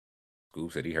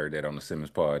 Scoob said he heard that on the Simmons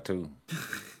pod too.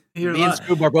 Me and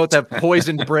Scoob are both have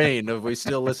poisoned brain if we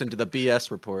still listen to the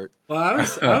BS report. Well,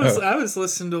 I was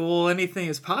listening to Anything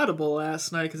Is Potable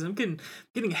last night because I'm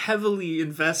getting heavily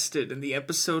invested in the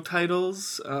episode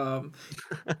titles.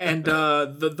 And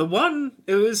the one,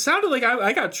 it sounded like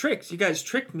I got tricked. You guys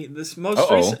tricked me. This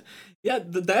most recent. Yeah,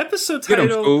 the episode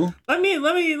title. Let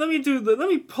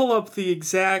me pull up the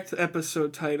exact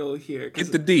episode title here.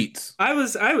 Get the deets. I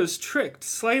was tricked,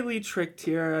 slightly tricked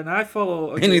here, and I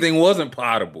follow. Okay. Anything wasn't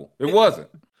potable. It wasn't.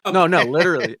 No,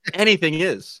 literally anything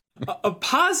is. A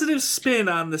positive spin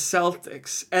on the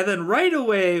Celtics, and then right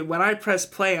away when I press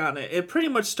play on it, it pretty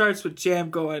much starts with Jam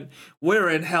going, "We're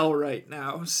in hell right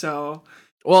now." So,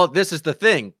 well, this is the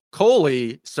thing.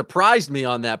 Coley surprised me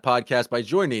on that podcast by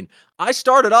joining. I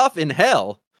started off in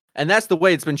hell, and that's the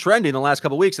way it's been trending the last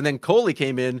couple of weeks. And then Coley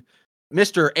came in,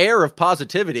 Mr. Air of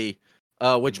Positivity,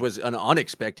 which was an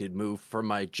unexpected move for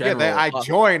my general. Yeah, I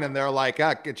joined, and they're like,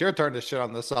 it's your turn to shit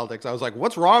on the Celtics. I was like,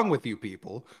 what's wrong with you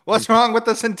people? What's wrong with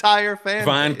this entire fan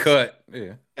Fine base? Cut.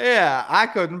 Yeah, I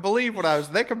couldn't believe what I was.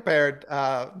 They compared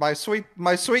my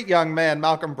sweet young man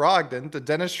Malcolm Brogdon to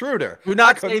Dennis Schroeder. Do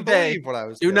not say they.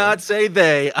 Do not say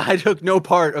they. I took no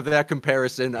part of that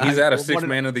comparison. He's out of 6th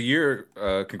man of the year.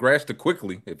 Congrats to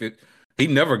Quickly. He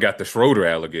never got the Schroeder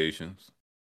allegations.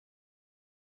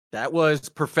 That was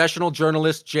professional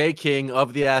journalist Jay King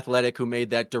of The Athletic who made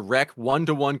that direct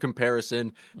one-to-one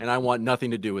comparison, and I want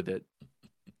nothing to do with it.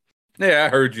 Yeah, I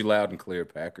heard you loud and clear,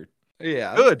 Packard.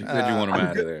 Yeah, good. You said you want him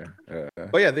out of there.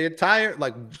 But yeah, the entire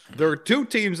there are 2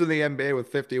 teams in the NBA with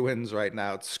 50 wins right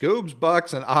now. It's Scoob's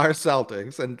Bucks and our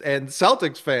Celtics, and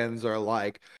Celtics fans are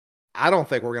like, I don't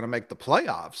think we're gonna make the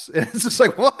playoffs. And it's just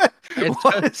like, what?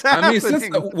 What is happening? I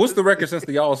mean, what's the record since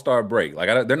the All-Star break?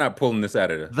 Like, they're not pulling this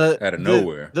out of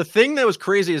nowhere. The thing that was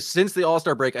crazy is since the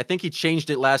All-Star break, I think he changed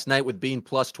it last night with being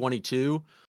plus 22.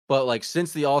 But like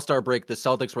since the All-Star break, the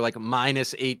Celtics were like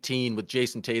minus 18 with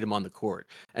Jason Tatum on the court.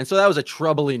 And so that was a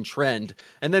troubling trend.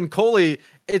 And then Coley,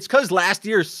 it's because last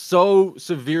year so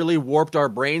severely warped our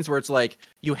brains where it's like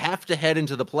you have to head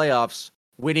into the playoffs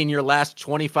winning your last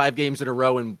 25 games in a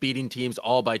row and beating teams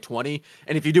all by 20.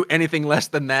 And if you do anything less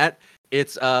than that,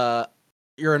 it's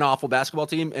you're an awful basketball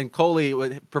team. And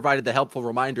Coley provided the helpful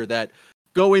reminder that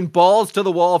going balls to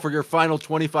the wall for your final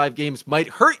 25 games might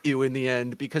hurt you in the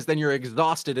end because then you're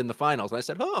exhausted in the finals. And I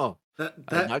said, oh, I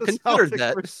had not The considered Celtics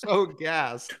that. were so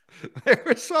gassed. They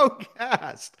were so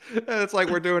gassed. And it's like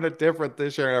we're doing it different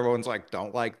this year. And everyone's like,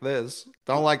 don't like this.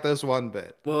 Don't like this one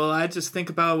bit. Well, I just think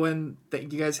about when you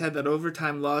guys had that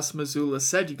overtime loss. Missoula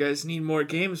said you guys need more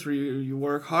games where you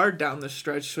work hard down the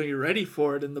stretch so you're ready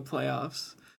for it in the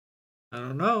playoffs. I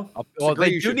don't know. Well, Agree,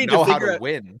 they you do should need know to how figure to out.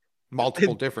 win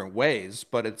multiple different ways,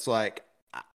 but it's like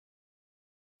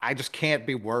I just can't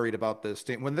be worried about this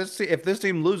team. If this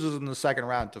team loses in the second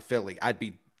round to Philly, I'd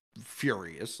be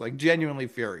furious, like genuinely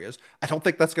furious. I don't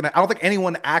think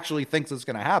anyone actually thinks it's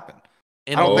gonna happen.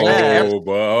 And I don't think Oh,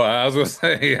 bro, I was gonna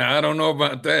say I don't know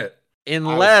about that.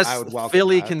 unless I would welcome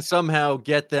Philly that. can somehow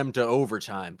get them to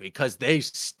overtime because they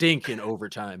stink in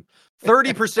overtime.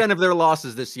 30% of their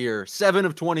losses this year, 7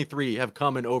 of 23 have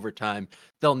come in overtime.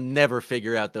 They'll never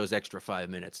figure out those extra 5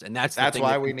 minutes. And that's That's thing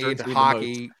why that we need concerns me the most.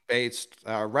 hockey-based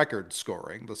record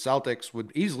scoring. The Celtics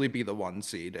would easily be the 1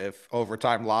 seed if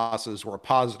overtime losses were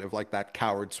positive, like that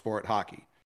coward sport hockey.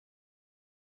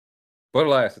 But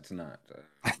alas, it's not.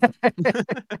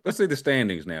 Let's see the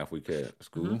standings now, if we can.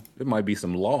 School. There might be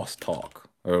some loss talk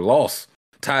or loss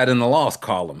tied in the loss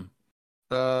column.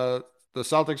 The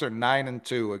Celtics are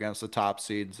 9-2 against the top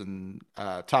seeds and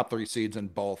top 3 seeds in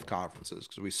both conferences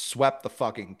because we swept the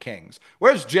fucking Kings.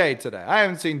 Where's Jay today? I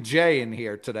haven't seen Jay in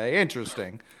here today.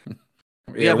 Interesting.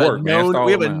 We have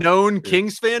a known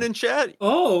Kings fan in chat.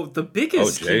 Oh, the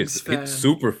biggest Jay's Kings fan.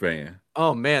 super fan.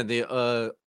 Oh man,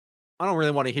 I don't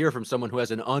really want to hear from someone who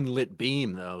has an unlit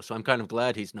beam though, so I'm kind of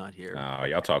glad he's not here. Oh,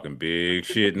 y'all talking big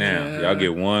shit now. Yeah. Y'all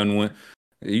get one win.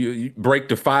 You break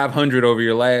to 500 over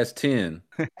your last 10.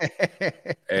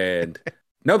 And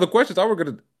no, the questions I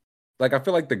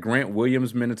feel like the Grant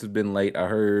Williams minutes have been late. I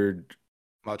heard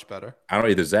Much better. I don't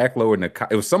know, either Zach Lowe or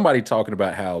it was somebody talking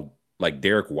about how like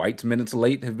Derek White's minutes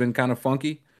late have been kind of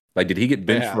funky. Like, did he get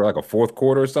benched for like a fourth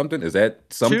quarter or something? Is that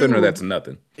something or that's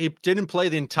nothing? He didn't play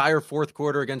the entire fourth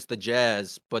quarter against the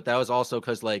Jazz, but that was also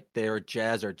because like their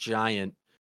Jazz are giant,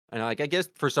 and like I guess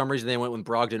for some reason they went with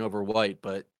Brogdon over White,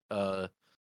 but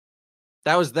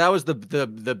that was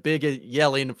the big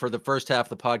yelling for the first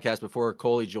half of the podcast before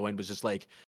Coley joined was just like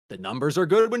the numbers are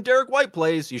good when Derek White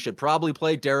plays. You should probably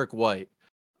play Derek White.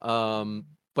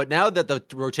 But now that the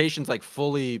rotation's like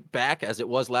fully back as it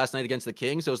was last night against the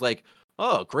Kings, it was like,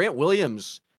 oh, Grant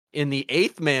Williams in the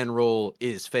 8th man role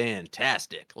is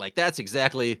fantastic. Like that's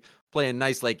exactly playing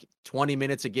nice, like 20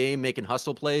 minutes a game, making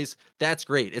hustle plays. That's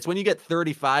great. It's when you get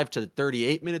 35 to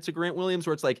 38 minutes of Grant Williams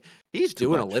where it's like, he's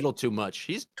doing a little too much.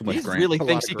 He really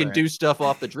thinks he can do stuff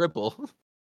off the dribble.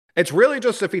 It's really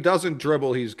just if he doesn't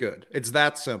dribble, he's good. It's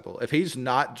that simple. If he's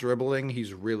not dribbling,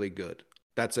 he's really good.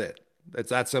 That's it. It's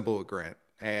that simple with Grant.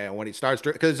 And when he starts,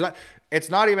 because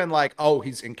it's not even like, oh,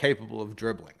 he's incapable of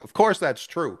dribbling. Of course, that's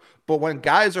true. But when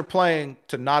guys are playing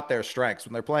to not their strengths,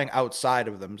 when they're playing outside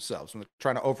of themselves, when they're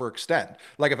trying to overextend,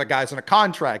 like if a guy's in a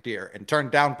contract year and turned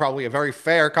down probably a very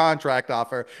fair contract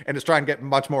offer and is trying to get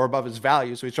much more above his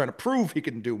value, so he's trying to prove he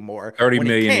can do more. 30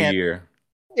 million a year.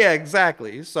 Yeah,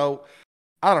 exactly. So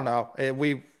I don't know.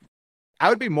 I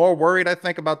would be more worried, I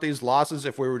think, about these losses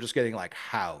if we were just getting like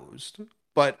housed.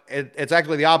 But it's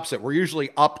actually the opposite. We're usually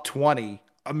up 20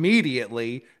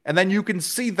 immediately, and then you can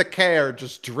see the care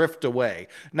just drift away.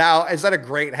 Now, is that a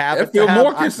great habit? I feel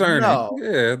more concerning. No.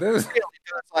 Yeah, it's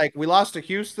like we lost to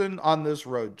Houston on this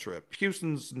road trip.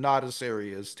 Houston's not a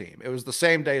serious team. It was the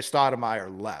same day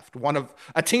Stoudemire left.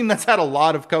 A team that's had a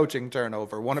lot of coaching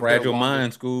turnover. Fragile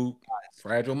mind, school.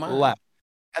 Fragile mind. Left.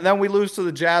 And then we lose to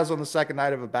the Jazz on the second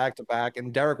night of a back-to-back,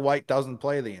 and Derek White doesn't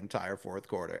play the entire fourth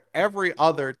quarter. Every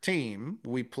other team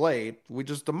we played, we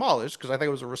just demolished because I think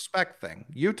it was a respect thing.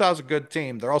 Utah's a good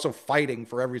team. They're also fighting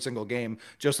for every single game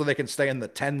just so they can stay in the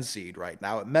 10 seed right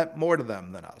now. It meant more to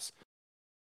them than us.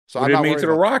 So what did it mean to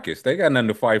the Rockets? They got nothing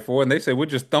to fight for, and they said, we'll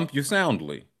just thump you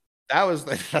soundly.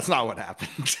 That's not what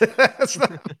happened.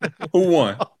 Who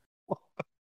won?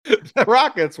 The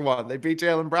Rockets won. They beat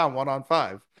Jaylen Brown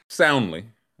 1-on-5. Soundly.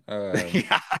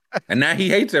 Yeah. And now he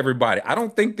hates everybody. I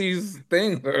don't think these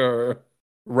things are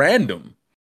random.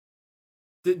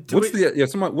 What's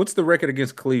the record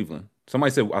against Cleveland?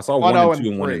 Somebody said I saw 1-2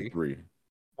 and 1-3.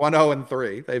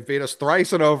 1-0-3. They beat us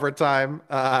thrice in overtime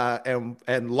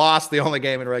and lost the only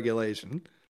game in regulation.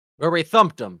 Where we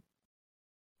thumped them.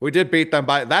 We did beat them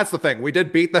by. That's the thing. We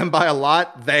did beat them by a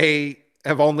lot. They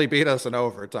have only beat us in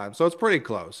overtime, so it's pretty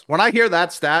close. When I hear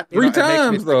that stat, three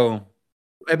times though.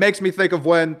 It makes me think of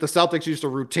when the Celtics used to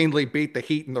routinely beat the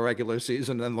Heat in the regular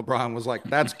season, and LeBron was like,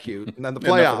 "That's cute," and then the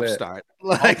playoffs start.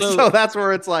 So that's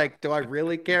where it's like, do I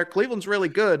really care? Cleveland's really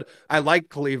good. I like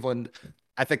Cleveland.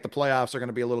 I think the playoffs are going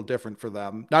to be a little different for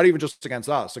them. Not even just against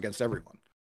us, against everyone.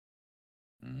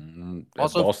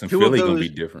 Also, Boston, Philly going to be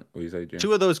different. What do you say, Jim?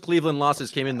 2 of those Cleveland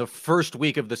losses came in the first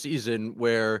week of the season,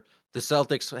 where the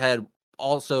Celtics had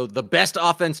also the best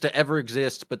offense to ever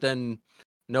exist, but then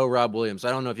no Rob Williams. I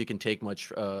don't know if you can take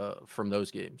much from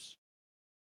those games.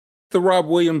 The Rob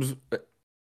Williams,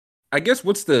 I guess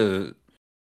you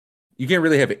can't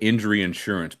really have injury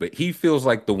insurance, but he feels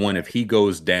like the one, if he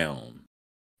goes down,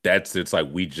 it's like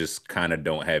we just kind of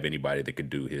don't have anybody that could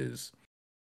do his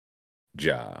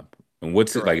job. And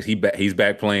what's it like? He's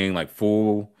back playing like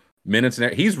full minutes,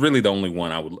 and he's really the only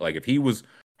one I would like. If he was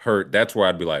hurt, that's where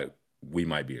I'd be like, we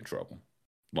might be in trouble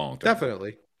long term.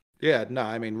 Definitely. Yeah, no,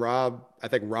 I mean, I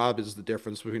think Rob is the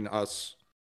difference between us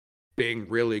being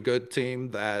really good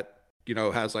team that,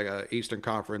 has like a Eastern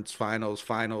Conference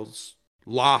finals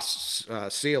loss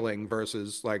ceiling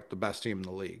versus like the best team in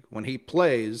the league. When he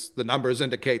plays, the numbers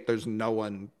indicate there's no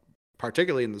one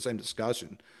particularly in the same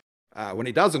discussion. When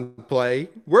he doesn't play,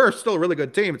 we're still a really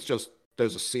good team. It's just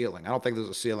there's a ceiling. I don't think there's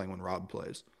a ceiling when Rob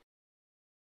plays.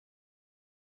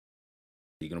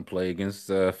 You gonna play against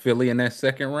Philly in that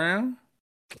second round?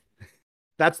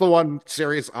 That's the one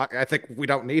series I think we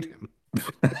don't need him.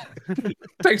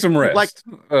 Take some rest. Like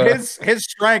his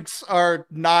strengths are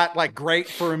not like great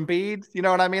for Embiid. You know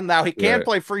what I mean? Now he can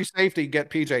play free safety, get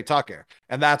PJ Tucker,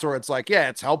 and that's where it's like, yeah,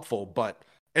 it's helpful, but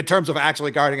in terms of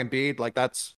actually guarding Embiid, like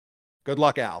that's good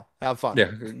luck, Al. Have fun.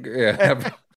 Yeah.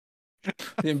 The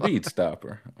Embiid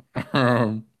stopper.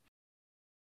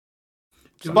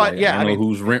 But yeah, I mean,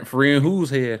 who's rent free and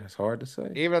who's head? It's hard to say.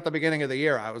 Even at the beginning of the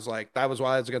year, I was like, that was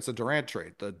why I was against the Durant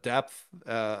trade. The depth,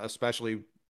 especially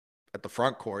at the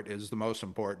front court, is the most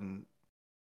important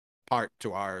part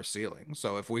to our ceiling.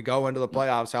 So if we go into the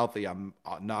playoffs healthy, I'm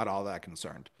not all that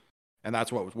concerned. And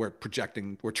that's what we're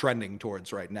trending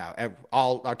towards right now.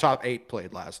 All our top 8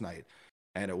 played last night,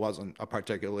 and it wasn't a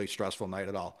particularly stressful night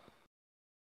at all.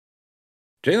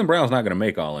 Jaylen Brown's not going to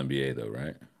make All NBA though,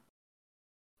 right?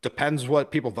 Depends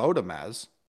what people vote him as.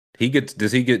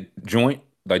 Does he get joint?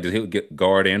 Like, does he get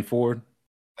guard and forward?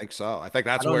 I think so. I think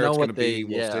that's where it's going to be.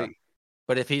 We'll see.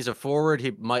 But if he's a forward,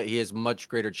 he has much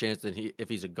greater chance than if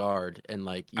he's a guard. And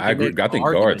like, I agree. I think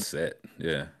guard's set.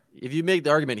 Yeah. If you make the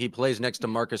argument he plays next to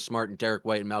Marcus Smart and Derek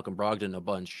White and Malcolm Brogdon a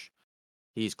bunch,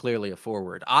 he's clearly a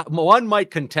forward. One might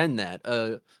contend that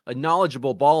a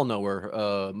knowledgeable ball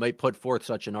knower might put forth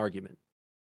such an argument.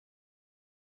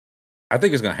 I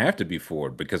think it's gonna have to be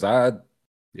forward because I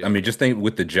mean, just think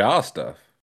with the Ja stuff.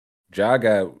 Ja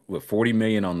got $40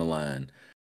 million on the line,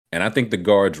 and I think the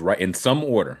guards right in some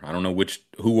order. I don't know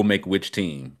who will make which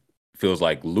team. Feels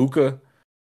like Luka,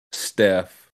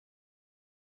 Steph,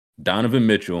 Donovan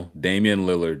Mitchell, Damian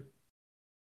Lillard,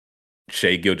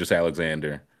 Shai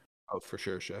Gilgeous-Alexander. Oh, for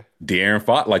sure, Shai. De'Aaron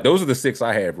Fox. Like those are the 6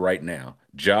 I have right now.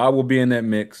 Ja will be in that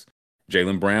mix.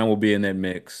 Jaylen Brown will be in that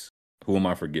mix. Who am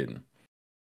I forgetting?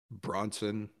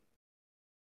 Bronson.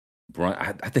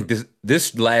 I think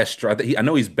this last stretch. I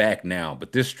know he's back now,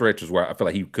 but this stretch is where I feel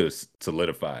like he could have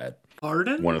solidified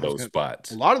Harden? one of those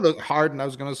spots. A lot of the Harden, I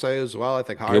was going to say as well. I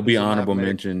think Harden. He'll be honorable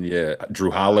mention. Yeah,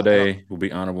 Drew Holiday will be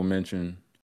honorable mention.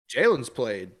 Jalen's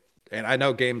played, and I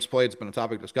know games played has been a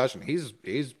topic of discussion. He's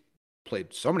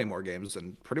played so many more games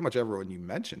than pretty much everyone you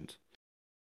mentioned.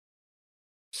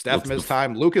 Steph missed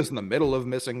time. Luka's in the middle of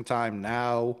missing time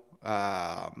now.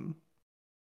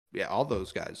 Yeah, all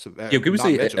those guys. Yeah, can we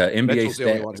see NBA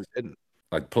stats?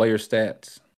 Like player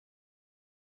stats?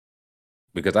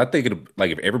 Because I think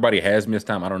if everybody has missed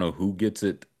time, I don't know who gets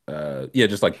it. Yeah,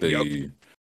 just like the.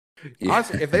 Yeah.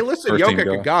 Honestly, if they listed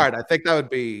Jokic a guard, I think that would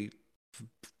be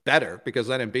better because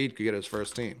then Embiid could get his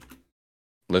first team.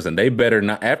 Listen, they better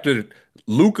not. After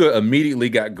Luka immediately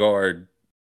got guard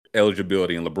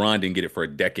eligibility and LeBron didn't get it for a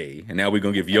decade, and now we're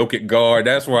gonna give Jokic guard.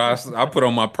 That's why I put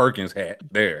on my Perkins hat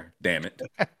there. Damn it.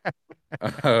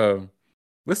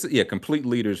 Let's see, complete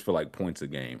leaders for like points a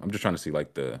game. I'm just trying to see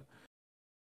like the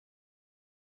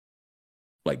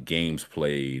games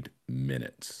played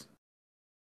minutes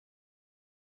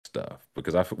stuff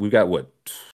because we got what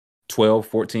 12,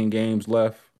 14 games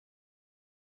left.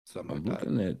 Something I'm like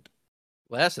looking that. at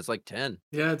less. It's like 10.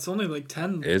 Yeah, it's only like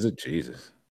 10. Is it?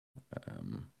 Jesus.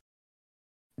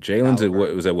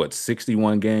 Jalen's at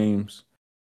 61 games.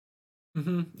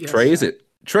 Mm-hmm. Yes.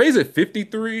 Trey's at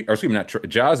 53, or excuse me, not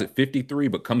Ja's at 53,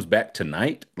 but comes back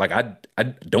tonight. Like I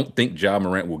don't think Ja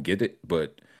Morant will get it,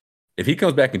 but if he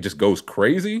comes back and just goes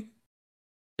crazy,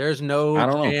 there's no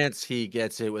chance he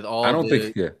gets it with all.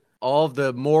 All of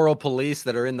the moral police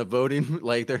that are in the voting.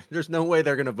 Like there's no way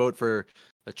they're going to vote for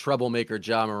a troublemaker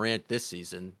Ja Morant this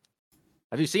season.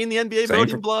 Have you seen the NBA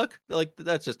voting block? Like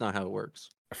that's just not how it works.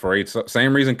 Afraid.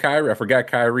 Same reason Kyrie. I forgot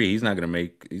Kyrie. He's not going to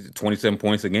make 27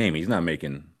 points a game. He's not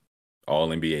making all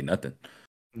NBA nothing.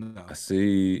 No. I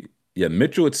see. Yeah,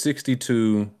 Mitchell at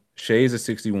 62, Shay's at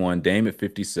 61, Dame at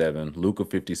 57, Luka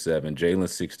 57, Jalen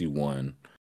 61.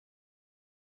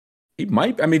 He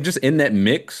might. I mean, just in that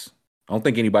mix, I don't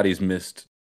think anybody's missed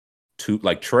two.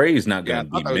 Like Trey's not Yeah, I going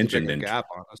to thought be that was a mentioned. bigger In gap,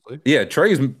 honestly. yeah,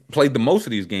 Trey's played the most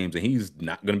of these games, and he's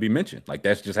not going to be mentioned. Like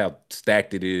that's just how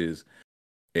stacked it is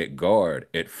at guard.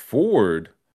 At forward,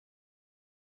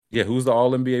 yeah, who's the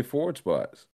All NBA forward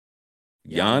spots?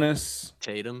 Giannis,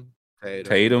 Tatum.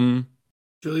 Tatum.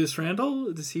 Julius Randle,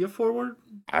 is he a forward?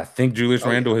 I think Julius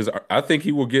Randle is. I think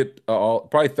he will get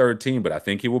probably third team, but I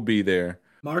think he will be there.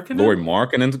 Markkinen? Lauri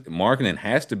Markkinen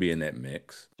has to be in that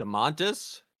mix.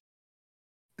 DeMontis.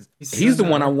 He's the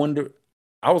one I wonder.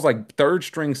 I was like third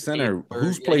string center.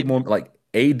 Who's played more like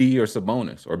AD or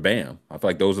Sabonis or Bam? I feel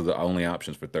like those are the only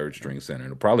options for third string center.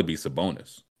 It'll probably be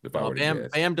Sabonis if I were to guess.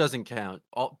 Bam doesn't count.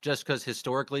 Just because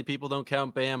historically people don't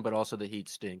count Bam, but also the Heat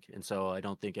stink, and so I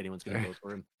don't think anyone's going to vote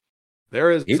for him. There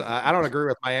is. I don't agree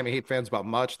with Miami Heat fans about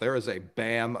much. There is a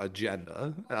Bam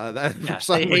agenda that for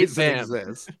some reason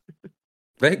exists.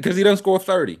 Because he doesn't score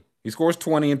 30. He scores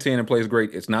 20 and 10 and plays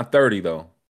great. It's not 30 though.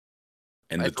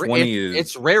 And the 20 is.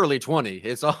 It's rarely 20.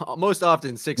 It's most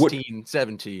often 16,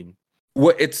 17.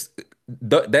 Well, it's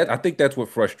that. I think that's what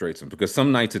frustrates him because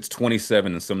some nights it's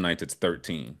 27 and some nights it's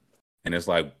 13, and it's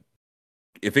like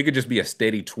if it could just be a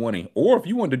steady 20, or if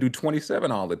you wanted to do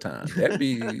 27 all the time, that'd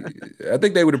be. I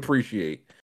think they would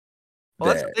appreciate.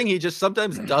 Well, that's the thing. He just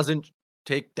sometimes doesn't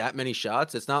take that many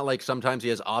shots. It's not like sometimes he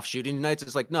has off shooting nights.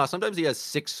 It's like no, sometimes he has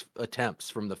 6 attempts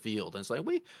from the field, and it's like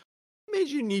we need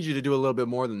you to do a little bit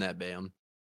more than that, Bam.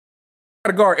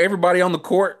 Gotta guard everybody on the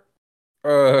court.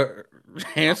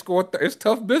 Hand score. It's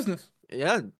tough business.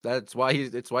 Yeah, that's why he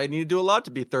needed to do a lot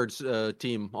to be third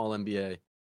team All NBA.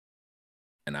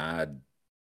 And I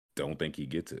don't think he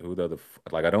gets it. Who the other?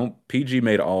 Like I don't. PG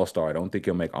made All Star. I don't think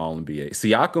he'll make All NBA.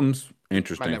 Siakam's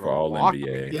interesting for All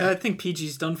NBA. Yeah, I think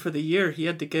PG's done for the year. He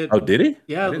had to get. Oh, did he?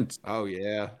 Yeah. Oh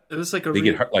yeah. It was like a. Did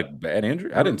he get hurt like bad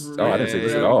injury? I didn't see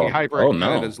this at all. Oh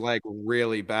no. His leg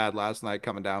really bad last night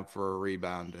coming down for a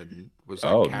rebound and was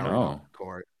like carried on the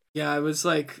court. Yeah, it was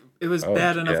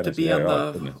bad enough to be on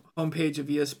the homepage of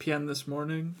ESPN this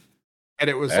morning. And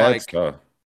it was like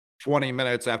 20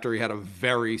 minutes after he had a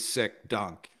very sick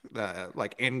dunk,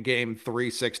 like in game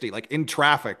 360, like in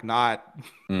traffic, not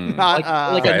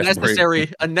like a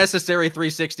necessary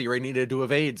 360 where he needed to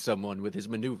evade someone with his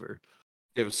maneuver.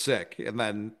 It was sick, and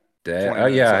then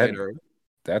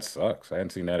that sucks. I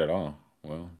hadn't seen that at all.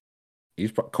 Well.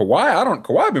 He's Kawhi.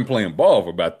 Kawhi been playing ball for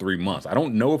about 3 months. I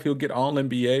don't know if he'll get All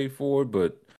NBA for it,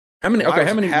 but how many?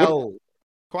 Kawhi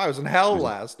was in hell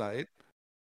last night.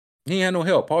 He had no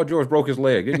help. Paul George broke his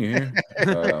leg. Didn't you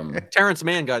hear? Terrence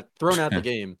Mann got thrown out the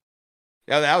game.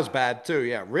 Yeah, that was bad too.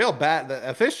 Yeah, real bad. The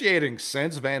officiating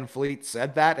since Van Fleet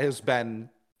said that has been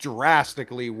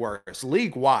drastically worse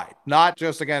league wide, not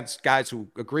just against guys who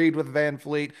agreed with Van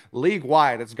Fleet. League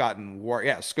wide, it's gotten worse.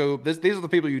 Yeah, Scoob. These are the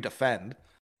people you defend.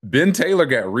 Ben Taylor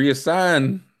got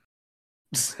reassigned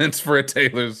since Fred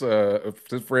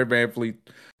Van Fleet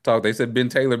talked. They said Ben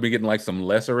Taylor been getting like some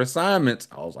lesser assignments.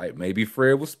 I was like, maybe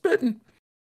Fred was spitting.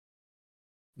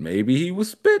 Maybe he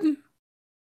was spitting.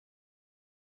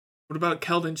 What about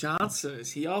Keldon Johnson?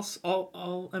 Is he all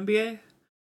NBA?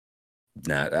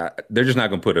 Nah, they're just not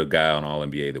going to put a guy on All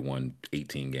NBA that won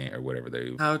 18 games or whatever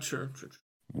they true.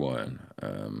 won.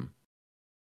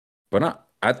 But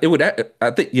I think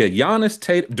Giannis,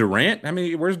 Tatum, Durant. I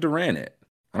mean, where's Durant at?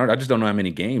 I just don't know how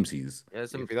many games he's.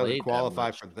 If he doesn't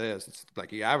qualify for this, it's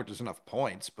like he averages enough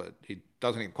points, but he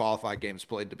doesn't even qualify games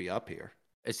played to be up here.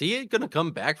 Is he going to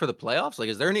come back for the playoffs? Like,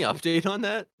 is there any update on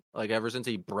that? Like, ever since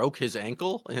he broke his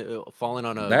ankle, falling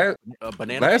on a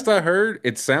banana. Last I heard,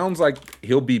 it sounds like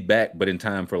he'll be back, but in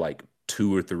time for like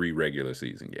 2 or 3 regular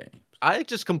season games. I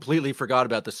just completely forgot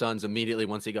about the Suns immediately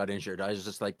once he got injured. I was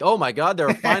just like, oh my God, they're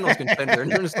a finals contender.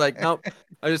 And I'm just like, nope.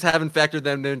 I just haven't factored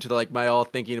them into like my all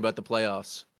thinking about the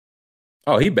playoffs.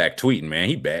 Oh, he back tweeting, man.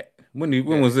 He back. When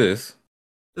was this?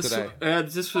 Today.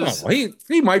 This was. Oh,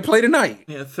 he might play tonight.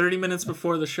 Yeah, 30 minutes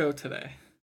before the show today.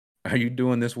 Are you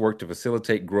doing this work to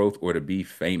facilitate growth or to be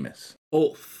famous?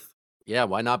 Both. Yeah,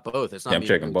 why not both? It's not. I'm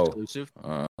checking both. Exclusive.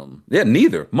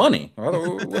 Neither. Money.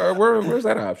 Where's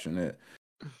that option at?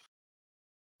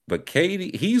 But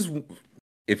KD,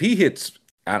 if he hits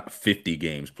 50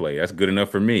 games played, that's good enough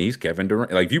for me. He's Kevin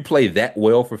Durant. Like if you play that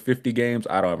well for 50 games,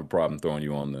 I don't have a problem throwing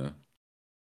you on the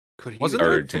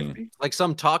third team. Like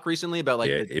some talk recently about like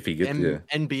if he gets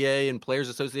NBA and Players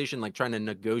Association like trying to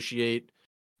negotiate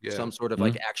some sort of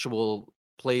like actual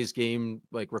plays game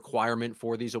like requirement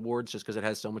for these awards, just because it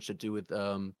has so much to do with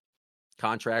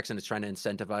contracts, and it's trying to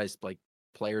incentivize like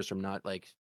players from not like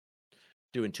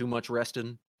doing too much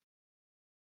resting.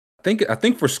 I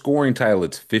think for scoring title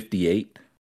it's 58.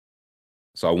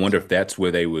 So I wonder if that's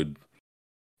where they would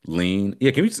lean.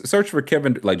 Yeah, can we search for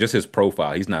Kevin, like just his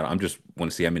profile? He's not. I'm just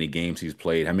want to see how many games he's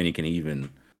played, how many can he even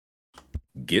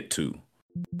get to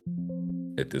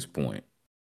at this point.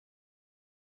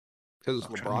 Because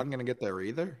LeBron going to get there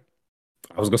either?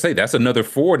 I was gonna say that's another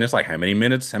 4, and it's like how many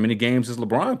minutes, how many games does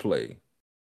LeBron play?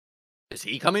 Is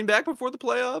he coming back before the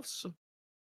playoffs?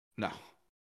 No.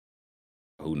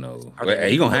 Who knows? Are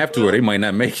they He gonna making have the to, or they might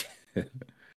not make it.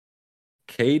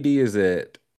 KD is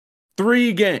at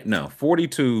 3 games. No,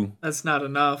 42. That's not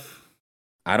enough.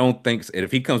 I don't think so.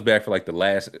 If he comes back for like the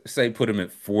last, say, put him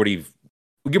at 40,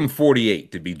 we'll give him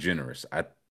 48 to be generous.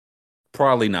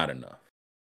 Probably not enough.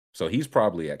 So he's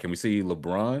probably at. Can we see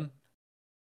LeBron?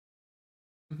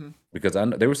 Mm-hmm. Because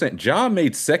they were saying John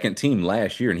made second team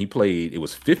last year, and he played. It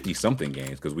was 50 something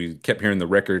games because we kept hearing the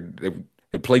record.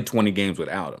 They played 20 games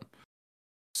without him.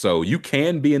 So you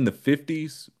can be in the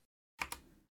 50s.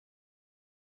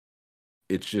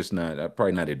 It's just not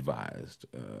probably not advised.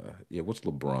 Yeah, what's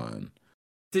LeBron?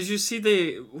 Did you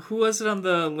see who was it on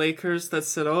the Lakers that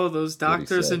said, "Oh, those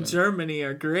doctors 47. in Germany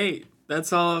are great.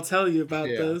 That's all I'll tell you about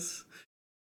this."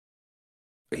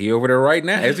 He over there right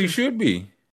now, as he should be.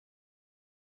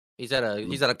 He's at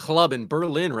a club in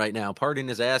Berlin right now, partying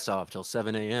his ass off till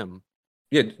 7 a.m.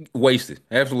 Yeah, wasted.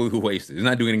 Absolutely wasted. He's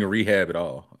not doing any rehab at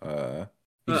all.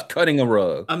 He's cutting a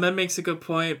rug. Ahmed makes a good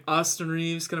point. Austin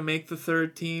Reeves gonna make the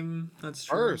third team. That's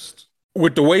true. First.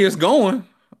 With the way it's going,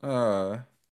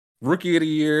 rookie of the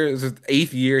year. This is his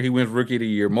 8th year. He wins rookie of the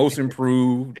year. Most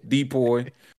improved,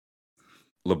 Depoy.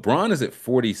 LeBron is at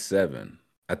 47.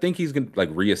 I think he's gonna like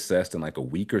reassessed in like a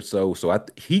week or so. So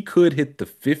he could hit the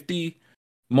 50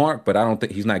 mark, but I don't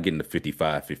think he's not getting to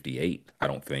 55, 58. I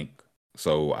don't think.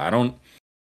 So I don't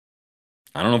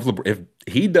know if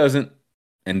he doesn't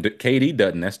and KD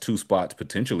doesn't. That's 2 spots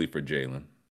potentially for Jalen.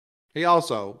 He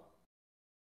also,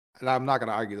 and I'm not going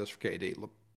to argue this for KD.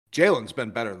 Jalen's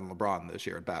been better than LeBron this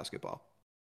year in basketball.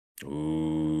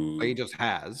 Ooh, He just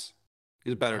has.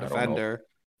 He's a better I don't defender.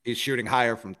 He's shooting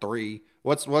higher from 3.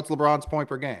 What's LeBron's point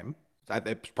per game?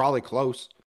 It's probably close.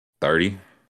 30.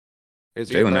 Is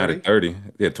he Jalen at out at 30.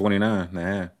 Yeah, 29 and a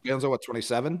half. Jalen's at what,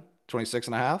 27? 26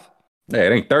 and a half? Yeah,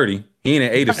 it ain't 30. He ain't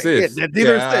at 8 assists.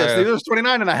 Neither is this. Neither is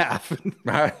 29 and a half.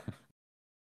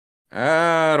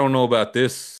 I don't know about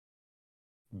this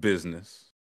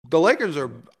business. The Lakers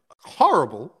are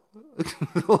horrible.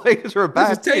 The Lakers are a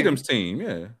bad This is Tatum's team,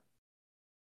 yeah.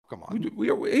 Come on.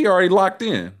 He already locked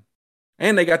in.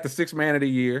 And they got the 6th man of the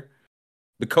year.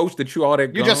 The coach that you all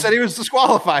that You just said he was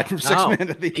disqualified from 6 man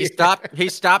of the year. He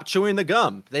stopped chewing the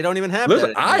gum. They don't even have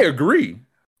Listen, that. I agree.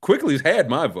 Quickly's had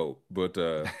my vote, but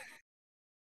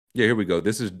yeah, here we go.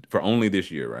 This is for only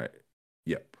this year, right?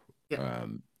 Yep. Yeah.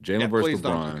 Jalen versus please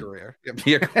don't LeBron. do career.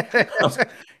 Yeah.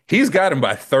 He's got him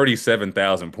by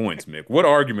 37,000 points, Mick. What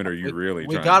argument are you really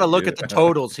We trying got to to look get? at the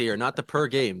totals here, not the per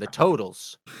game. The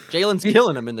totals. Jalen's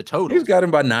killing him in the totals. He's got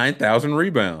him by 9,000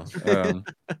 rebounds.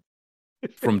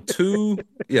 From 2,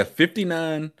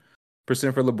 59%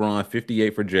 for LeBron,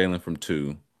 58 for Jalen from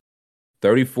 2,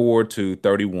 34 to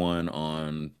 31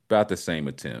 on about the same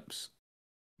attempts.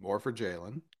 More for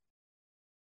Jalen.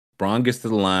 Bron gets to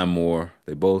the line more.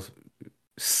 They both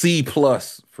C+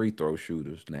 free throw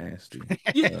shooters. Nasty.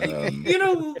 You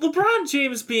know, LeBron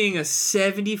James being a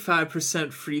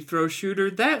 75% free throw shooter,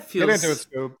 that Get into it, feels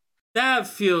Scoop.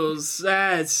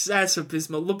 that's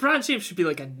abysmal. LeBron James should be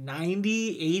like a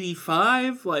 90,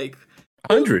 85, like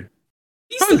 100.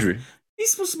 He's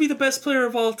supposed to be the best player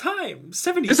of all time.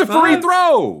 75. It's a free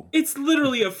throw. It's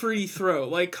literally a free throw.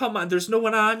 Like, come on, there's no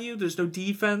one on you. There's no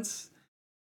defense.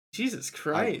 Jesus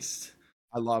Christ.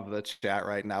 I love the chat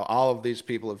right now. All of these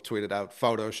people have tweeted out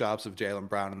photoshops of Jaylen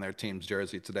Brown in their team's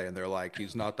jersey today, and they're like,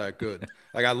 he's not that good.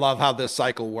 Like, I love how this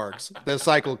cycle works. This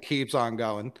cycle keeps on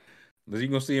going. You're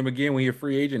going to see him again when you're a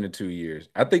free agent in 2 years.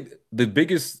 I think the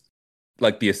biggest,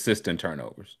 like the assist and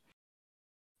turnovers.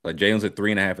 Like Jalen's at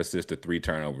 3.5 assists to 3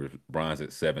 turnovers. Bron's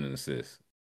at 7 assists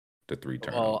to 3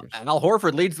 turnovers. Well, Al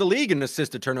Horford leads the league in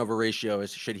assist to turnover ratio.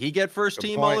 Should he get first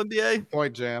team All NBA? Good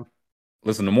point, Jam.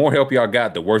 Listen, the more help y'all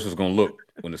got, the worse it's gonna look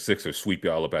when the Sixers sweep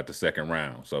y'all up at the second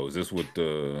round. So is this what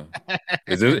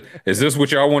is this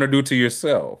what y'all want to do to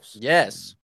yourselves?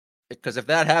 Yes. Because if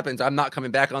that happens, I'm not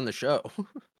coming back on the show.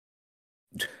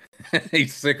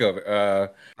 He's sick of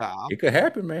it. It could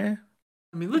happen, man.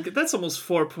 I mean, look, that's almost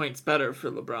 4 points better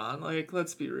for LeBron. Like,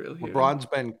 let's be real here. LeBron's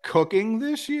been cooking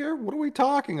this year? What are we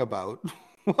talking about?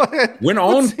 What? When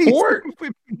What on season court? have we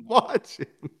been watching?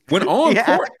 When on He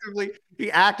court,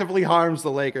 actively harms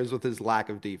the Lakers with his lack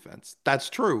of defense. That's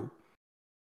true.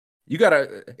 you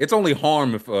gotta. It's only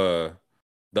harm if the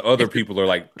other people are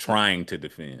like trying to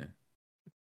defend.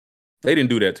 They didn't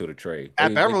do that to the trade. Pat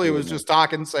They Beverly did was it. just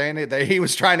talking, saying that he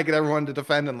was trying to get everyone to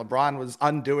defend, and LeBron was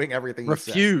undoing everything he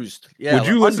said. Refused. Yeah. Would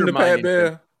you listen to Pat undermining him.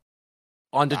 Bear?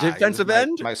 On the He was defensive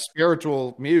end? my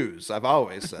spiritual muse. I've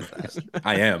always said that.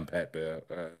 I am Pat Bear.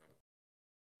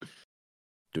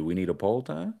 Do we need a poll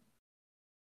time?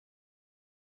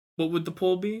 What would the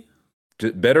poll be?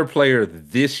 Better player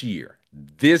this year.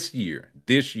 This year.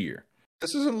 This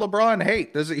isn't LeBron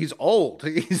hate. He's old.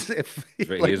 He's He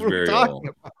like is we're very talking old.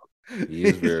 about. He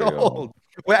is very old.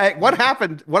 What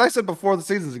happened? What I said before the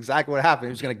season is exactly what happened.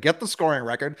 He was going to get the scoring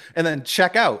record and then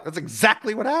check out. That's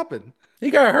exactly what happened. He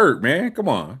got hurt, man. Come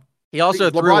on. He also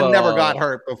LeBron never got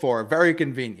hurt before. Very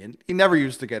convenient. He never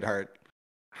used to get hurt.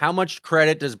 How much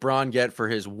credit does Braun get for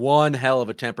his one hell of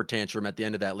a temper tantrum at the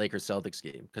end of that Lakers Celtics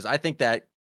game? Because I think that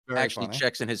Very actually funny.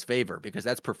 checks in his favor because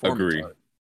that's performance. Agree. art.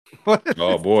 What is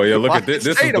Oh boy, yeah. Look Why at this.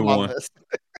 This is Tatum the on one. this?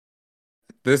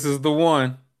 This is the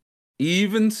one.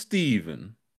 Even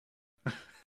Steven.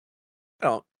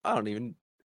 I don't even.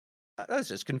 That's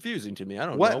just confusing to me. I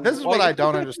don't know. What this is Why- what I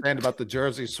don't understand about the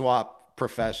jersey swap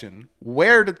profession.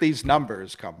 Where did these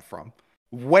numbers come from?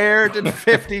 Where did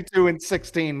 52 and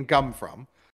 16 come from?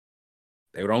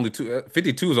 They were only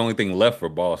 52 is the only thing left for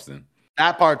Boston.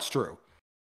 That part's true.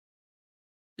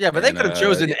 Yeah, but they And, could have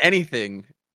chosen anything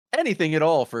at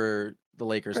all for the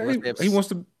Lakers. unless they have He wants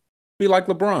to be like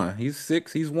LeBron. He's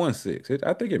 6. He's 1-6.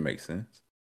 I think it makes sense.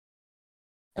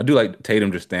 I do like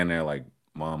Tatum just standing there like,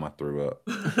 Mom, I threw up.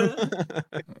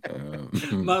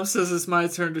 Mom says it's my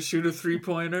turn to shoot a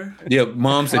 3-pointer. Yeah,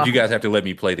 Mom said you guys have to let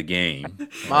me play the game.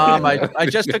 Mom, I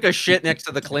just took a shit next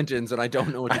to the Clintons and I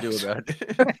don't know what to do about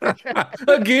it.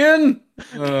 Again.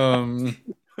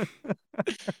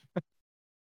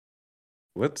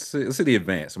 Let's see the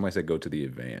advanced. Somebody said go to the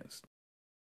advanced.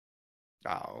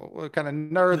 Oh, what kind of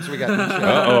nerds we got?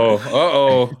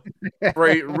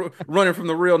 Right, running from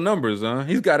the real numbers, huh?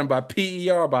 He's got him by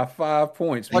PER by 5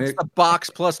 points, What's Nick. the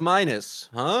box plus minus,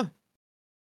 huh?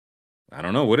 I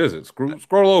don't know. What is it?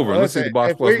 Scroll over and let's see the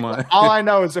box plus minus. All I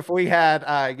know is if we had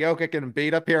Jokic and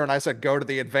Embiid up here and I said go to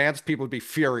the advanced, people would be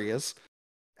furious.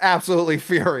 Absolutely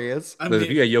furious. If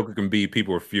you got Jokic and B,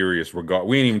 people are furious. We ain't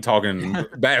even talking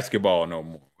basketball no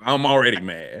more. I'm already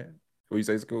mad. What you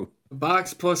say, School?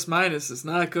 Box plus minus is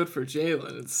not good for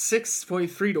Jalen. It's 6.3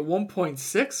 to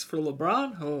 1.6 for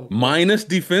LeBron. Oh, Minus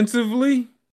defensively?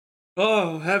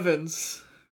 oh heavens.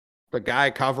 The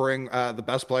guy covering the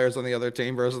best players on the other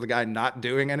team versus the guy not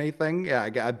doing anything. Yeah,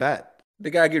 I bet. The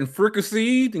guy getting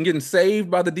fricasseed and getting saved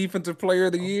by the defensive player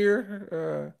of the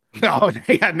year? No,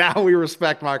 yeah, now we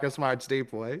respect Marcus Smart's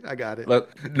deep boy. I got it.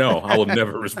 No, I will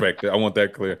never respect it. I want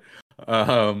that clear.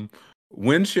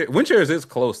 Win shares is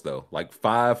close though. Like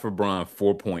 5 for Bron,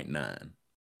 4.9.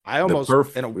 I almost,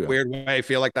 in a weird way,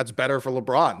 feel like that's better for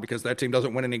LeBron because their team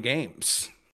doesn't win any games.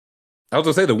 I was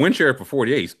gonna say the win share for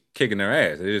 48 is kicking their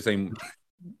ass. It just ain't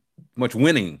much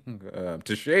winning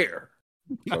to share.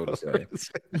 So to say.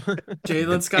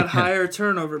 Jalen's got higher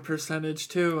turnover percentage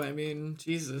too. I mean,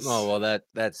 Jesus. Oh well,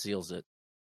 that seals it.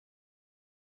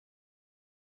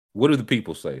 What do the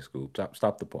people say, Scoop?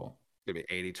 Stop the poll. Maybe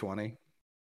 80-20.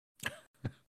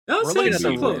 We're looking at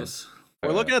so the close.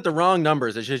 We're looking at the wrong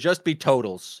numbers. It should just be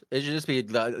totals. It should just be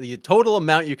the total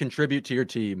amount you contribute to your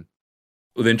team.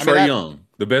 Well, then Trae Young,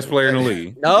 the best player in the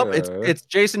league. Nope, it's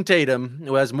Jason Tatum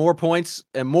who has more points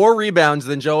and more rebounds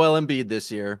than Joel Embiid this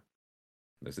year.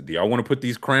 Listen, do y'all want to put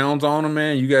these crowns on them,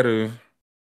 man? They're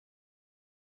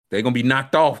gonna be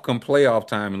knocked off come playoff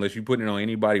time unless you put it on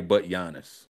anybody but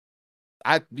Giannis.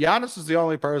 Giannis is the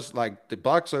only person. Like the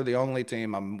Bucks are the only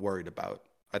team I'm worried about.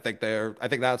 I think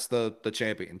that's the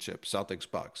championship,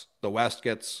 Celtics Bucks. The West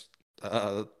gets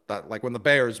that, like when the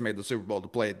Bears made the Super Bowl to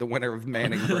play the winner of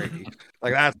Manning Brady.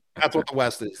 Like that's what the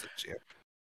West is this year.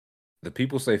 The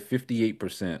people say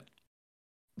 58%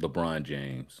 LeBron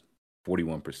James,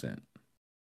 41%.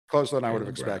 Closer than I would have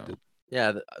expected.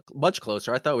 Yeah, much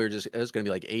closer. I thought it was going to be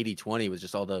like 80-20 with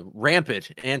just all the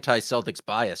rampant anti-Celtics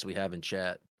bias we have in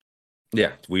chat.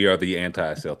 Yeah, we are the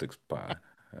anti-Celtics pie.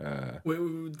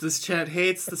 This chat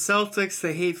hates the Celtics.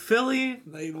 They hate Philly.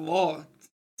 They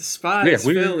despise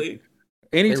Philly.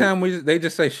 Anytime they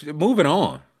just say, moving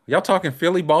on. Y'all talking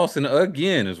Philly, Boston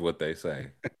again is what they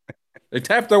say. They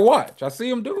tap their watch. I see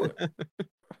them do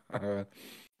it.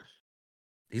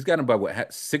 He's got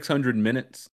about 600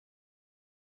 minutes,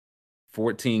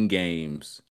 14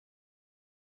 games.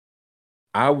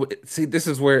 I would see. This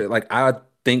is where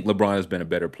think LeBron has been a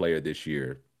better player this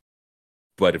year.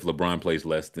 But if LeBron plays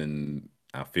less than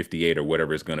 58 or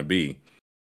whatever it's going to be,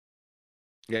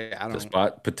 Yeah, I the don't.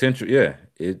 spot potential, yeah,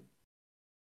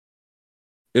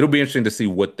 it'll be interesting to see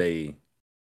what they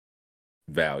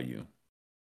value.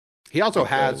 He also Okay,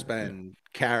 has yeah. been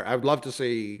I would love to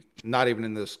see, not even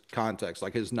in this context,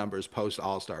 like his numbers post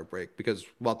All-Star break, because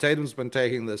while Tatum's been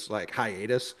taking this like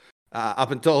hiatus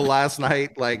up until last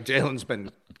night, like Jalen's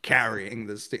been carrying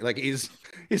this team. Like he's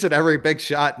hit every big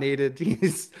shot needed.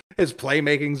 His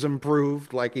playmaking's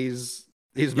improved. Like he's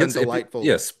been Yes, delightful.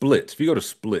 Yeah, splits. If you go to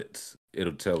splits,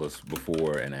 it'll tell us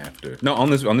before and after. No, on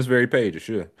this very page, it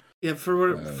should. Yeah,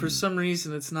 for some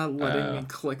reason it's not letting me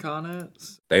click on it.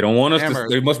 They don't want us Hammer.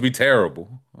 to. They must be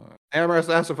terrible. Amherst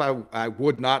asked if I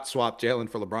would not swap Jalen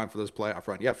for LeBron for this playoff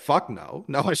run. Yeah, fuck no.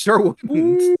 No, I sure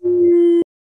wouldn't.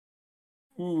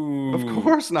 Of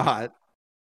course not.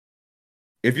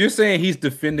 If you're saying he's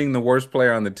defending the worst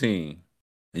player on the team,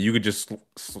 and you could just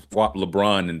swap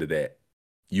LeBron into that,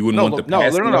 you wouldn't want the no.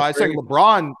 passing I say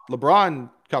upgrade? LeBron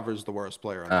covers the worst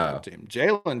player on the other team.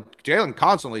 Jalen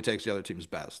constantly takes the other team's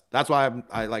best. That's why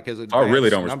I like his. I really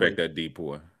don't numbers. respect that deep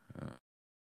boy.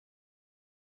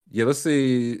 Yeah, let's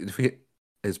see if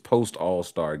his post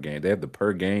All-Star game. They have the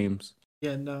per games.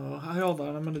 Yeah, no. Hold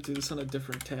on. I'm going to do this on a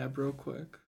different tab real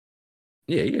quick.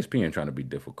 Yeah, ESPN trying to be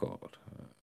difficult.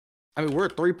 I mean, we're a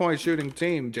 3-point shooting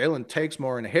team. Jalen takes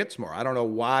more and hits more. I don't know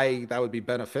why that would be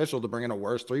beneficial to bring in a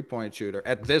worse 3-point shooter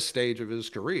at this stage of his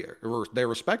career, or their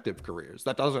respective careers.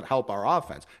 That doesn't help our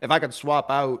offense. If I could swap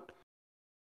out,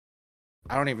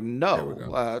 I don't even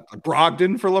know,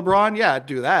 Brogdon for LeBron, yeah, I'd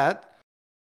do that.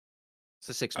 It's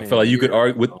the sixth. I feel like you could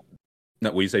argue with.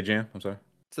 No, what you say, Jam? I'm sorry.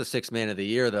 It's the sixth man of the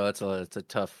year, though. It's a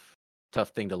tough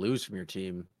thing to lose from your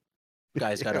team.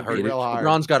 Guy's got a hurt.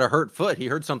 LeBron's got a hurt foot. He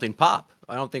heard something pop.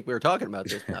 I don't think we were talking about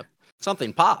this.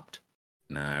 Something popped.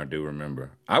 Nah, I do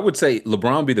remember. I would say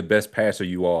LeBron be the best passer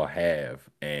you all have,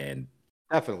 and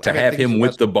definitely to have him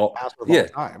with the ball. Yeah.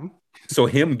 So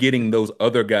him getting those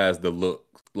other guys the look,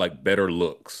 like better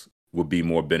looks, would be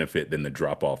more benefit than the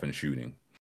drop off in shooting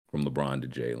from LeBron to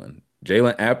Jalen.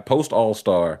 Jalen post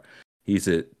All-Star, he's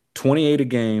at 28 a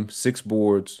game, 6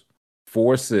 boards,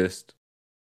 4 assists.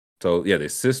 So yeah, the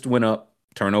assist went up,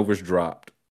 turnovers dropped,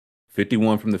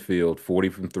 51 from the field, 40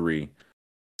 from 3,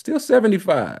 still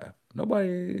 75.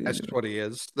 Nobody. That's just what he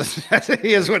is.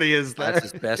 He is what he is. That's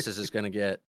as best as it's gonna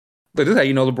get. But this is how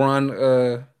you know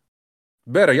LeBron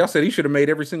better. Y'all said he should have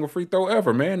made every single free throw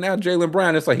ever, man. Now Jaylen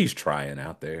Brown, it's like he's trying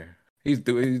out there. He's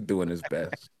doing his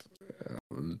best.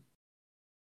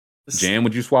 Jam,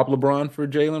 would you swap LeBron for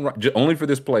Jalen? Only for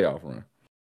this playoff run?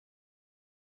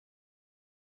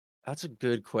 That's a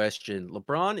good question.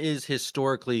 LeBron is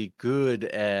historically good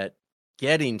at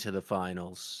getting to the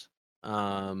finals,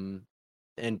 and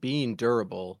being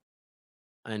durable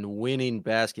and winning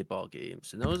basketball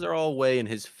games. And those are all way in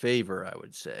his favor, I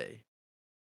would say.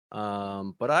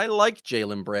 But I like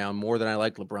Jaylen Brown more than I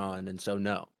like LeBron, and so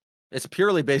no. It's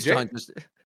purely based on just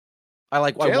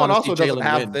Jalen also doesn't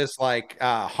have this like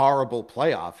horrible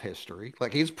playoff history.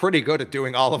 Like he's pretty good at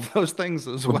doing all of those things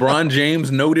as well. LeBron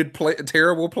James noted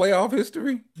terrible playoff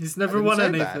history. He's never won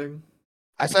anything.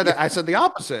 I said the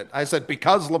opposite. I said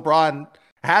because LeBron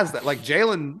has that. Like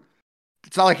Jalen,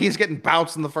 it's not like he's getting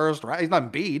bounced in the first round. He's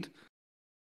not Embiid.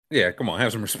 Yeah, come on,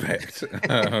 have some respect.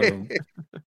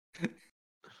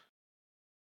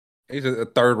 He's a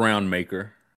third round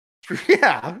maker.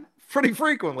 Yeah. Pretty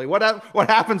frequently. What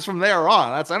happens from there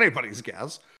on? That's anybody's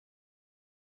guess.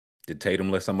 Did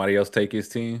Tatum let somebody else take his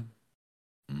team?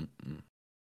 Can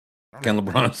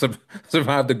LeBron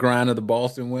survive the grind of the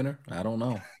Boston winter? I don't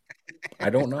know.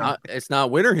 It's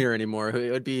not winter here anymore.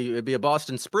 It'd be a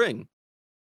Boston spring.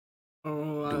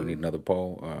 Oh, do we need another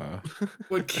poll?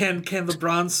 What can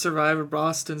LeBron survive a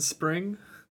Boston spring?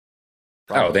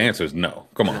 Probably. Oh, the answer is no.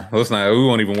 Come on, we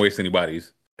won't even waste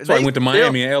anybody's. That's why I went to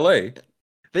Miami and LA.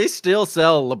 They still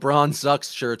sell LeBron sucks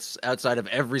shirts outside of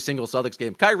every single Celtics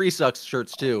game. Kyrie sucks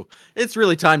shirts too. It's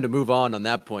really time to move on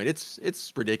that point.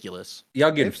 It's ridiculous.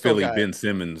 Y'all getting Philly Ben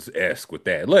Simmons-esque with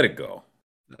that. Let it go.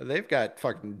 They've got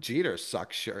fucking Jeter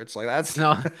sucks shirts. Like that's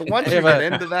once you get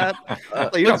into that,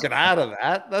 you don't get out of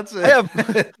that. That's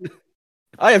it.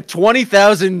 I have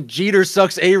 20,000 Jeter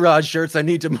sucks A-Rod shirts I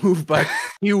need to move by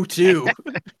Q2.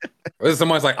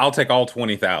 Somebody's like, I'll take all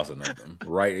 20,000 of them.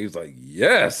 Right? He's like,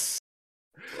 yes.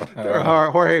 There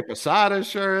are Jorge Posada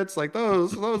shirts. Like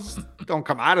those don't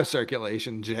come out of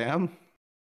circulation, Jam.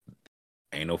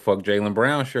 Ain't no fuck Jaylen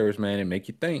Brown shirts, man. It make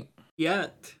you think.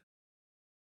 Yet.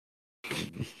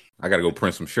 I gotta go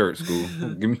print some shirts, school.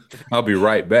 I'll be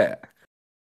right back.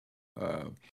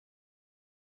 But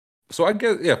So I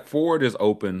guess forward is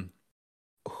open.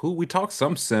 Who we talked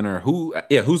some center.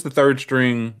 Who's the third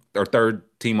string or third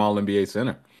team All NBA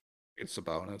center? It's a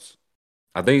bonus.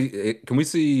 I think can we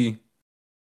see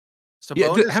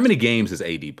Sabonis, how many games has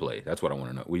AD played? That's what I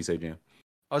want to know. What do you say, Jam?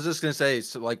 I was just gonna say,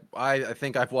 so like I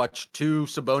think I've watched 2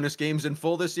 Sabonis games in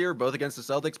full this year, both against the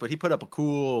Celtics, but he put up a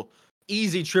cool,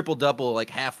 easy triple double like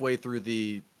halfway through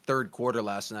the third quarter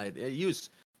last night. He was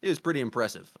pretty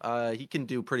impressive. He can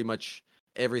do pretty much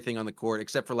everything on the court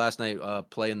except for last night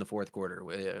play in the fourth quarter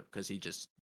because he just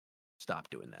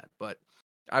stopped doing that. But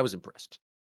I was impressed.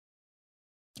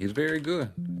 He's very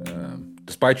good,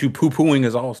 despite you poo-pooing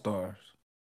his all-stars.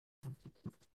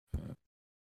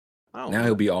 Now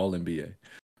he'll be all NBA.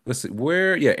 Let's see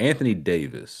where. Yeah, Anthony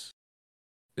Davis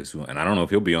is who, and I don't know if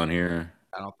he'll be on here.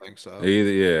 I don't think so. Either.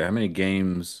 Yeah, how many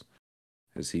games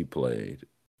has he played?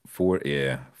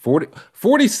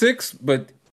 46.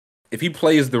 But if he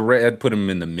plays the red, put him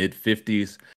in the mid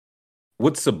 50s.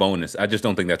 What's Sabonis? I just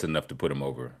don't think that's enough to put him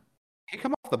over. He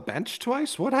come off the bench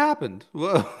twice. What happened?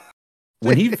 Whoa.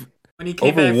 When he came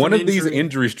over back one from of these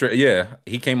injury. injuries,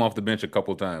 he came off the bench a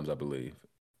couple times, I believe.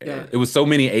 Yeah. It was so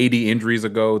many AD injuries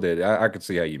ago that I could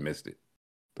see how you missed it.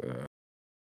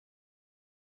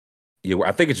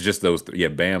 I think it's just those.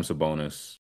 Bam,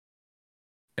 Sabonis,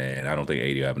 and I don't think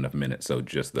AD will have enough minutes, so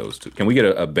just those two. Can we get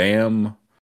a Bam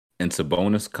and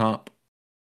Sabonis comp?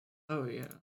 Oh yeah.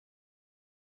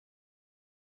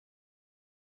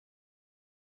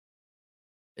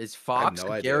 Is Fox no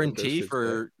a idea what this guarantee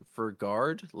is for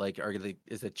guard? Like,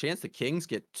 is the chance the Kings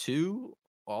get 2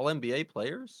 All NBA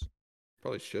players?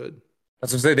 Probably should.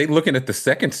 As I say, they looking at the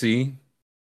second seed.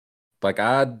 Like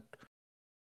I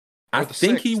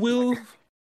think he will.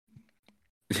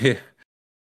 Yeah,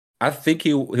 I think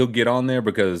he'll get on there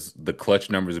because the clutch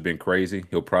numbers have been crazy.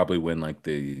 He'll probably win like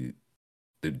the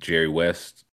Jerry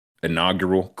West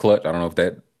inaugural clutch. I don't know if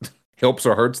that helps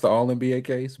or hurts the All NBA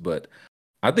case, but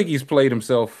I think he's played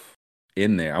himself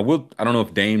in there. I don't know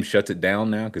if Dame shuts it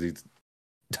down now because he's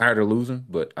tired of losing,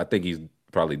 but I think he's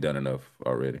probably done enough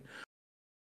already.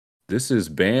 This is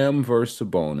Bam versus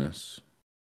Sabonis.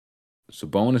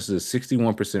 Sabonis is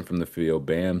 61% from the field.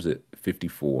 Bam's at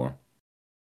 54%.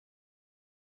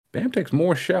 Bam takes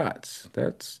more shots.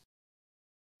 That's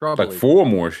Probably like 4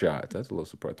 more shots. That's a little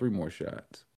surprise. 3 more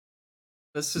shots.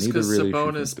 That's just Neither because really shoot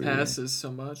from Sabonis three. passes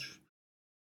so much.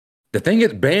 The thing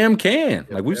is, Bam can.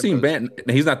 Yeah, Like we've Bam seen does. Bam.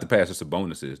 He's not the passer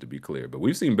Sabonis is, to be clear, but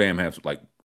we've seen Bam have like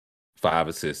 5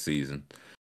 assists season.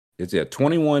 It's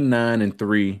 21, 9, and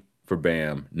 3 for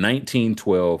Bam, 19,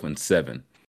 12, and 7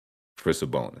 for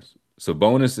Sabonis.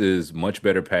 Sabonis is much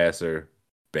better passer.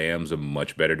 Bam's a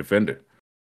much better defender.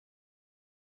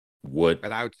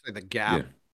 And I would say the gap Yeah.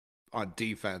 on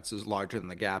defense is larger than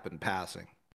the gap in passing. I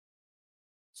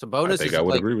Sabonis think is I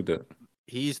would like, agree with that.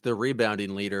 he's the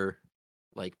rebounding leader,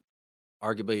 like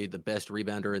arguably the best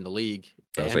rebounder in the league.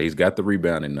 I'll And, say he's got the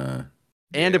rebounding.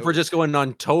 and if we're just going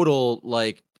on total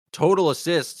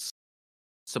assists,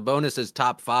 Sabonis is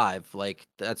top 5. Like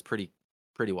that's pretty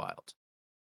wild.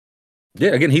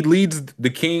 Yeah, again, he leads the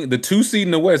 2 seed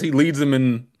in the West. He leads them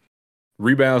in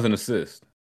rebounds and assists.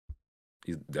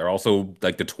 They're also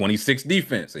like the 26th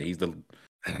defense, and he's the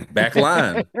back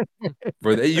line.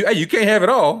 You can't have it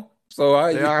all. So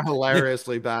They are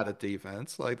hilariously bad at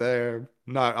defense. Like they're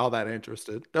not all that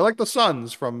interested. They're like the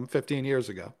Suns from 15 years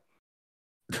ago.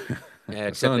 Yeah,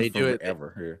 except they do it.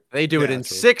 ever here. They do it Yeah, in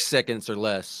true. 6 seconds or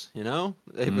less. You know,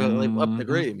 they up the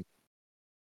Mhm. game.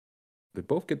 They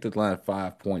both get to the line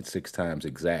 5.6 times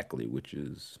exactly, which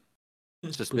is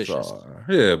Suspicious. bizarre.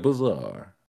 Yeah,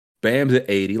 bizarre. Bam's at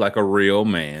 80, like a real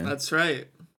man. That's right.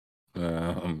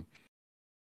 Let's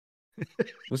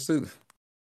see the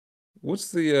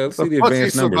Pussy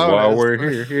advanced numbers while Sabonis.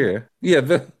 we're here. Yeah,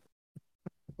 that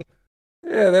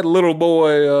little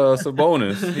boy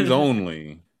Sabonis. He's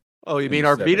only Oh, you in mean the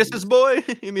Arvidas's boy?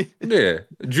 You mean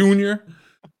junior.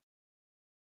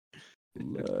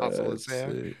 Hustle his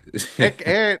hair. Let's see.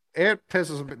 It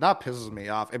pisses me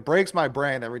off. It breaks my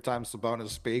brain every time Sabonis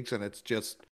speaks, and it's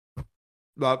just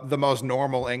the most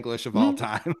normal English of all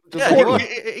time. Just yeah, like,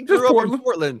 he grew up in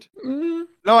Portland. Mm,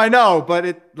 no, I know, but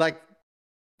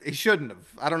he shouldn't have.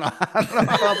 I don't know. I don't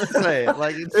know how to say it.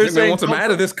 Like They're man saying wants him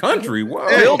out of this country. Whoa.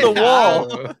 Build a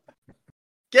wall.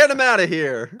 Get him out of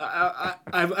here.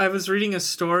 I was reading a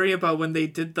story about when they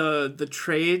did the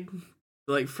trade,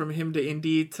 like from him to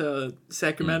Indy to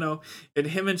Sacramento, and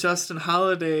him and Justin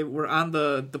Holiday were on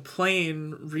the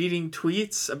plane reading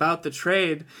tweets about the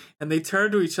trade, and they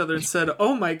turned to each other and said,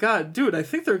 "Oh my God, dude, I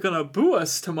think they're gonna boo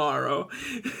us tomorrow."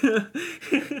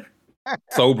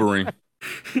 Sobering.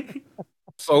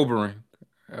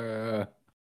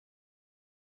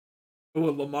 Oh,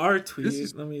 a Lamar tweet.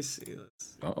 is- Let me see.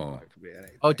 Uh-oh.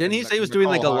 Oh, didn't he say he was doing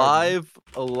like a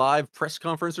live press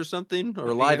conference or something, or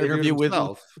a live interview with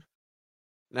him?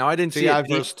 Now I didn't see TI it.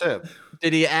 versus Tip.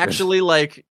 Did he actually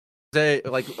like say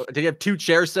like? Did he have two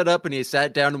chairs set up and he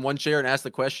sat down in one chair and asked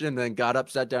the question, and then got up,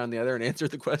 sat down in the other, and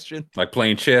answered the question? Like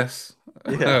playing chess.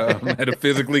 Yeah. Had to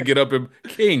physically get up and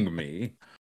king me.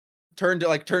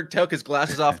 Took his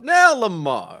glasses off. Now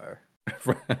Lamar.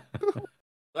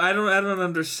 I don't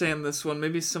understand this one.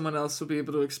 Maybe someone else will be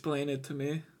able to explain it to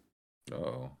me.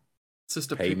 Oh. It's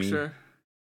just a Pay me. picture.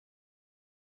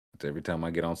 It's every time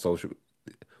I get on social.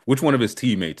 Which one of his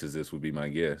teammates is this? Would be my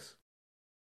guess.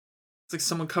 It's like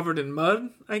someone covered in mud,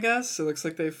 I guess. It looks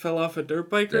like they fell off a dirt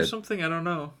bike or something. I don't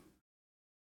know.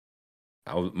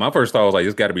 My first thought was like,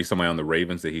 it's got to be somebody on the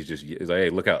Ravens that he's like, hey,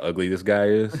 look how ugly this guy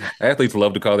is. Athletes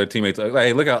love to call their teammates like,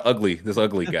 hey, look how ugly this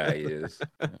ugly guy is.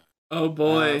 Oh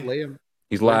boy, Liam.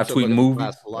 He's live tweeting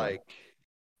movies.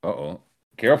 Uh-oh.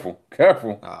 Careful.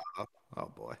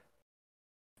 Oh boy.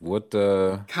 What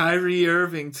Kyrie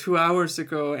Irving 2 hours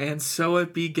ago, and so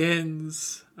it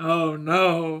begins. Oh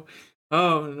no.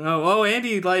 Oh, and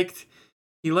he liked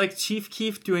Chief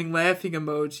Keef doing laughing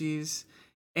emojis.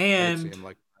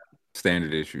 And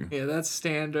standard issue. Yeah, that's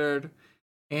standard.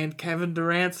 And Kevin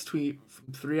Durant's tweet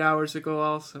from 3 hours ago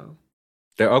also.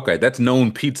 Okay, that's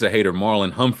known pizza hater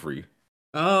Marlon Humphrey.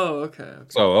 Oh, okay.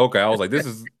 So I was like, this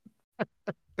is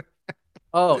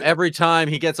Oh, every time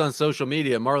he gets on social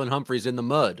media, Marlon Humphrey's in the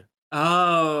mud.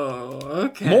 Oh,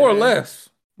 okay. More or less.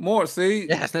 See?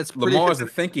 Yes, that's Lamar's the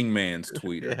thinking man's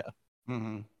tweeter. Yeah.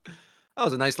 Mm-hmm. That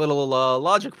was a nice little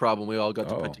logic problem we all got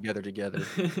to put together.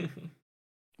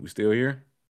 We still here?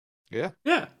 Yeah.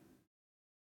 I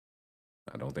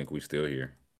don't think we still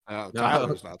here.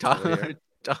 Tyler's not still here.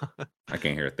 I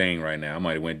can't hear a thing right now. I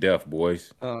might have went deaf,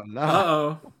 boys. Oh no.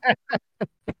 Uh-oh.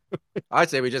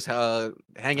 I'd say we just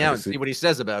hang out and see what he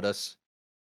says about us.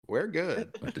 We're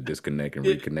good. I have to disconnect and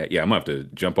reconnect. Yeah, I'm gonna have to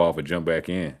jump off and jump back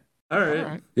in. All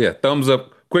right. Yeah, thumbs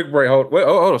up. Quick break. Hold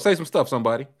on. Say some stuff,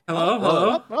 somebody.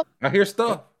 Hello. I hear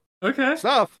stuff. Okay.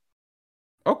 Stuff.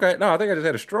 Okay. No, I think I just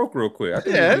had a stroke real quick.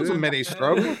 It was a mini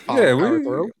stroke. Yeah,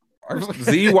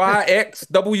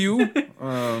 ZYXW.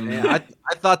 I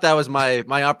thought that was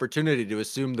my opportunity to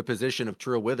assume the position of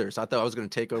Trill Withers. I thought I was going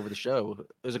to take over the show.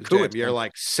 It was a cool. You're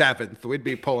like 7th. We'd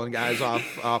be pulling guys off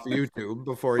YouTube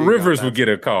before you. Rivers would get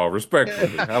a call.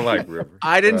 Respectfully, I like Rivers.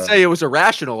 I didn't say it was a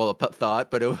rational thought,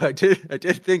 but I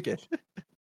did think it.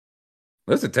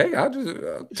 Listen, take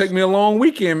me a long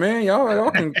weekend, man.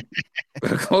 Y'all can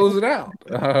close it out.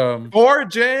 4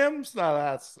 jams? No,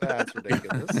 that's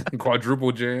ridiculous.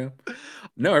 Quadruple jam.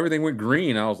 No, everything went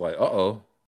green. I was like, uh-oh.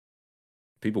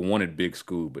 People wanted Big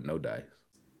Scoob, but no dice.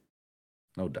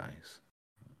 No dice.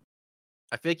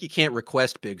 I think you can't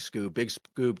request Big Scoob. Big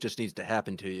Scoob just needs to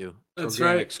happen to you. That's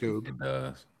Organic right. Scoob. It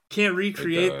does. Can't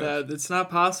recreate that. It's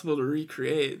not possible to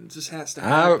recreate. It just has to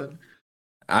happen.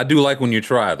 I do like when you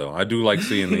try, though. I do like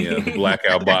seeing the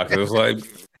blackout box. It's like,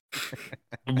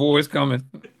 the boy's coming.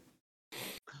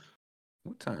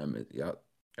 What time is y'all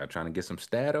trying to get some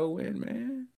stato in,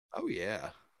 man? Oh,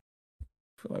 yeah. I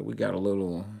feel like we got a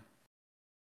little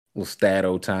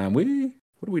stato time. What did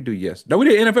we do yesterday? No, we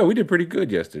did NFL. We did pretty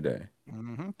good yesterday.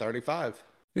 35.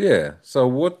 Yeah. So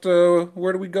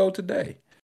where do we go today?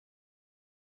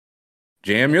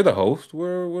 Jam, you're the host.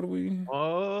 What do we?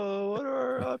 Oh, what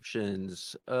are our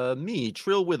options? Me,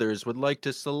 Trill Withers, would like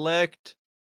to select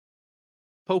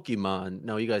Pokemon.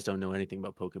 No, you guys don't know anything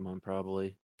about Pokemon,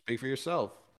 probably. Speak for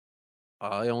yourself.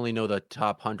 I only know the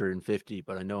top 150,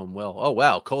 but I know him well. Oh,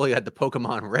 wow. Coley had the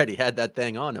Pokemon ready, had that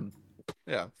thing on him.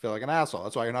 Yeah, feel like an asshole.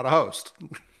 That's why you're not a host.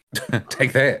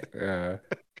 Take that.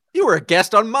 You were a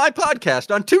guest on my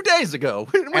podcast on 2 days ago.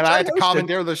 And I had to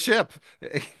commandeer the ship.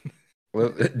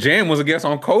 Well, Jam was a guest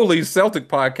on Coley's Celtic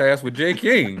podcast with Jay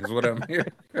King, is what I'm hearing.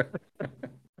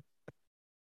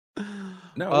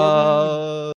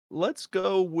 Let's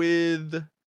go with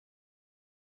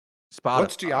Spotify.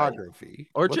 What's geography?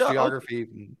 What's geography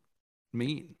even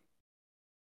mean?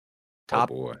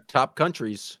 Top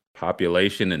countries.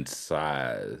 Population and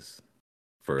size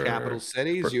for capital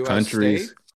cities, for U.S. countries.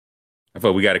 states. I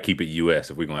thought we got to keep it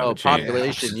U.S. if we're going to have a chance.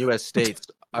 Population, U.S. states.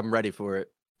 I'm ready for it.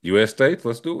 U.S. states,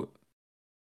 let's do it.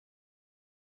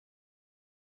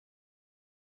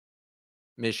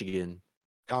 Michigan.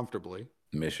 Comfortably.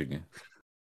 Michigan.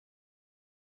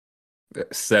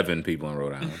 7 people in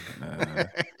Rhode Island.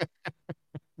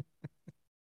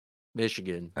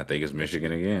 Michigan. I think it's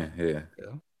Michigan again. Yeah.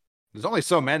 There's only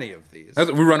so many of these.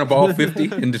 We run up all 50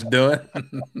 and just done.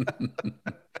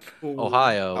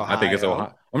 Ohio. I think it's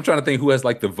Ohio. I'm trying to think who has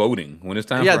like the voting when it's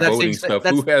time for voting stuff.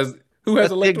 Who has That's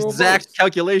the electoral exact votes?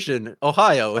 calculation.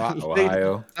 Ohio.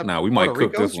 Ohio. Nah, we Puerto might cook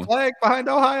Rico's this one. flag behind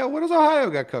Ohio. What does Ohio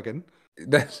got cooking?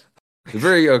 That's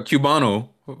very Cubano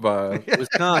vibe.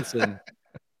 Wisconsin.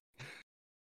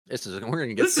 We're gonna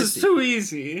get This is 50. too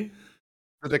easy.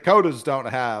 The Dakotas don't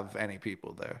have any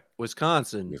people there.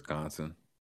 Wisconsin.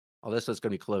 Oh, this is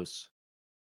gonna be close.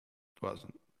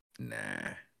 Wasn't. Nah.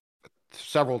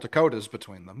 Several Dakotas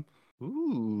between them.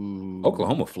 Ooh.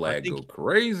 Oklahoma flag think- go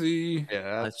crazy.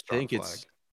 Yeah, I that's a strong think it's.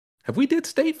 Have we did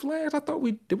state flags? I thought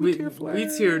we did. We We- tier we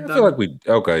flags. tiered I them. feel like we.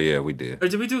 Okay, yeah, we did. Or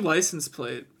did we do license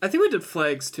plate? I think we did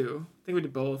flags too. I think we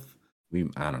did both.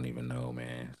 I don't even know,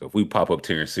 man. So if we pop up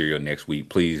tiering cereal next week,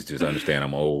 please just understand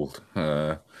I'm old.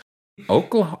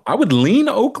 Oklahoma. I would lean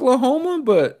Oklahoma,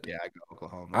 but Yeah, I go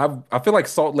Oklahoma. I feel like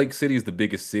Salt Lake City is the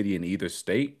biggest city in either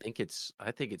state.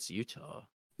 I think it's Utah.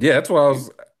 Yeah, that's why I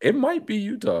was. It might be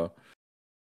Utah. I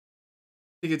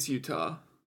think it's Utah.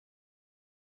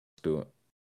 Let's do it.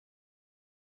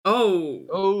 Oh,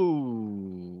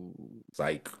 Oh.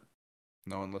 Psych.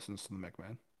 No one listens to the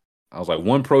McMahon. I was like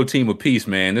one pro team apiece,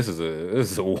 man. This is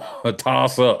a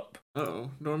toss up.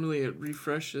 oh. Normally it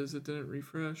refreshes. It didn't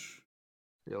refresh.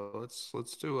 Yeah, let's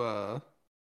do I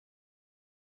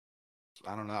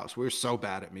don't know. So we were so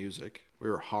bad at music. We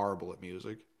were horrible at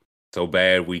music. So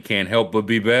bad we can't help but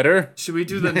be better. Should we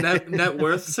do the net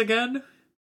worths again?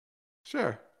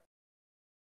 Sure.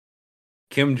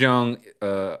 Kim Jong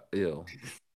ill.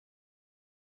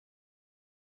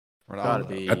 Gotta Ronaldo.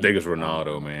 be. I think it's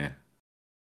Ronaldo, man.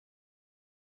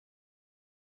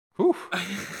 Whew.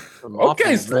 Some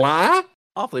Okay, Sly.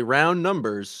 awfully round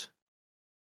numbers.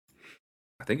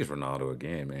 I think it's Ronaldo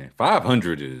again, man.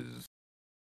 500 is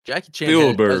Jackie Chan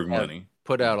Spielberg does have money.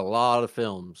 put out a lot of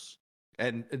films.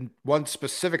 And one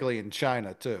specifically in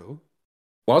China too.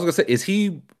 Well, I was gonna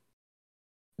say,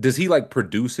 does he like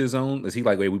produce his own? Is he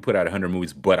like, wait, we put out 100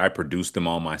 movies, but I produced them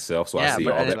all myself, so I see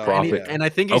but- all that and- profit? And I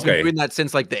think he's Okay. been doing that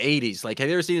since like the 80s. Like, have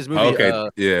you ever seen his movie? Okay,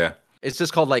 yeah. It's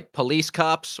just called like Police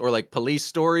Cops or like Police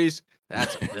Stories.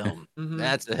 That's a film. Mhm.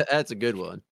 That's a good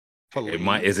one.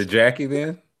 Is it Jackie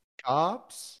then?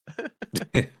 Cops?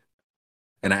 And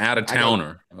an out of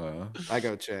towner. I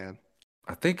go Chan.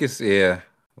 I think it's yeah.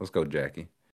 Let's go, Jackie.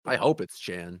 I hope it's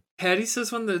Chan. Patty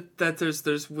says one that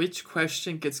there's which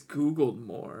question gets Googled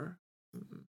more.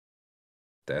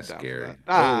 That's Down for scary.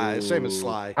 that. Same as Ooh.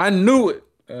 Sly. I knew it.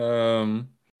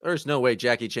 There's no way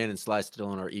Jackie Chan and Sly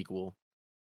Stallone are equal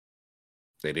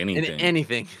Said in anything.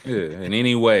 anything. Yeah, in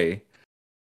any way.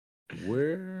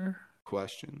 Where?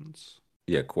 Questions.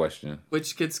 Yeah, question.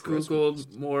 Which gets Christmas.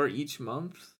 Googled more each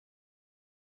month.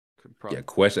 Could probably. Yeah,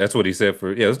 question. That's what he said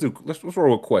for. Yeah, let's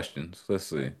roll with questions. Let's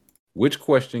see. Which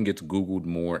question gets Googled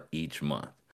more each month?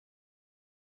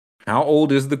 How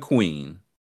old is the Queen?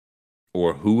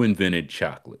 Or who invented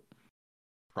chocolate?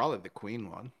 Probably the Queen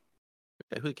one.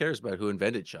 Who cares about who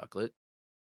invented chocolate?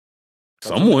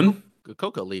 Someone. A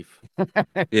cocoa leaf.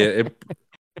 Yeah,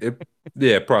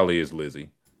 it probably is Lizzie.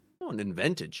 No one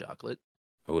invented chocolate.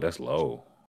 Oh, that's low.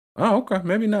 Oh, okay,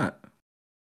 maybe not.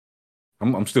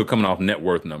 I'm still coming off net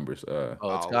worth numbers. Oh,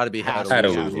 it's got to be has How to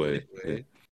be Lose How Weight. Weight. Yeah.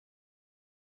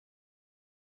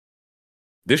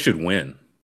 This should win.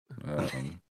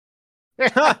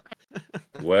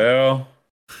 Well,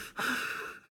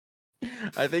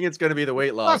 I think it's going to be the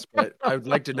weight loss, but I would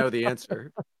like to know the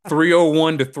answer.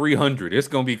 301 to 300. It's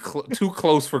gonna be too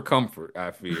close for comfort.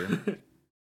 I fear.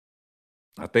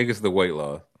 I think it's the weight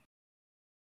loss.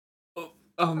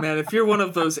 Oh man, if you're one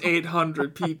of those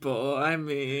 800 people, I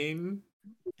mean,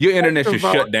 Your internet should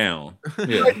shut down.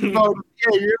 Yeah.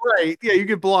 Yeah, you're right. Yeah, you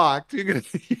get blocked. You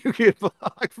get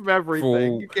blocked from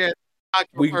everything. For- You can't talk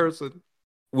to we- a person.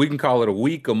 We can call it a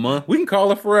week, a month. We can call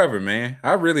it forever, man.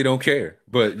 I really don't care.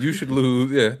 But you should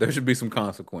lose. Yeah, there should be some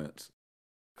consequence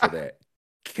for that.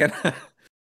 Can I?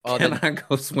 Oh, Can then- I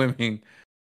go swimming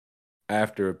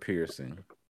after a piercing?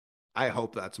 I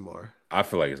hope that's more. I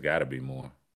feel like it's got to be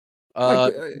more.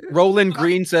 Roland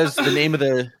Green says the name of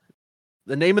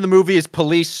the movie is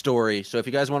Police Story. So if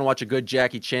you guys want to watch a good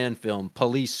Jackie Chan film,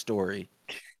 Police Story.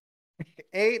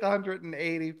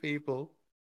 880 people.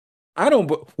 I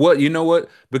don't. Well, you know what?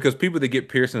 Because people that get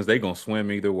piercings, they gonna swim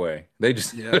either way. They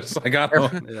just. Yeah. It's like I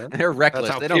don't. Yeah. They're reckless.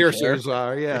 That's how They don't care. piercers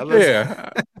are. Yeah. that's- Yeah.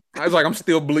 I was like, I'm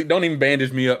still bleeding. Don't even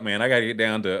bandage me up, man. I gotta get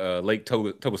down to Lake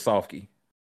Tobasovsky.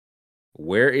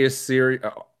 Where is Siri?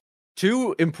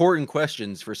 Two important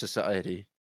questions for society.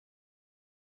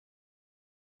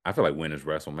 I feel like when is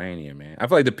WrestleMania, man? I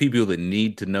feel like the people that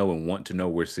need to know and want to know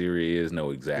where Siri is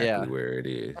know exactly Yeah. where it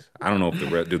is. I don't know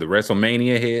if do the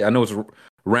WrestleMania hit. I know it's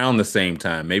around the same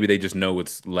time. Maybe they just know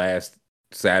it's last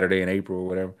Saturday in April or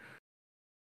whatever.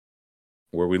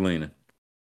 Where are we leaning?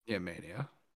 Yeah, Mania.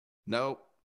 Nope.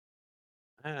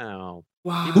 Wow.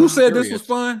 Wow. Who said this Curious. was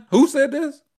fun? Who said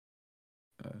this?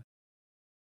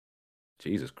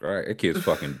 Jesus Christ, that kid's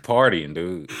fucking partying,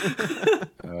 dude.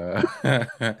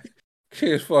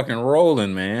 Kid's fucking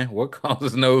rolling, man. What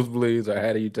causes nosebleeds, or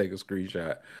how do you take a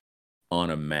screenshot on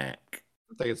a Mac?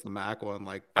 I think it's the Mac one.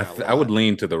 Like I would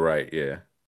lean to the right, yeah.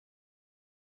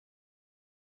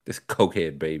 This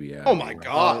cokehead baby out Oh my here.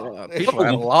 god! People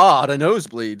have a lot of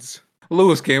nosebleeds.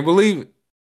 Lewis can't believe it.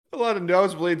 A lot of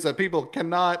nosebleeds that people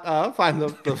cannot find the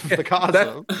cause That-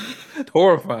 of. It's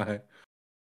horrifying.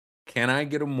 Can I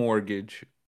get a mortgage,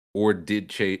 or did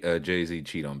Jay-Z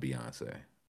cheat on Beyonce?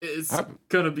 It's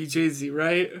gonna be Jay-Z,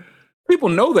 right? People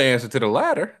know the answer to the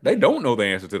latter. They don't know the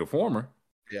answer to the former.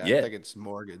 Yeah, Yeah. I think it's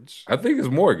mortgage. I think it's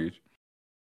mortgage.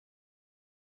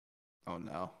 Oh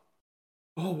no.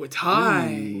 Oh, it's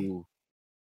high. Ooh.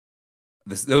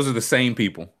 Those are the same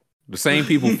people. The same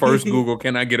people first Google,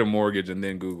 can I get a mortgage? And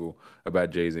then Google about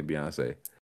Jay-Z and Beyonce.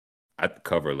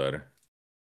 Cover letter.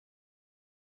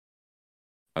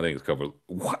 I think it's cover.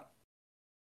 What?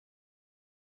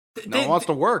 No one wants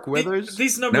to work, Withers.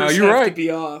 These No, numbers you're have right. to be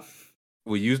off.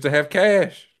 We used to have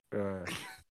cash.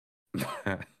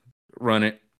 Run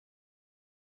it.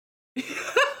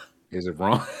 Is it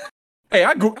wrong? Hey,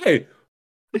 hey,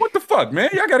 what the fuck, man?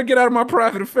 Y'all got to get out of my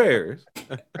private affairs.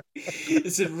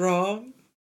 Is it wrong?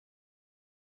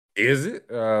 Is it?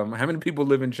 How many people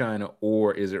live in China,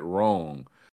 or is it wrong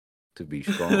to be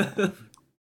strong?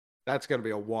 That's gonna be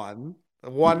a one.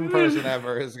 One person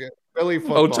ever is gonna Billy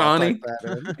Football. Otani? type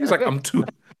that in. He's like,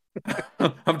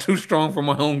 I'm too strong for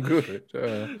my own good.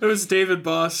 It was David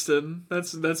Boston.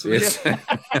 That's what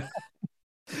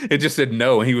It just said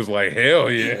no, and he was like, hell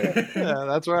yeah. Yeah,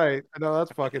 that's right. I know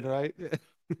that's fucking right.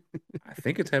 I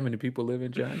think it's how many people live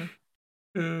in China.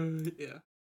 yeah.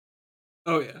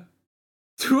 Oh yeah.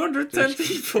 210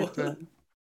 people.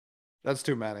 That's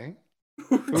too many.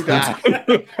 Who died?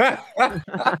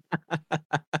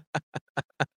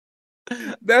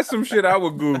 That's some shit I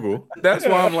would Google. That's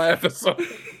why I'm laughing so.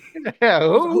 Yeah,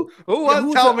 who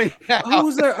who's tell that- me now?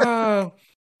 Who's that?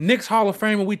 Knicks Hall of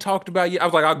Famer we talked about. Yeah, I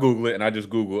was like, I'll Google it, and I just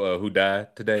Google who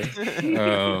died today.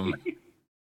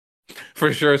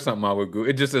 For sure, something I would Google.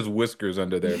 It just says whiskers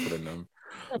under there for the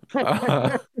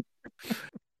number.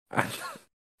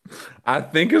 I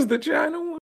think it's the China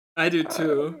one. I do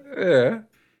too. Yeah.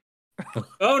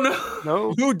 Oh no.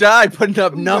 No. Who died putting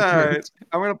up All numbers?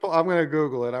 right. I'm gonna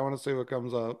Google it. I want to see what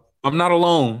comes up. I'm not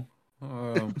alone.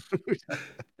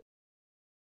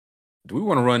 Do we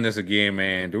want to run this again,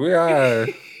 man? Do we? I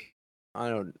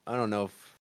don't know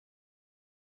if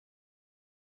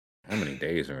How many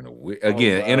days are in a week?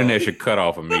 Again, wow. internet should cut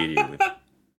off immediately.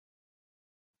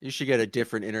 you should get a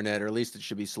different internet, or at least it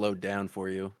should be slowed down for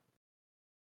you.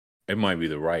 It might be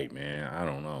the right, man. I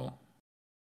don't know.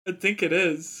 I think it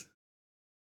is.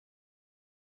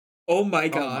 Oh my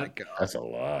god. Oh my god. That's a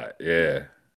lot. Yeah.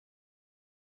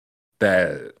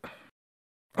 That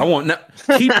I want no,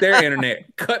 keep their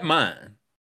internet. Cut mine.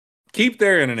 Keep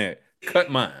their internet.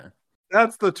 Cut mine.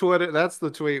 That's the Twitter. That's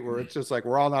the tweet where it's just like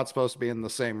we're all not supposed to be in the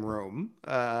same room.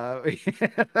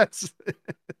 That's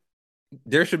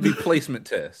There should be placement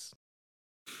tests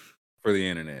for the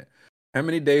internet. How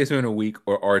many days are in a week,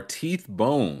 or are teeth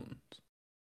bones?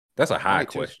 That's a high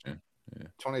 22. question.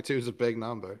 22 is a big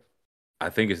number. I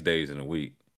think it's days in a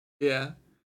week. Yeah.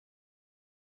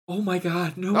 Oh my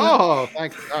god. No. Oh,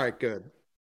 thank you. All right, good.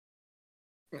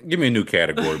 Give me a new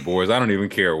category, boys. I don't even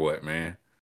care what, man.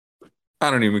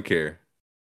 I don't even care.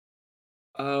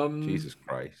 Jesus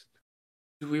Christ.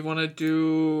 Do we want to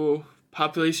do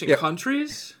population Yeah.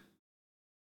 countries?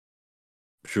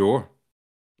 Sure.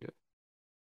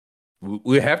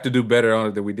 We have to do better on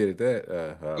it than we did at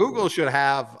that. Google should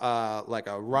have like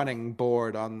a running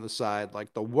board on the side,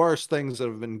 like the worst things that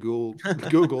have been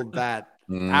Googled that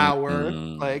hour,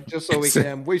 like just so we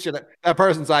should that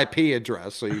person's IP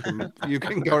address, so you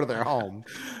can go to their home.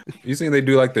 You seen they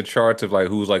do like the charts of like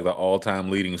who's like the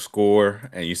all-time leading scorer,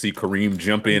 and you see Kareem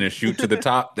jump in and shoot to the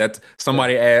top. That's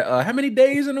somebody add how many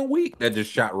days in a week that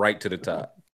just shot right to the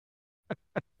top.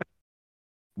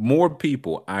 More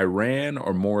people, Iran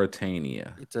or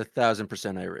Mauritania? It's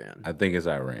 1,000% Iran. I think it's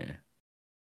Iran.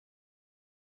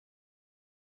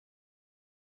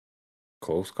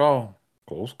 Close call.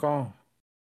 Close call.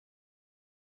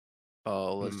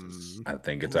 Oh, let's. I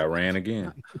think it's Iran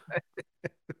again.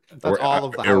 That's Or all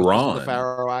of the Iran. the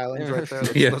Faroe Islands right there.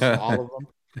 That's, Yeah. that's all of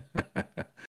them.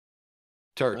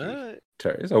 Turkey. Alright.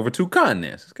 It's over 2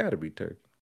 continents. It's got to be Turkey.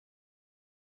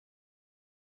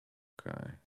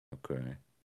 Okay.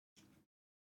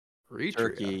 Eritrea.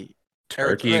 Turkey.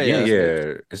 Turkey Eritrea again, is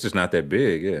yeah. It's just not that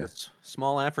big, yeah.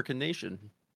 small African nation.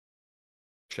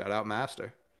 Shout out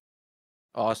Master.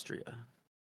 Austria.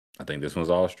 I think this one's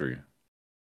Austria.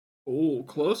 Oh,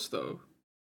 close though.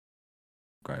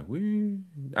 Okay, I'm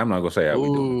not gonna say how we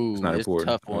doing. It's Ooh, not it's a important.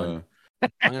 tough one.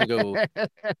 I'm gonna go.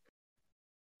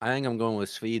 I think I'm going with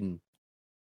Sweden.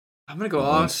 I'm gonna go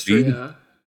I'm going Sweden. Austria.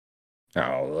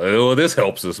 Oh, well, this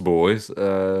helps us, boys. I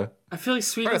feel like Trying to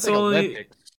Sweden's think only.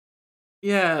 Olympics.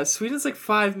 Yeah, Sweden's like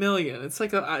 5 million. It's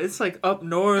like up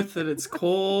north and it's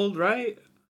cold, right?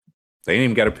 They ain't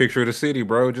even got a picture of the city,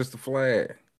 bro. Just the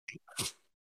flag.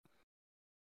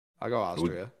 I'll go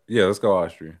Austria. Yeah, let's go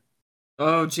Austria.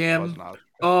 Oh, It Jam. wasn't Austria.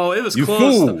 Oh, it was You close.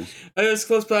 fools. It was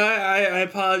close, but I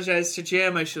apologize to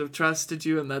Jam. I should have trusted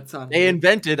you, and that's on They me.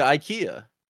 invented IKEA.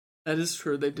 That is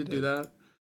true. They did do that.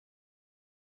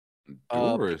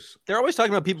 Honduras. They're always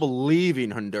talking about people leaving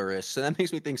Honduras, and that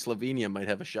makes me think Slovenia might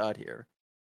have a shot here.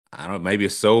 I don't know. Maybe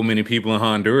it's so many people in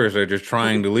Honduras are just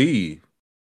trying to leave.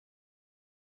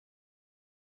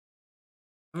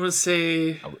 I'm gonna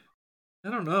say. I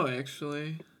don't know,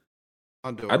 actually.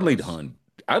 Honduras.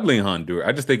 I'd lean Honduras.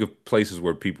 I just think of places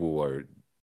where people are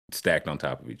stacked on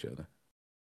top of each other.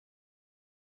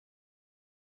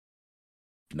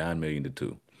 9 million to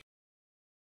 2.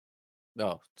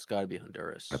 Oh, it's got to be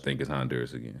Honduras. I think it's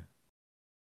Honduras again.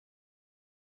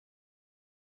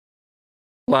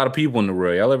 A lot of people in the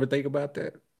row. Y'all ever think about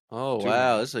that? Oh, Too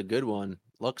wow. many. This is a good one.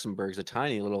 Luxembourg's a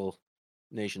tiny little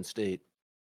nation state.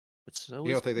 But so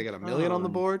You don't think they got 1 million on the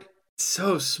board?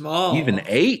 So small. Even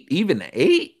 8? Even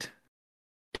 8?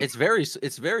 It's very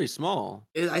small.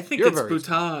 I think You're it's very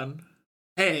Bhutan.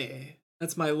 Hey,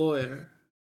 that's my lawyer.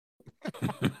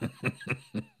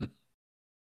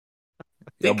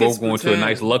 Y'all Think it's both going to a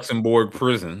nice Bhutan. Luxembourg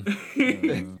prison.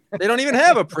 They don't even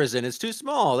have a prison. It's too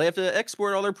small. They have to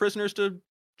export all their prisoners to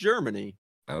Germany.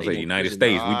 I was They like, go United prison.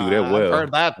 States, we do that well. I've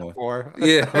heard that before.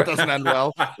 Yeah. That doesn't end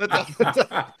well.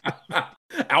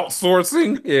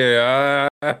 Outsourcing? Yeah.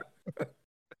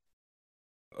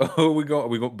 Oh, we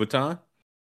go Bhutan?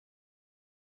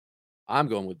 I'm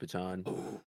going with Bhutan.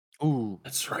 Ooh,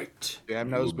 That's right. Jam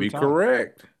You knows would be Bhutan.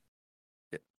 correct.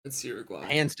 It's Uruguay.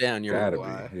 hands down, Gotta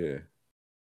Uruguay. be, yeah.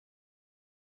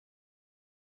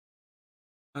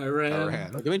 Iran.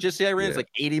 Iran. Can we just say Iran's Yeah. like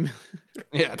 80 million?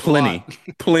 Yeah, it's a Plenty.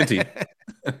 lot. Plenty.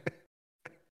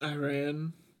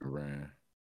 Iran. Iran.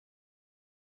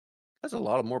 That's a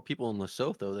lot of more people in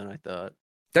Lesotho than I thought.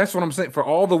 That's what I'm saying. For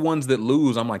all the ones that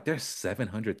lose, I'm like, there's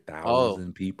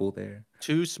 700,000 people there.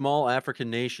 2 small African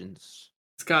nations.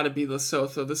 It's got to be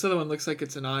Lesotho. This other one looks like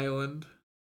it's an island.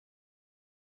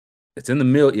 It's in the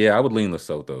middle. Yeah, I would lean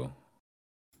Lesotho.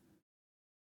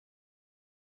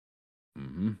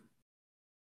 Mm-hmm.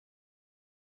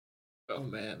 Oh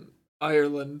man,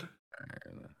 Ireland.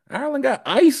 Ireland got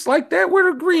ice like that.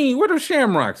 Where the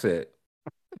shamrocks at?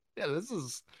 Yeah, this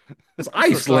is It's a tough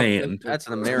Iceland. That's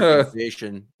an American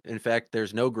creation. In fact,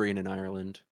 there's no green in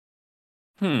Ireland.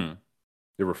 It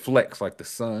reflects like the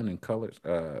sun and colors.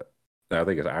 I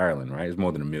think it's Ireland, right? It's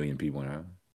more than 1 million people in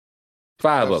Ireland.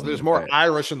 5 of them. There's in more fact.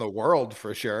 Irish in the world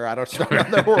for sure. I don't know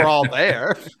that we're all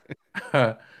there.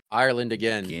 Ireland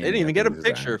again. Again, They didn't even I get a think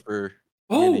this is picture for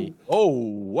Oh, Guinea. Oh,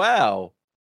 wow.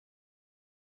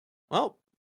 Well,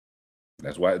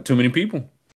 That's why too many people.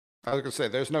 I was gonna say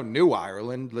there's no new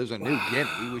Ireland. There's a new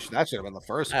Guinea. That should have been the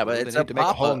first. Yeah, but one. it's they a need to make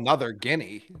a whole Papa. nother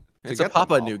Guinea. to it's a get them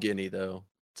Papua all. New Guinea, though.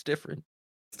 It's different.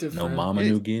 it's No different. Mama Hey.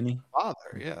 New Guinea.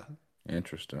 Father, yeah.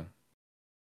 Interesting.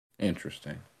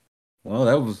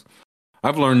 Well,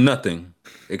 I've learned nothing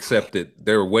except that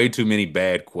there are way too many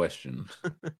bad questions.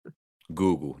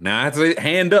 Google. Now I'd say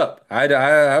hand up. I'm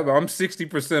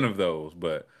 60% of those,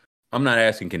 but I'm not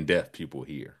asking can deaf people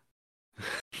hear.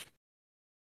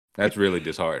 That's really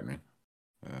disheartening.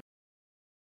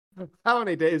 How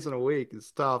many days in a week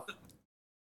is tough?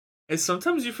 And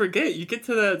sometimes you forget. You get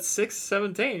to that 6,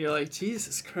 7 day, and you're like,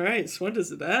 Jesus Christ, when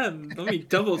does it end? Let me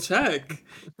double check.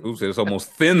 Oops, it's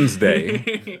almost Thins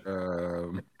Day.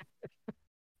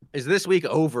 Is this week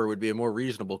over would be a more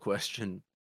reasonable question.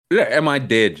 Yeah, am I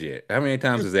dead yet? How many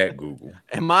times is that Google?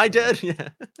 Am I dead? Yeah.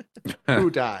 Who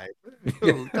died?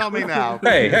 Who? Tell me now.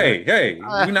 Hey,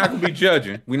 we're not gonna be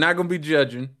judging. We're not gonna be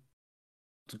judging.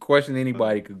 It's a question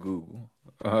anybody could Google.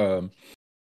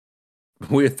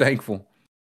 We're thankful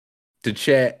to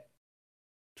chat,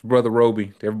 to Brother Roby,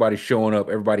 to everybody showing up,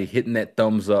 everybody hitting that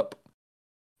thumbs up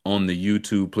on the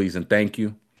YouTube, please and thank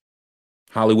you.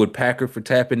 Hollywood Packer for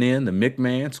tapping in, the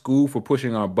McMahon School for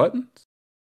pushing our buttons.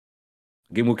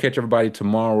 Again, we'll catch everybody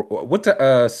tomorrow. What's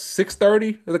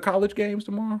 6:30 of the college games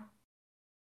tomorrow?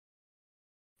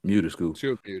 Muted, School. She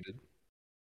was muted.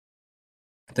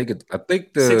 I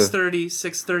think the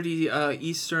 6:30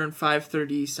 Eastern,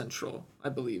 5:30 Central, I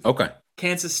believe. Okay.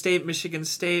 Kansas State, Michigan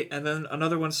State, and then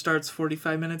another one starts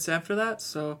 45 minutes after that.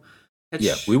 So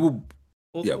Yeah, we will.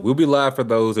 Yeah, we'll be live for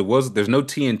those. There's no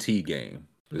TNT game.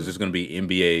 There's just going to be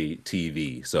NBA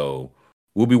TV. So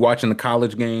we'll be watching the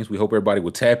college games. We hope everybody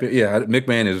will tap it. Yeah,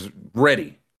 McMahon is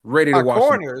ready to Our watch.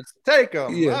 corners, take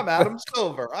them. Yeah. I'm Adam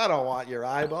Silver. I don't want your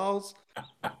eyeballs.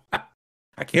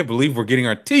 I can't believe we're getting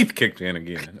our teeth kicked in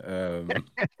again.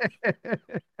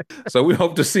 So we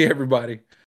hope to see everybody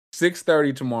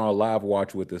 6:30 tomorrow. Live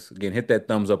watch with us. Again, hit that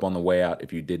thumbs up on the way out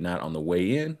if you did not on the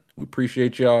way in. We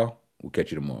appreciate y'all. We'll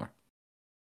catch you tomorrow.